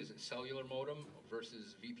ICP? Is it cellular modem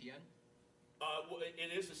versus VPN? Well,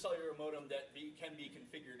 it is a cellular modem that can be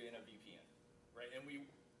configured in a VPN, right? And we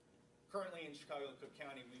currently in Chicago and Cook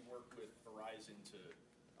County, we work with Verizon to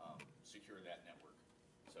secure that network.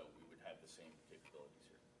 So we would have the same capabilities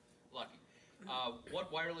here. Lucky.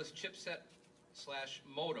 What wireless chipset /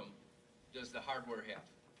 modem does the hardware have?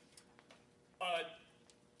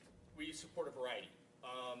 We support a variety.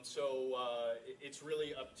 It's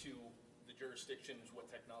really up to the jurisdictions what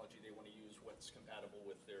technology they want to use, what's compatible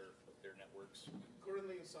with their networks.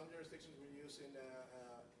 Currently, in some jurisdictions, we're using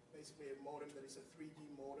basically a modem that is a 3G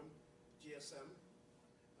modem, GSM,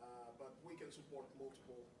 but we can support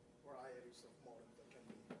multiple varieties of modems that can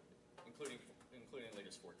be, including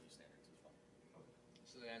latest 4G standards as well.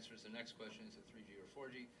 So that answers the next question. Is it 3G or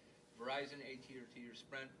 4G? Verizon, AT&T, or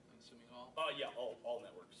Sprint? I'm assuming all? Yeah, all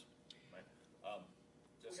networks. Right.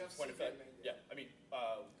 Just We as have a point of fact, CDMA, yeah. I mean,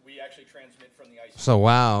 we actually transmit from the ICP So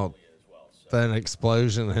wow, as well. So. that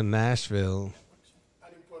explosion in Nashville.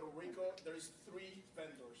 and in Puerto Rico, there's 3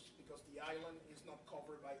 vendors because the island is not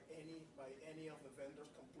covered by any of the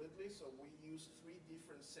vendors completely. So we use 3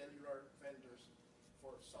 different cellular vendors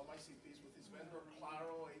for some ICPs with this vendor,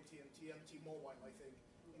 Claro, AT&T, and T-Mobile, I think,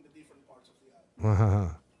 in the different parts of the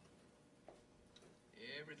island.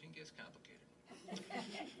 Everything gets complicated.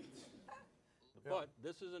 But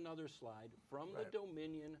this is another slide from the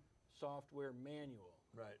Dominion software manual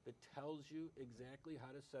that tells you exactly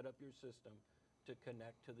how to set up your system to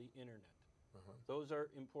connect to the internet. Those are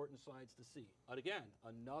important slides to see. Again,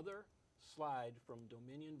 another slide from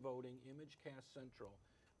Dominion Voting ImageCast Central,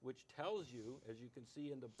 which tells you, as you can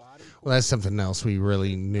see in the bottom Well, that's something else we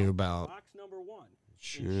really knew about. box number 1.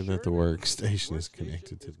 Sure that the workstation is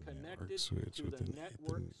connected to the network switch with an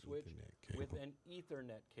with an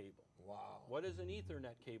Ethernet cable. Wow. What does an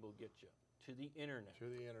Ethernet cable get you? To the internet. To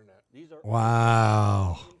the internet. These are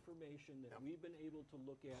Wow. all information that we've been able to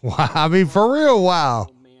look at. Wow, I mean, for real, wow.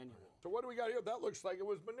 Manual. So what do we got here? That looks like it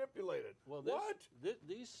was manipulated. Well, what?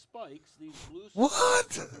 These spikes, these blue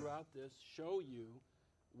What? spikes throughout this show you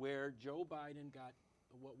where Joe Biden got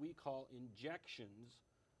what we call injections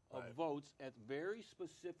of votes at very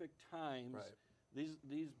specific times.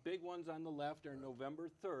 These big ones on the left are November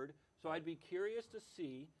 3rd. So I'd be curious to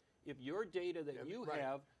see if your data that you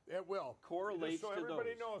have it will correlates so to everybody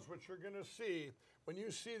those. knows what you're going to see. When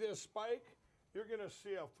you see this spike, you're going to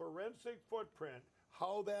see a forensic footprint,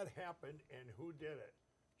 how that happened and who did it.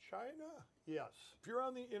 China, yes. If you're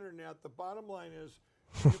on the internet, the bottom line is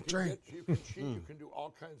you can, you can cheat, you can do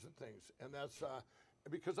all kinds of things, and that's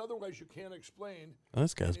because otherwise you can't explain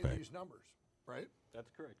This guy's any of back. these numbers, right? That's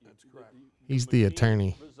correct. That's correct. He's the machine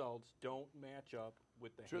attorney. Results don't match up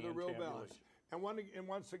with the To the hand real tabulation. balance. And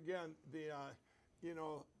once again, the you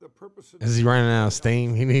know, the purpose of Is he running out of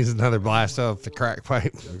steam? He needs another blast off the crack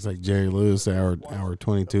pipe. Looks like Jerry Lewis, hour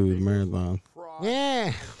 22 of the marathon.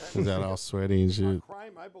 Yeah. He's out all sweaty and shit.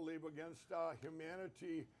 crime, I believe, against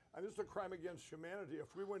humanity. And this is a crime against humanity.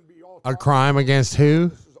 If we wouldn't be all A crime against who?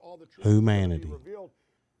 this is all the truth Humanity. revealed.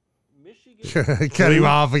 Michigan. Cut him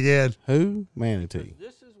off again. Humanity.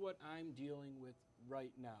 This is what I'm dealing with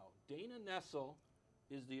right now. Dana Nessel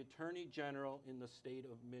is the Attorney General in the state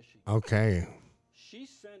of Michigan. Okay. She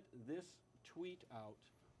sent this tweet out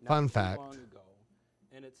not Fun too fact. long ago,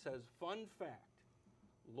 and it says, fun fact,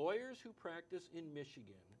 lawyers who practice in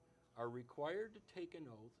Michigan are required to take an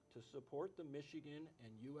oath to support the Michigan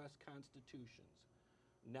and U.S. constitutions,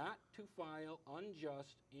 not to file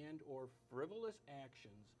unjust and or frivolous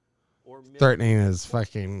actions or Threatening his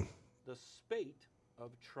fucking the spate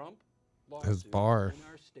of Trump his lawsuits bar.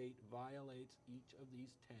 in our state violates each of these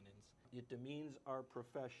tenets. It demeans our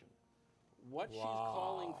profession. What she's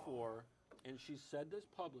calling for, and she said this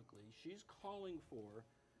publicly, she's calling for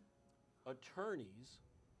attorneys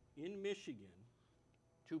in Michigan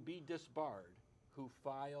to be disbarred who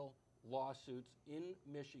file lawsuits in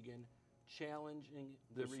Michigan challenging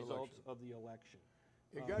the This results election. of the election.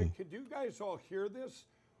 You guys, could you guys all hear this?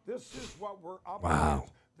 This is what we're up Wow.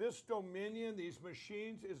 against. This Dominion, these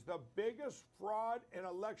machines, is the biggest fraud in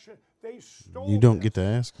election. They stole You don't this. get to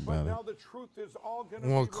ask But about now it. the truth is all going to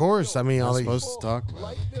Well, of course. I mean, all We're these, supposed to talk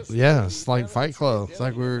about it. yeah, it's like Fight Club. It's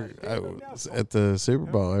like we're at the Super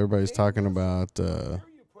Bowl. Everybody's talking about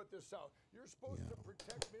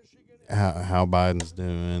how Biden's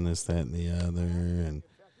doing this, that, and the other, and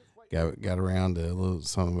got around to a little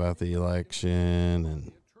something about the election,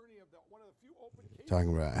 and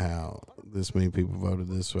talking about how this many people voted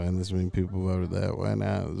this way and this many people voted that way.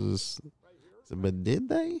 Now it's just, but did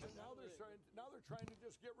they?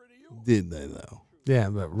 Did they though? Yeah,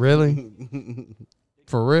 but really?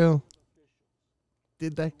 For real?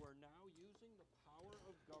 Did they?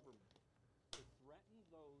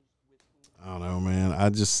 I don't know, man. I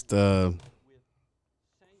just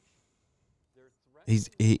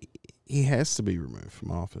he has to be removed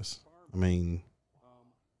from office. I mean,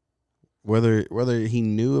 whether he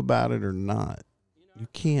knew about it or not, you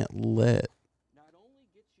can't let.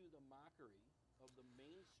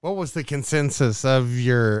 What was the consensus of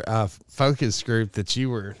your focus group that you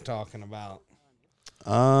were talking about?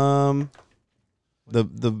 The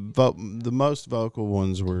most vocal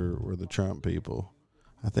ones were the Trump people.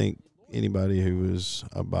 I think anybody who was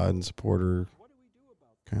a Biden supporter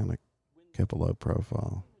kind of kept a low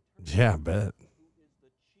profile. Yeah, I bet.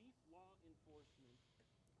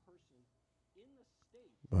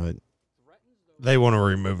 But they want to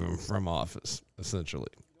remove him from office, essentially.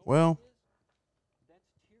 Well,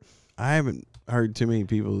 I haven't heard too many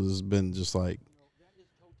people who's been just like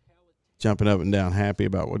jumping up and down happy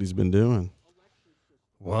about what he's been doing.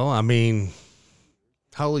 Well, I mean,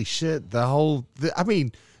 holy shit,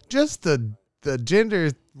 just the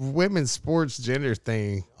gender, women's sports gender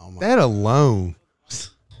thing, that alone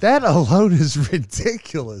is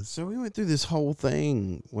ridiculous. So we went through this whole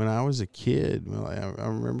thing when I was a kid. I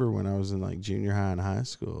remember when I was in like junior high and high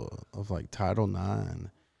school of like Title IX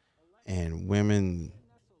and women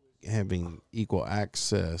having equal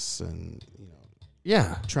access and,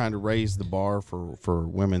 trying to raise the bar for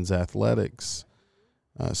women's athletics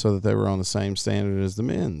so that they were on the same standard as the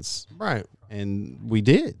men's. Right. And we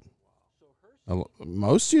did.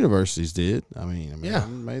 Most universities did. I mean, yeah.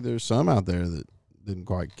 Maybe there's some out there that didn't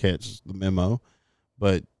quite catch the memo,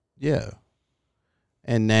 but yeah.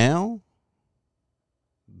 And now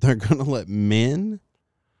they're going to let men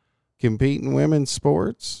compete in women's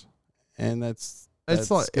sports, and that's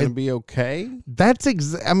going to be okay. That's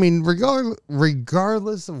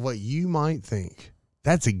regardless of what you might think,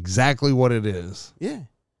 that's exactly what it is. Yeah.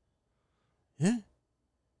 Yeah.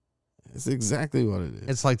 It's exactly what it is.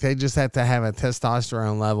 It's like they just have to have a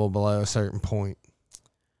testosterone level below a certain point.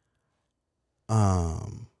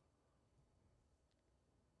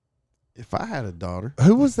 If I had a daughter,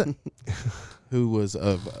 who was that? Who was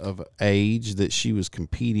of age that she was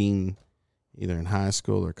competing either in high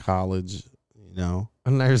school or college,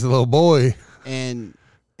 and there's a little boy, and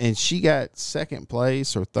she got second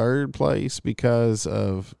place or third place because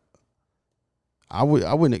of. I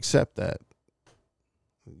wouldn't accept that.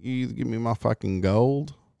 You either give me my fucking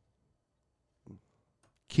gold,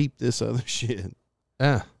 keep this other shit.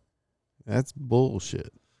 Yeah. That's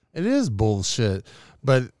bullshit. It is bullshit.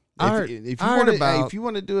 But if you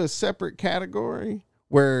want to do a separate category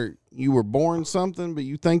where you were born something but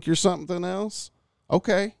you think you're something else,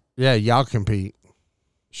 okay. Yeah, y'all compete.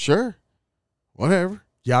 Sure. Whatever.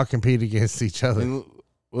 Y'all compete against each other. And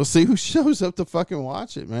we'll see who shows up to fucking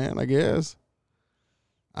watch it, man, I guess.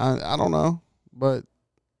 I don't know. But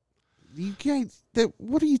you can't.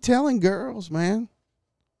 What are you telling girls, man?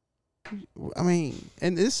 I mean,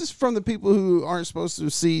 and this is from the people who aren't supposed to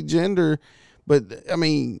see gender, but I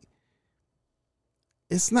mean,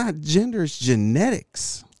 it's not gender, it's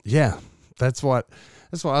genetics. Yeah, that's what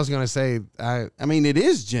I was gonna say. I mean, it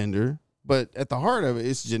is gender, but at the heart of it,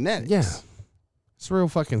 it's genetics. Yeah, it's real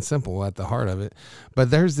fucking simple at the heart of it. But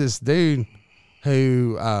there's this dude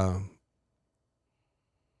who, I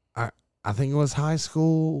think it was high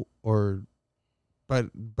school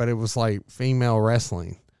but it was like female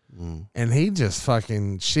wrestling. And he just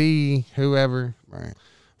fucking, whoever, right,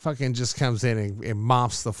 fucking just comes in and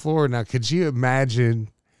mops the floor. Now, could you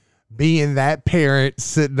imagine being that parent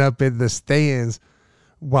sitting up in the stands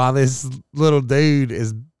while this little dude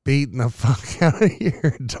is beating the fuck out of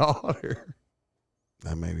your daughter?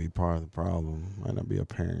 That may be part of the problem. Might not be a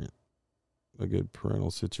good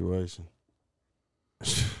parental situation.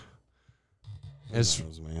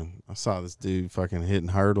 Man. I saw this dude fucking hitting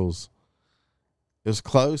hurdles. It was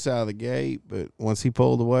close out of the gate, but once he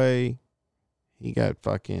pulled away, he got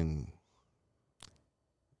fucking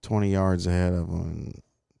 20 yards ahead of him, and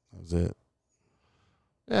that was it.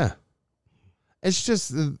 Yeah. It's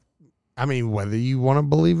just, I mean, whether you want to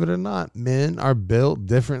believe it or not, men are built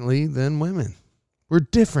differently than women. We're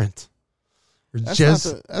different.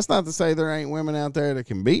 That's not to say there ain't women out there that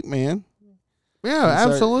can beat men. Yeah,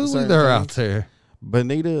 absolutely they're out there.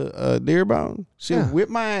 Bonita Dearbone, she'll whip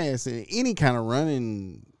my ass in any kind of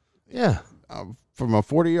running. Yeah. From a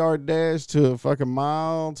 40-yard dash to a fucking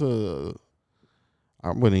mile to,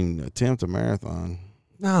 I wouldn't even attempt a marathon.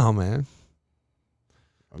 No, man.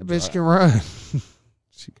 The bitch can run.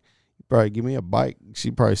 She probably give me a bike.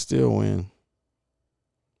 She'd probably still win.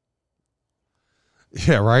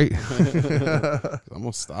 Yeah, right. I'm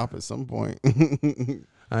going to stop at some point.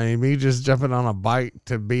 I mean, me just jumping on a bike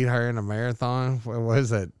to beat her in a marathon. What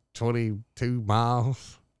was that? 22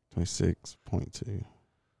 miles? 26.2.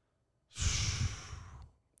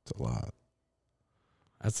 It's a lot.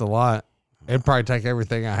 That's a lot. It'd probably take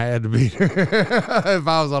everything I had to beat her if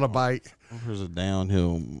I was on a bike. There's a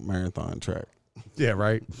downhill marathon track. Yeah,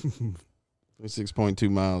 right. 26.2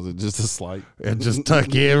 miles. It's just a slight. It just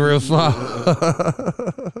tuck you in real small.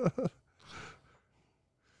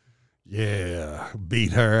 Yeah,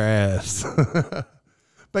 beat her ass.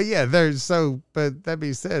 But yeah, but that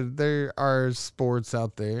being said, there are sports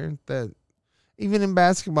out there that, even in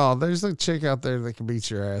basketball, there's a chick out there that can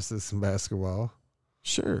beat your ass in basketball.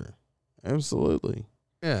 Sure. Absolutely.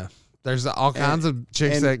 Yeah. There's all kinds of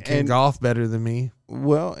chicks that can golf better than me.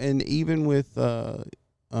 Well, and even with the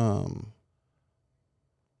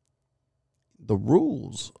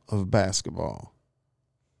rules of basketball,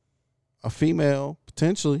 a female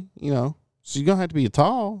potentially, she's gonna have to be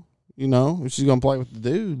tall, if she's gonna play with the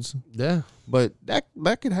dudes. Yeah, but that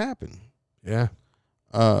could happen. Yeah.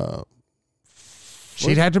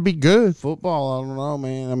 She'd have to be good. Football, I don't know,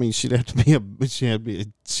 man. I mean, she'd have to be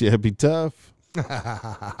tough. She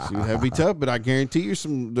would have to be tough, but I guarantee you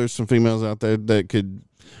there's some females out there that could.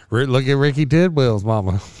 Look at Ricky Tidwell's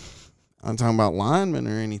mama. I'm talking about linemen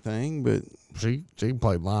or anything, but she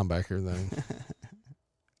played linebacker then.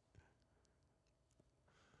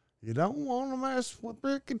 You don't want to mess with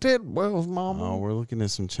Ricky Tidwell's mama. Oh, we're looking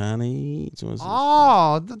at some Chinese.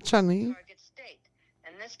 The Chinese. Target state.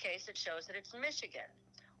 In this case, it shows that it's Michigan.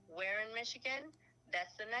 Where in Michigan?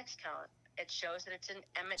 That's the next column. It shows that it's in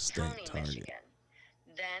Emmett County, Michigan.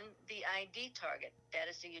 Then the ID target. That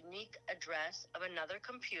is the unique address of another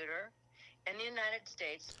computer in the United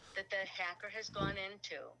States that the hacker has gone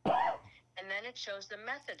into. And then it shows the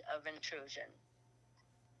method of intrusion.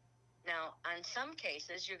 Now, on some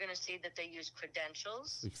cases, you're going to see that they use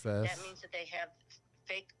credentials. Success. That means that they have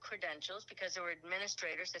fake credentials because there were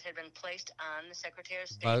administrators that had been placed on the Secretary of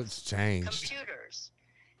State's computers.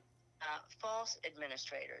 False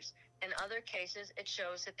administrators. In other cases, it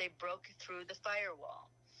shows that they broke through the firewall.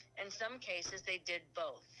 In some cases, they did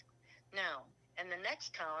both. Now, in the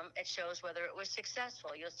next column, it shows whether it was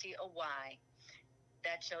successful. You'll see a Y.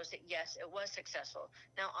 That shows that, yes, it was successful.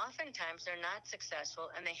 Now, oftentimes, they're not successful,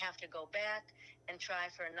 and they have to go back and try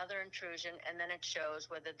for another intrusion, and then it shows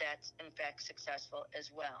whether that's, in fact, successful as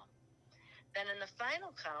well. Then in the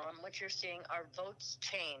final column, what you're seeing are votes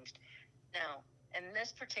changed. Now, in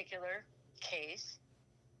this particular case,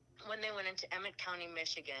 when they went into Emmett County,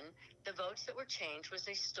 Michigan, the votes that were changed was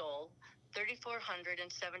they stole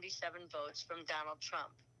 3,477 votes from Donald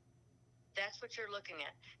Trump. That's what you're looking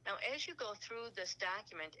at. Now, as you go through this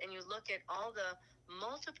document and you look at all the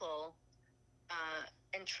multiple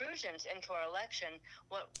intrusions into our election,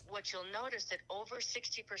 what you'll notice that over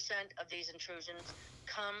 60% of these intrusions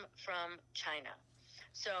come from China.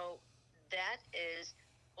 So that is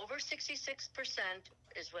over 66%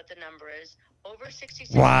 is what the number is. Over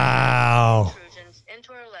 66% Wow. of intrusions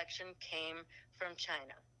into our election came from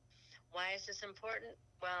China. Why is this important?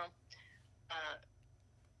 Well,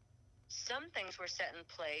 some things were set in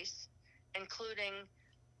place, including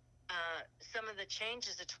some of the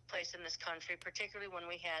changes that took place in this country, particularly when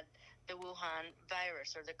we had the Wuhan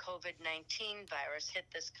virus or the COVID-19 virus hit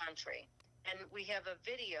this country. And we have a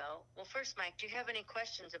video. Well, first, Mike, do you have any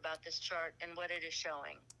questions about this chart and what it is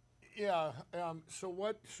showing? Yeah. So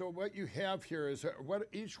what you have here is what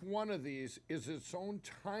each one of these is its own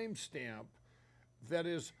timestamp that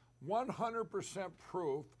is 100%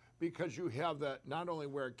 proof, because you have that not only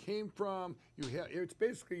where it came from, it's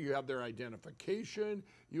basically you have their identification,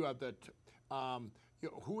 you have the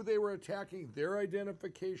who they were attacking, their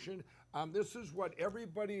identification. This is what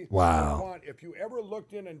everybody would want. If you ever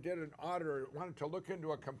looked in and did an audit or wanted to look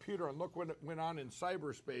into a computer and look what went on in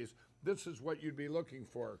cyberspace, this is what you'd be looking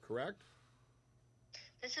for, correct?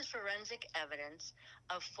 This is forensic evidence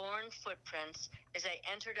of foreign footprints as they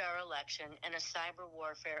entered our election in a cyber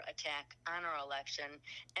warfare attack on our election.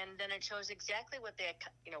 And then it shows exactly what they,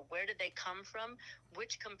 where did they come from,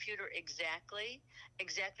 which computer exactly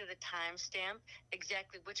the timestamp,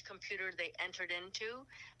 exactly which computer they entered into,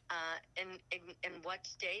 in what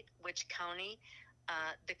state, which county,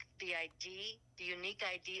 the ID, the unique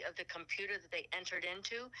ID of the computer that they entered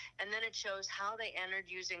into, and then it shows how they entered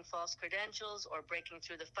using false credentials or breaking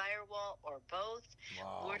through the firewall or both.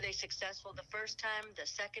 Wow. Were they successful the first time, the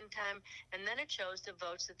second time, and then it shows the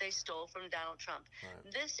votes that they stole from Donald Trump.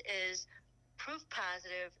 Right. This is proof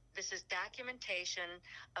positive. This is documentation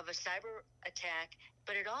of a cyber attack,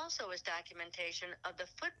 but it also is documentation of the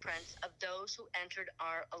footprints of those who entered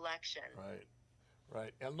our election. Right.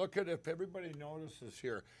 Right, and look at, if everybody notices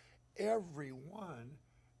here, everyone,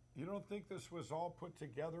 you don't think this was all put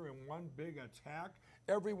together in one big attack?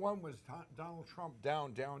 Everyone was Donald Trump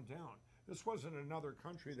down, down, down. This wasn't another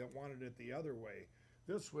country that wanted it the other way.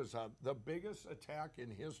 This was the biggest attack in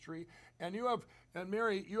history. And you have, and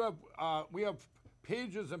Mary, you have, we have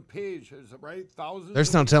pages and pages, right? Thousands.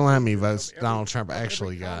 There's no telling how many votes Donald Trump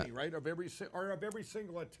actually got. County, right, of every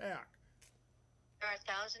single attack. There are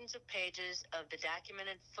thousands of pages of the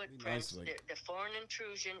documented footprints, the foreign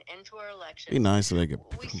intrusion into our election. Be nice if they could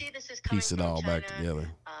we see this is piece it all China, back together.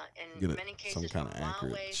 In get many it cases some kind of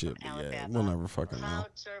accurate Huawei, shit. from But yeah, Alibaba we'll never fucking know.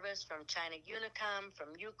 Cloud service, from China Unicom, from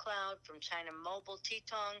uCloud, from China Mobile,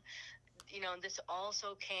 Titong. This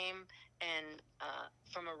also came and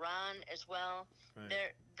from Iran as well. Right.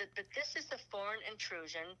 This is the foreign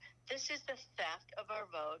intrusion. This is the theft of our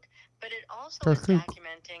vote, but it also is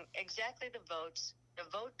documenting exactly the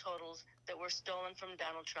vote totals that were stolen from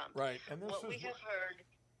Donald Trump. Right, and this what is we have heard.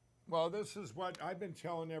 Well, this is what I've been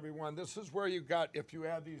telling everyone. This is where you got, if you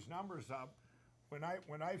add these numbers up. When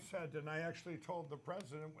I said, and I actually told the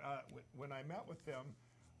president when I met with them,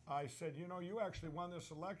 I said, you actually won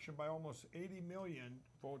this election by almost 80 million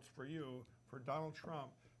votes for you, for Donald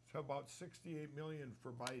Trump, to about 68 million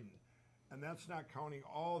for Biden. And that's not counting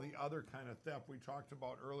all the other kind of theft we talked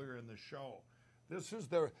about earlier in the show.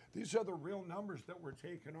 These are the real numbers that were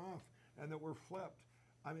taken off and that were flipped.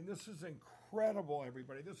 I mean, this is incredible,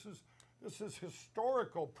 everybody. This is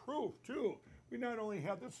historical proof, too. We not only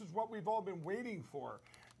have, this is what we've all been waiting for.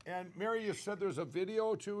 And Mary, you said there's a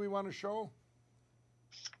video, too, we want to show?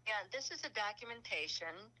 Yeah, this is a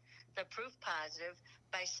documentation, the proof positive,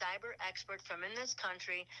 by cyber experts from in this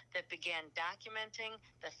country that began documenting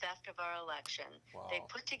the theft of our election. Wow. They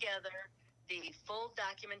put together the full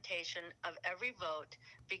documentation of every vote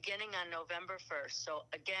beginning on November 1st. So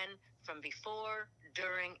again, from before,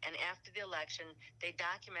 during, and after the election, they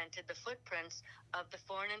documented the footprints of the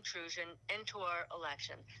foreign intrusion into our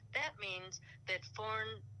election. That means that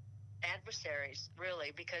foreign adversaries,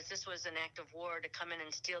 really, because this was an act of war to come in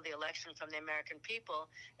and steal the election from the American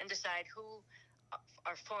people and decide who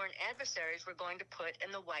our foreign adversaries were going to put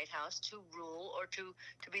in the White House to rule or to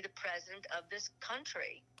be the president of this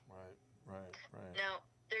country. Right. Now,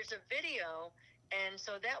 there's a video, and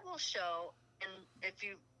so that will show, and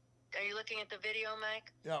are you looking at the video,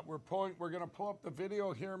 Mike? Yeah, we're going to pull up the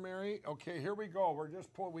video here, Mary. Okay, here we go.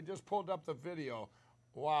 We just pulled up the video.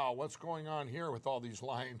 Wow, what's going on here with all these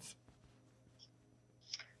lines?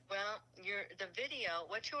 Well, the video,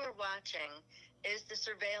 what you are watching is the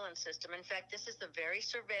surveillance system. In fact, this is the very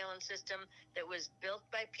surveillance system that was built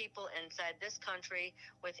by people inside this country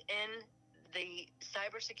within the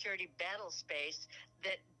cybersecurity battle space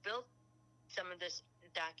that built some of this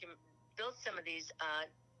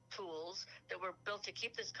tools that were built to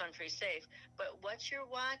keep this country safe. But what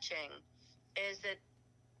you're watching is that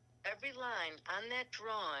every line on that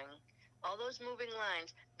drawing, all those moving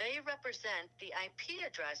lines, they represent the IP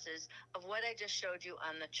addresses of what I just showed you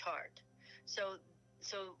on the chart. So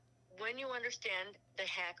when you understand the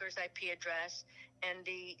hacker's IP address and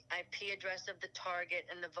the IP address of the target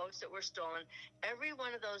and the votes that were stolen, every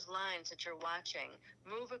one of those lines that you're watching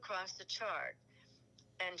move across the chart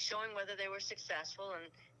and showing whether they were successful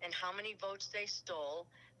and how many votes they stole,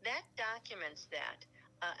 that documents that.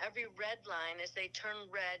 Every red line, as they turn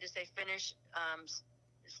red, as they finish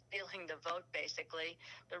stealing the vote, basically,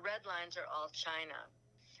 the red lines are all China.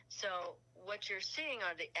 So what you're seeing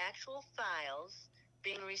are the actual files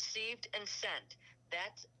being received and sent.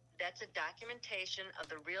 That's a documentation of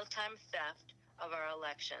the real-time theft of our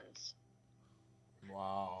elections.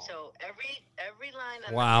 Wow. So every line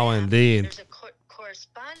on Wow, the map, indeed. there's a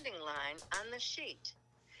corresponding line on the sheet.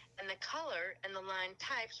 And the color and the line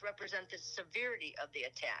types represent the severity of the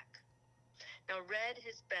attack. Now, red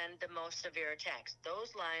has been the most severe attacks.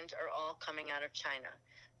 Those lines are all coming out of China.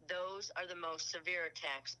 Those are the most severe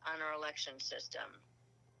attacks on our election system.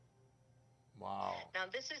 Wow. Now,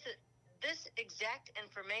 this exact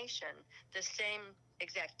information, the same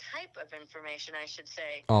exact type of information, I should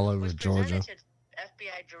say, All over was Georgia. presented to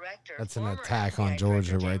FBI director, That's an former attack FBI on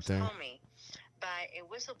Georgia Director right James there. Comey, by a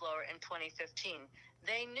whistleblower in 2015.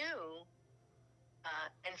 They knew,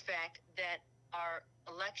 in fact, that our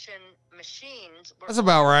election machines were That's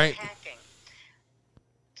about right. hacking.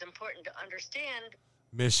 It's important to understand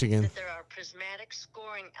Michigan. that there are prismatic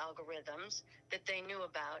scoring algorithms that they knew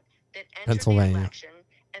about that enter Pennsylvania. the election,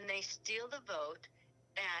 and they steal the vote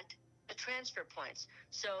at the transfer points.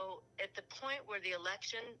 So at the point where the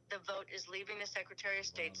vote is leaving the Secretary of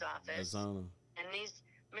State's office, Arizona. and these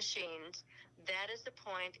machines, that is the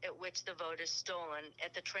point at which the vote is stolen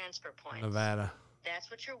at the transfer points. Nevada.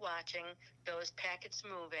 That's what you're watching. Those packets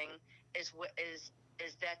moving is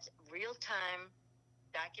that's real-time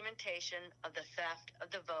documentation of the theft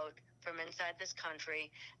of the vote from inside this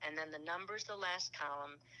country, and then the numbers, the last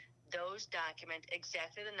column, those document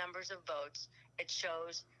exactly the numbers of votes. It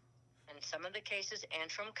shows, in some of the cases,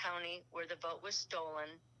 Antrim County, where the vote was stolen,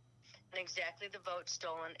 and exactly the vote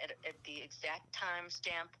stolen at the exact time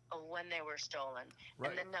stamp of when they were stolen,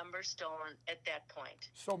 Right. and the numbers stolen at that point.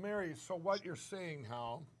 So, Mary, so what you're saying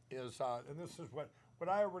now is, and this is what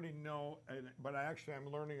I already know, but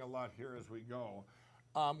I'm learning a lot here as we go.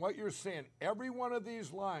 What you're saying, every one of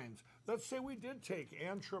these lines, let's say we did take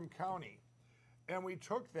Antrim County, and we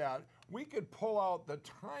took that, we could pull out the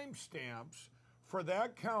timestamps for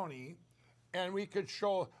that county, and we could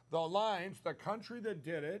show the lines, the country that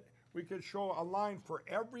did it. We could show a line for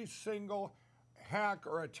every single hack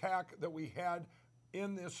or attack that we had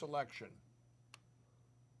in this election.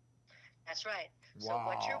 That's right. So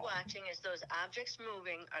what you're watching is those objects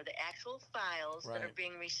moving are the actual files that are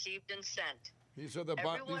being received and sent. These are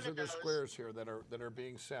the squares here that are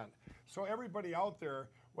being sent. So everybody out there,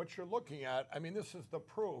 what you're looking at, I mean, this is the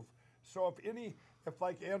proof. So if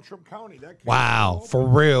like Antrim County, that came Wow, for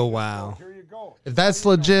real, wow. Here you go. If that's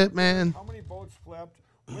legit, man. How many votes flipped?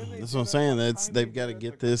 That's what I'm saying. They've got to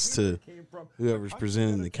get this to whoever's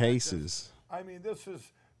presenting the cases. I mean, this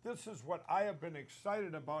is what I have been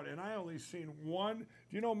excited about, and I only seen one. Do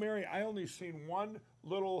you know, Mary? I only seen one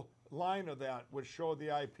little line of that which showed the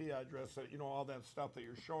IP address, that all that stuff that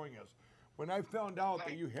you're showing us. When I found out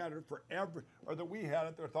that you had it for that we had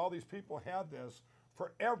it, that all these people had this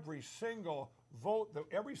for every single vote,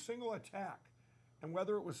 every single attack, and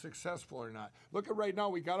whether it was successful or not. Look at right now,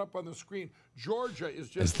 we got up on the screen. Georgia is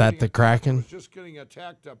just. Is that the Kraken? Just getting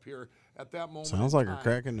attacked up here at that moment. Sounds like a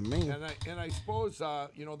Kraken to me. And I suppose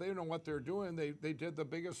they know what they're doing. They did the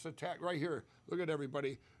biggest attack right here. Look at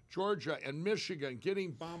everybody. Georgia and Michigan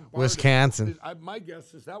getting bombarded. Wisconsin. My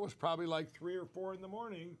guess is that was probably like 3 or 4 in the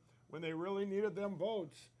morning when they really needed them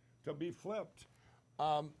votes to be flipped.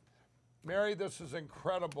 Mary, this is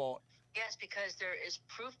incredible. Yes, because there is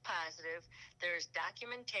proof positive. There's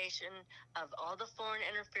documentation of all the foreign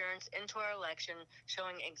interference into our election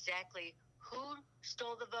showing exactly who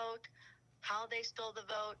stole the vote, how they stole the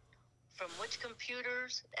vote, from which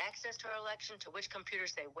computers, access to our election, to which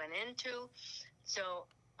computers they went into. So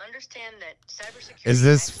understand that cybersecurity. Is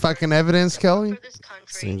this fucking evidence, Kelly?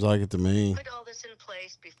 Seems like it to me. Put all this in place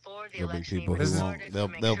place before the There'll be election. people He who won't. recorded They'll,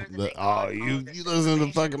 to make they'll, sure that they'll, they oh, got all you this listen to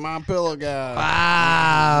the fucking My Pillow guy.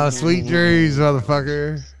 Wow, sweet dreams,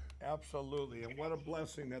 motherfucker. Absolutely, and what a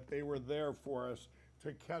blessing that they were there for us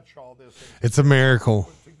to catch all this. It's a miracle.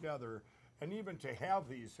 Put together, and even to have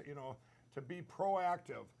these, to be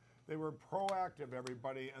proactive. They were proactive,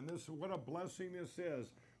 everybody, and this what a blessing this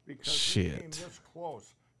is because we came this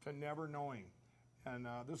close to never knowing. And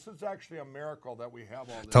this is actually a miracle that we have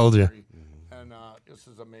all this. Told you. And this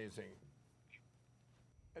is amazing.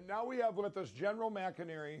 And now we have with us General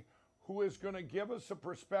McInerney, who is going to give us a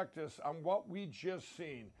perspective on what we just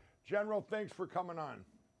seen. General, thanks for coming on.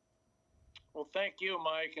 Well, thank you,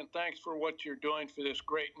 Mike, and thanks for what you're doing for this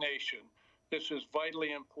great nation. This is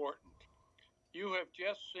vitally important. You have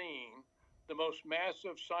just seen the most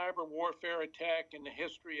massive cyber warfare attack in the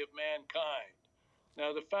history of mankind.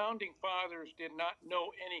 Now, the founding fathers did not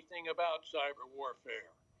know anything about cyber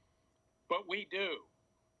warfare, but we do.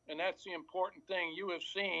 And that's the important thing. You have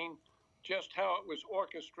seen just how it was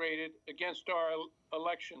orchestrated against our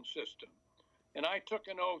election system. And I took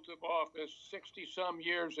an oath of office 60-some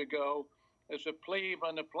years ago as a plebe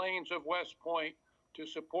on the plains of West Point to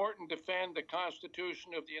support and defend the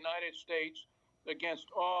Constitution of the United States against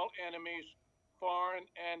all enemies, foreign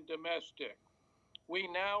and domestic. We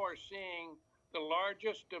now are seeing the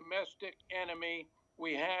largest domestic enemy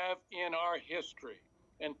we have in our history,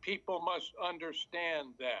 and people must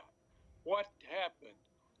understand that. What happened?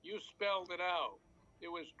 You spelled it out. It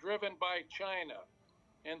was driven by China,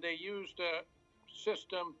 and they used a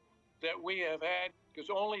system that we have had, because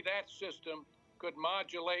only that system could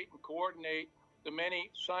modulate and coordinate the many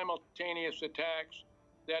simultaneous attacks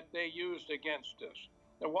that they used against us.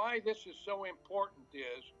 Now, why this is so important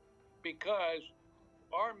is because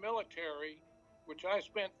our military, which I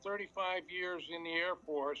spent 35 years in the Air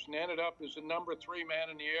Force and ended up as the #3 man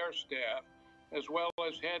in the Air Staff, as well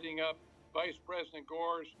as heading up Vice President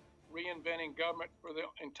Gore's reinventing government for the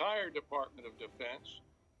entire Department of Defense,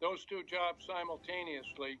 those two jobs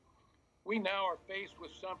simultaneously, we now are faced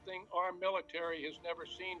with something our military has never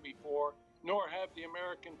seen before, nor have the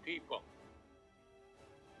American people.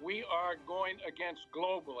 We are going against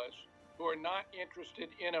globalists who are not interested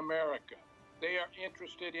in America. They are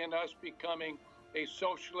interested in us becoming a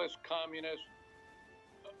socialist, communist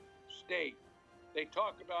state. They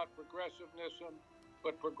talk about progressivism,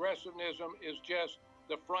 but progressivism is just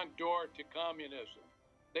the front door to communism.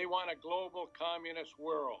 They want a global communist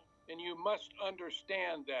world. And you must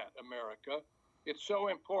understand that, America. It's so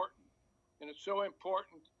important. And it's so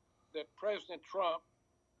important that President Trump,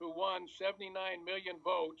 who won 79 million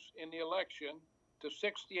votes in the election to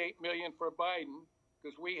 68 million for Biden,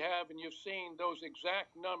 because we have, and you've seen those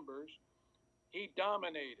exact numbers, he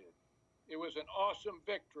dominated. It was an awesome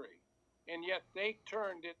victory. And yet they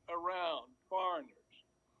turned it around, foreigners.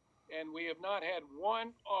 And we have not had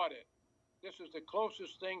one audit. This is the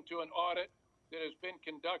closest thing to an audit that has been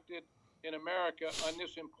conducted in America on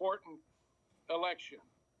this important election.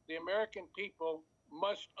 The American people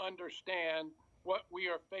must understand what we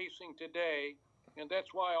are facing today, and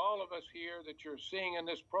that's why all of us here that you're seeing in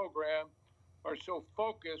this program are so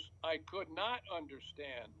focused. I could not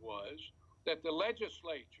understand was that the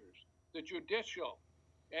legislatures, the judicial,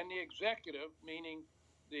 and the executive, meaning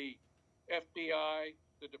the FBI,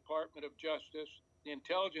 the Department of Justice, the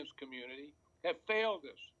intelligence community, have failed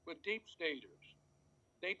us with deep staters.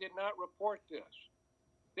 They did not report this.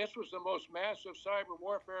 This was the most massive cyber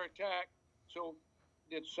warfare attack. So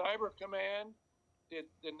did Cyber Command, did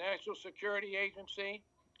the National Security Agency,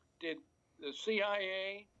 did the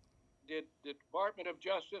CIA, did the Department of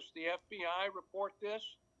Justice, the FBI report this?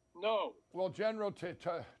 No. Well, General,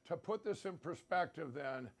 to put this in perspective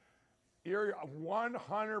then, you're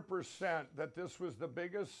 100% that this was the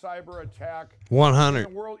biggest cyber attack 100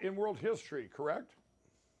 in world history, correct?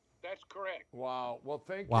 That's correct. Wow. Well,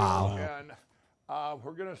 thank Wow. you. And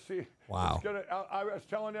we're going to see. Wow. I was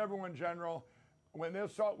telling everyone, General, when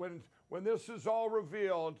this is all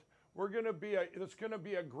revealed, it's going to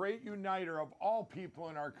be a great uniter of all people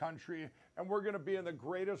in our country, and we're going to be in the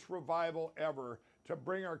greatest revival ever to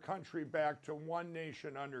bring our country back to one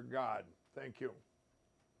nation under God. Thank you.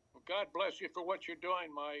 Well, God bless you for what you're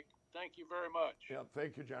doing, Mike. Thank you very much. Yeah,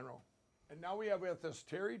 thank you, General. And now we have with us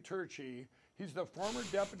Terry Turchi. He's the former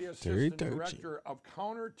Deputy Assistant Director of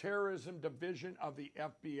Counterterrorism Division of the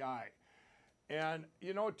FBI. And,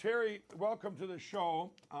 Terry, welcome to the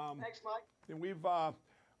show. Thanks, Mike. And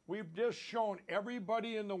we've just shown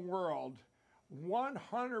everybody in the world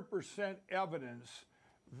 100% evidence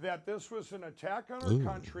that this was an attack on our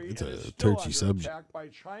country, it's and a it's still touchy under subject. attack by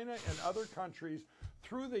China and other countries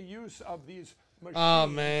through the use of these Oh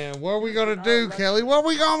man, what are we gonna do, Kelly? What are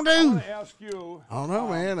we gonna do? I want to ask you. I don't know,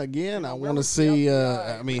 man. Again, I want to see.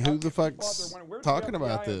 I mean, who the fuck's talking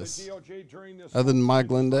about this other than Mike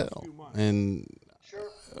Lindell? And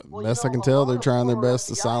best I can tell, they're trying their best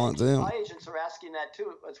to silence him. FBI agents are asking that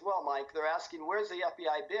too, as well, Mike. They're asking, where's the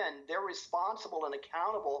FBI been? They're responsible and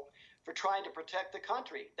accountable for trying to protect the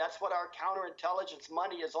country. That's what our counterintelligence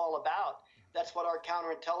money is all about. That's what our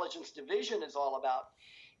counterintelligence division is all about.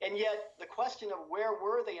 And yet, the question of where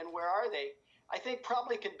were they and where are they, I think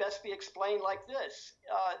probably can best be explained like this.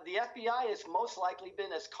 The FBI has most likely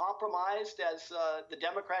been as compromised as the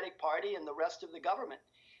Democratic Party and the rest of the government.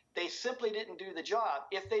 They simply didn't do the job.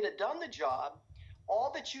 If they'd have done the job,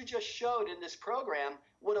 all that you just showed in this program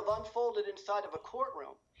would have unfolded inside of a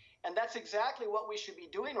courtroom. And that's exactly what we should be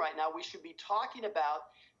doing right now. We should be talking about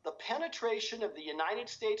the penetration of the United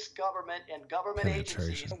States government and government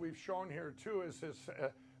agencies. What we've shown here too is this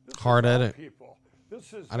hard edit. People.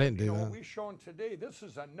 This is, I didn't do that. What we've shown today, this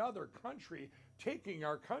is another country taking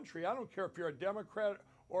our country. I don't care if you're a Democrat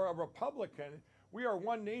or a Republican. We are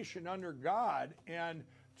one nation under God. And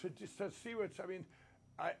to see what's, I mean,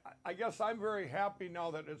 I guess I'm very happy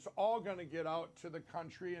now that it's all going to get out to the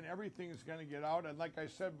country and everything's going to get out. And like I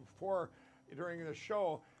said before during the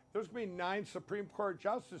show, there's going to be 9 Supreme Court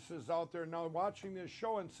justices out there now watching this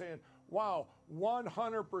show and saying, wow,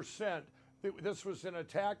 100% this was an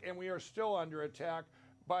attack, and we are still under attack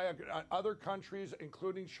by other countries,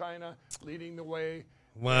 including China, leading the way.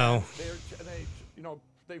 Wow.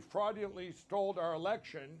 They fraudulently stole our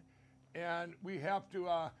election, and we have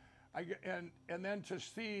to, and then to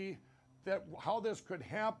see that how this could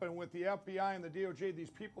happen with the FBI and the DOJ, these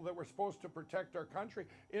people that were supposed to protect our country,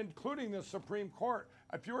 including the Supreme Court.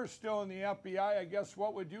 If you were still in the FBI, I guess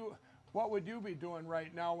what would you be doing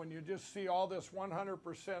right now when you just see all this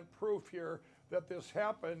 100% proof here that this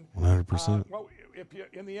happened? 100%. Well, if you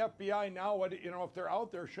in the FBI now, if they're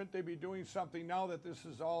out there, shouldn't they be doing something now that this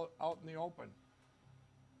is all out in the open?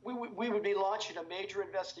 We would be launching a major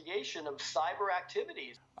investigation of cyber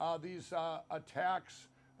activities. These attacks,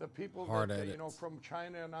 the people that, from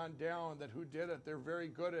China and on down, that who did it, they're very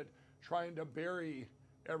good at trying to bury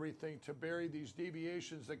everything, to bury these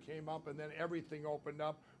deviations that came up, and then everything opened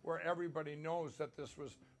up where everybody knows that this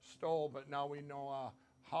was stole, but now we know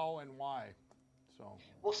how and why. So.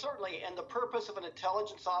 Well, certainly, and the purpose of an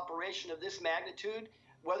intelligence operation of this magnitude,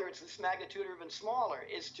 whether it's this magnitude or even smaller,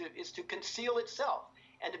 is to conceal itself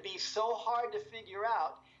and to be so hard to figure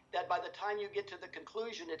out that by the time you get to the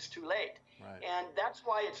conclusion, it's too late. Right. And that's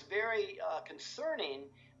why it's very concerning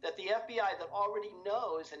that the FBI, that already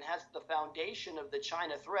knows and has the foundation of the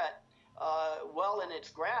China threat well in its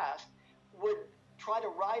grasp, would try to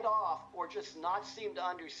write off or just not seem to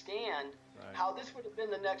understand how this would have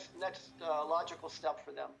been the next logical step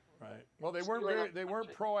for them. Right. Well, they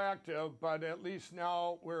weren't proactive, but at least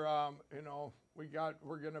now we're we're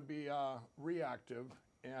going to be reactive,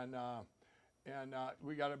 and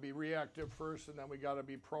we got to be reactive first, and then we got to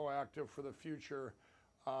be proactive for the future.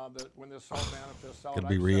 That when this all manifests out, Got to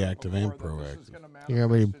be reactive and proactive. You got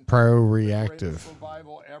to be pro-reactive.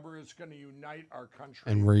 Survival ever. It's going to unite our country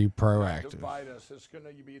and proactive. Divide us. It's going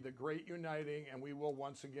to be the great uniting, and we will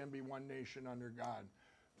once again be one nation under God.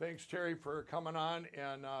 Thanks, Terry, for coming on,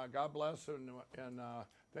 and God bless, and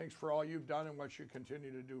thanks for all you've done and what you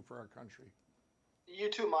continue to do for our country.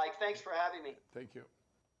 You too, Mike. Thanks for having me. Thank you.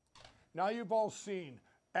 Now you've all seen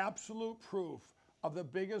absolute proof of the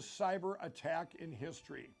biggest cyber attack in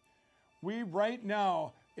history. Right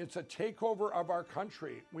now, it's a takeover of our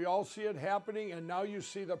country. We all see it happening, and now you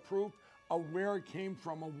see the proof of where it came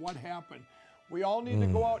from, of what happened. We all need to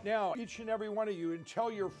go out now, each and every one of you, and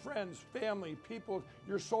tell your friends, family, people,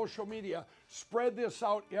 your social media, spread this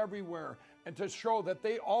out everywhere, and to show that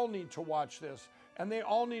they all need to watch this, and they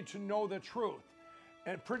all need to know the truth.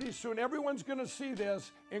 And pretty soon, everyone's going to see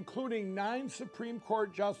this, including 9 Supreme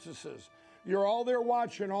Court justices. You're all there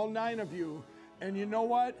watching, all 9 of you. And you know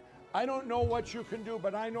what? I don't know what you can do,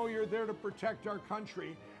 but I know you're there to protect our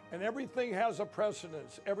country. And everything has a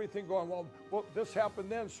precedence. Everything going, well, this happened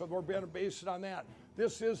then, so we're going to base it on that.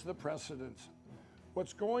 This is the precedence.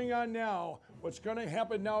 What's going on now, what's going to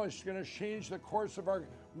happen now is going to change the course of our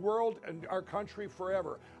world and our country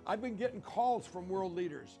forever. I've been getting calls from world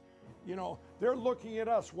leaders. They're looking at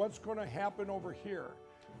us. What's going to happen over here?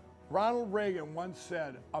 Ronald Reagan once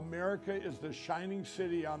said, America is the shining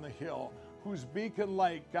city on the hill whose beacon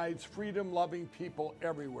light guides freedom-loving people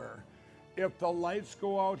everywhere. If the lights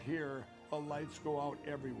go out here, the lights go out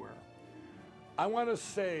everywhere. I want to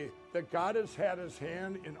say that God has had his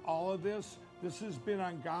hand in all of this. This has been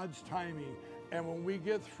on God's timing. And when we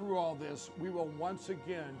get through all this, we will once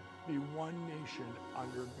again be one nation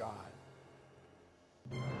under God.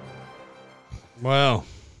 Well,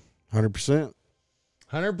 100%.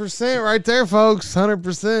 100% right there, folks.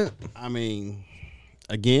 100%. I mean,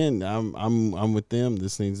 again, I'm with them.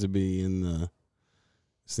 This needs to be in the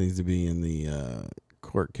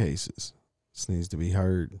court cases. This needs to be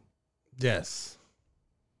heard. Yes.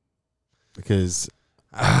 Because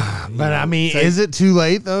but I mean, is it too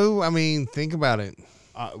late though? I mean, think about it.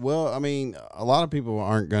 Well, I mean, a lot of people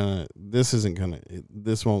aren't gonna. This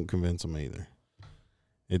won't convince them either.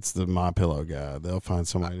 It's the MyPillow guy. They'll find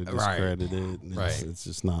somebody to discredit it. And it's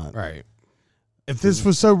just not right. If this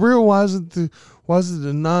was so real, why is it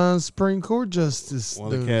the non-Supreme Court justice? Well,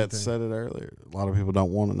 the cat said it earlier. A lot of people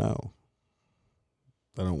don't want to know.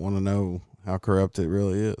 They don't want to know how corrupt it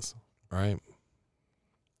really is. Right.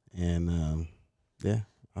 And yeah,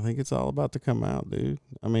 I think it's all about to come out, dude.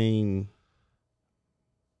 I mean,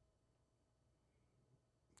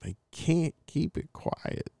 they can't keep it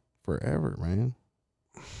quiet forever, man.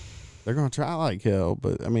 They're going to try like hell,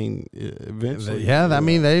 but I mean, eventually. Yeah, I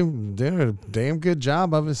mean, they did a damn good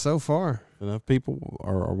job of it so far. Enough people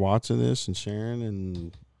are watching this and sharing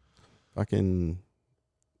and fucking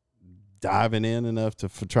diving in enough to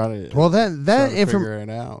try to. Well, that figure it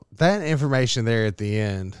out. That information there at the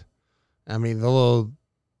end, I mean, the little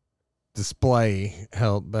display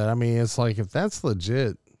helped, but I mean, it's like if that's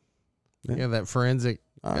legit, yeah, that forensic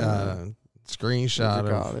screenshot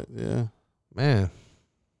of it, yeah, man.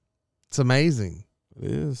 It's amazing.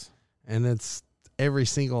 It is. And it's every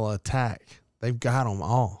single attack. They've got them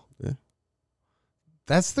all. Yeah.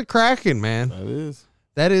 That's the Kraken, man. That is.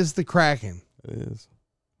 That is the Kraken. It is.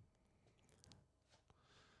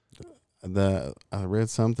 I read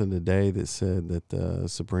something today that said that the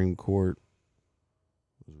Supreme Court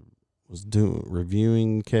was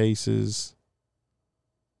reviewing cases.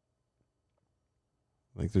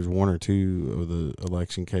 I think there's one or two of the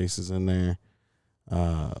election cases in there.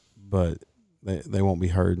 But they won't be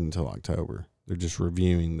heard until October. They're just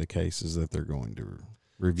reviewing the cases that they're going to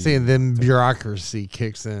review. See, and then bureaucracy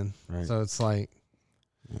kicks in. Right. So it's like,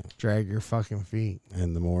 drag your fucking feet.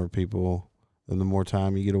 And the more people, and the more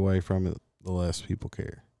time you get away from it, the less people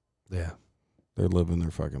care. Yeah. They're living their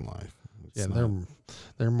fucking life.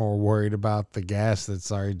 They're more worried about the gas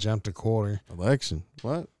that's already jumped a quarter. Election.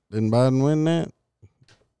 What? Didn't Biden win that?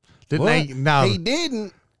 Didn't they? No. He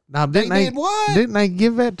didn't. Now, didn't they did what? Didn't they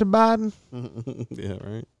give that to Biden? Yeah,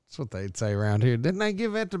 right. That's what they'd say around here. Didn't they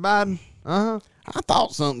give that to Biden? I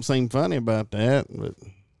thought something seemed funny about that, but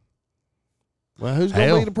well, who's going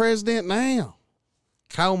to be the president now?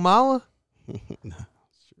 Kamala? No,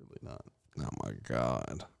 surely not. Oh my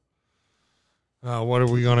God. Oh, what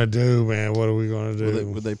are we gonna do, man? What are we gonna do?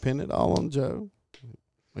 Would they pin it all on Joe?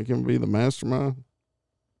 Make him be the mastermind?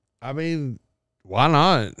 I mean, why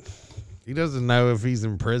not? He doesn't know if he's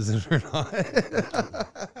in prison or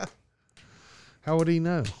not. How would he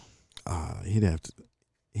know? He'd have to.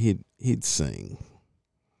 He'd sing.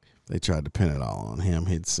 If they tried to pin it all on him,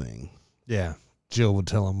 he'd sing. Yeah, Jill would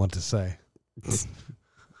tell him what to say.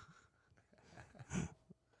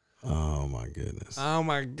 Oh my goodness! Oh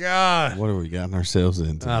my God! What have we gotten ourselves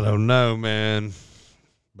into? I don't know, man.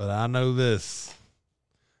 But I know this.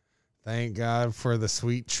 Thank God for the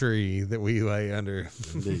sweet tree that we lay under.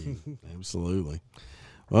 Indeed. Absolutely.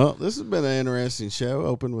 Well, this has been an interesting show.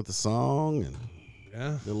 Opened with a song and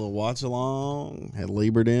did a little watch along. Had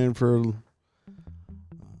Liebert in for a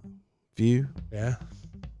few. Yeah.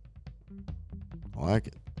 I like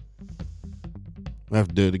it. We'll have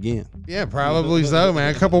to do it again. Yeah, probably so,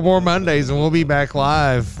 man. A couple more Mondays and we'll be back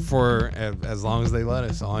live for as long as they let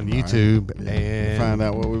us on YouTube. Right. Yeah. And find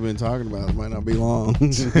out what we've been talking about. It might not be long.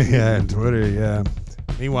 Yeah, and Twitter, yeah.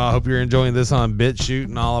 Meanwhile, I hope you're enjoying this on BitChute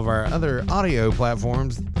and all of our other audio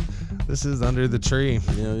platforms. This is Under the Tree.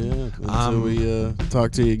 Yeah. Until we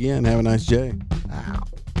talk to you again, have a nice day. Ow.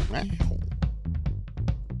 Wow.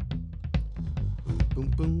 Boom,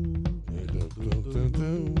 boom.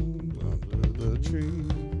 Under the tree.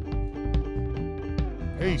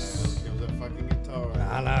 Peace. Give that fucking guitar.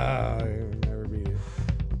 I know. You'll never beat it.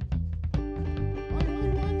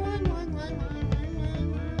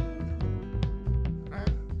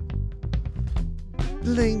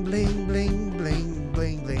 Bling, bling, bling, bling.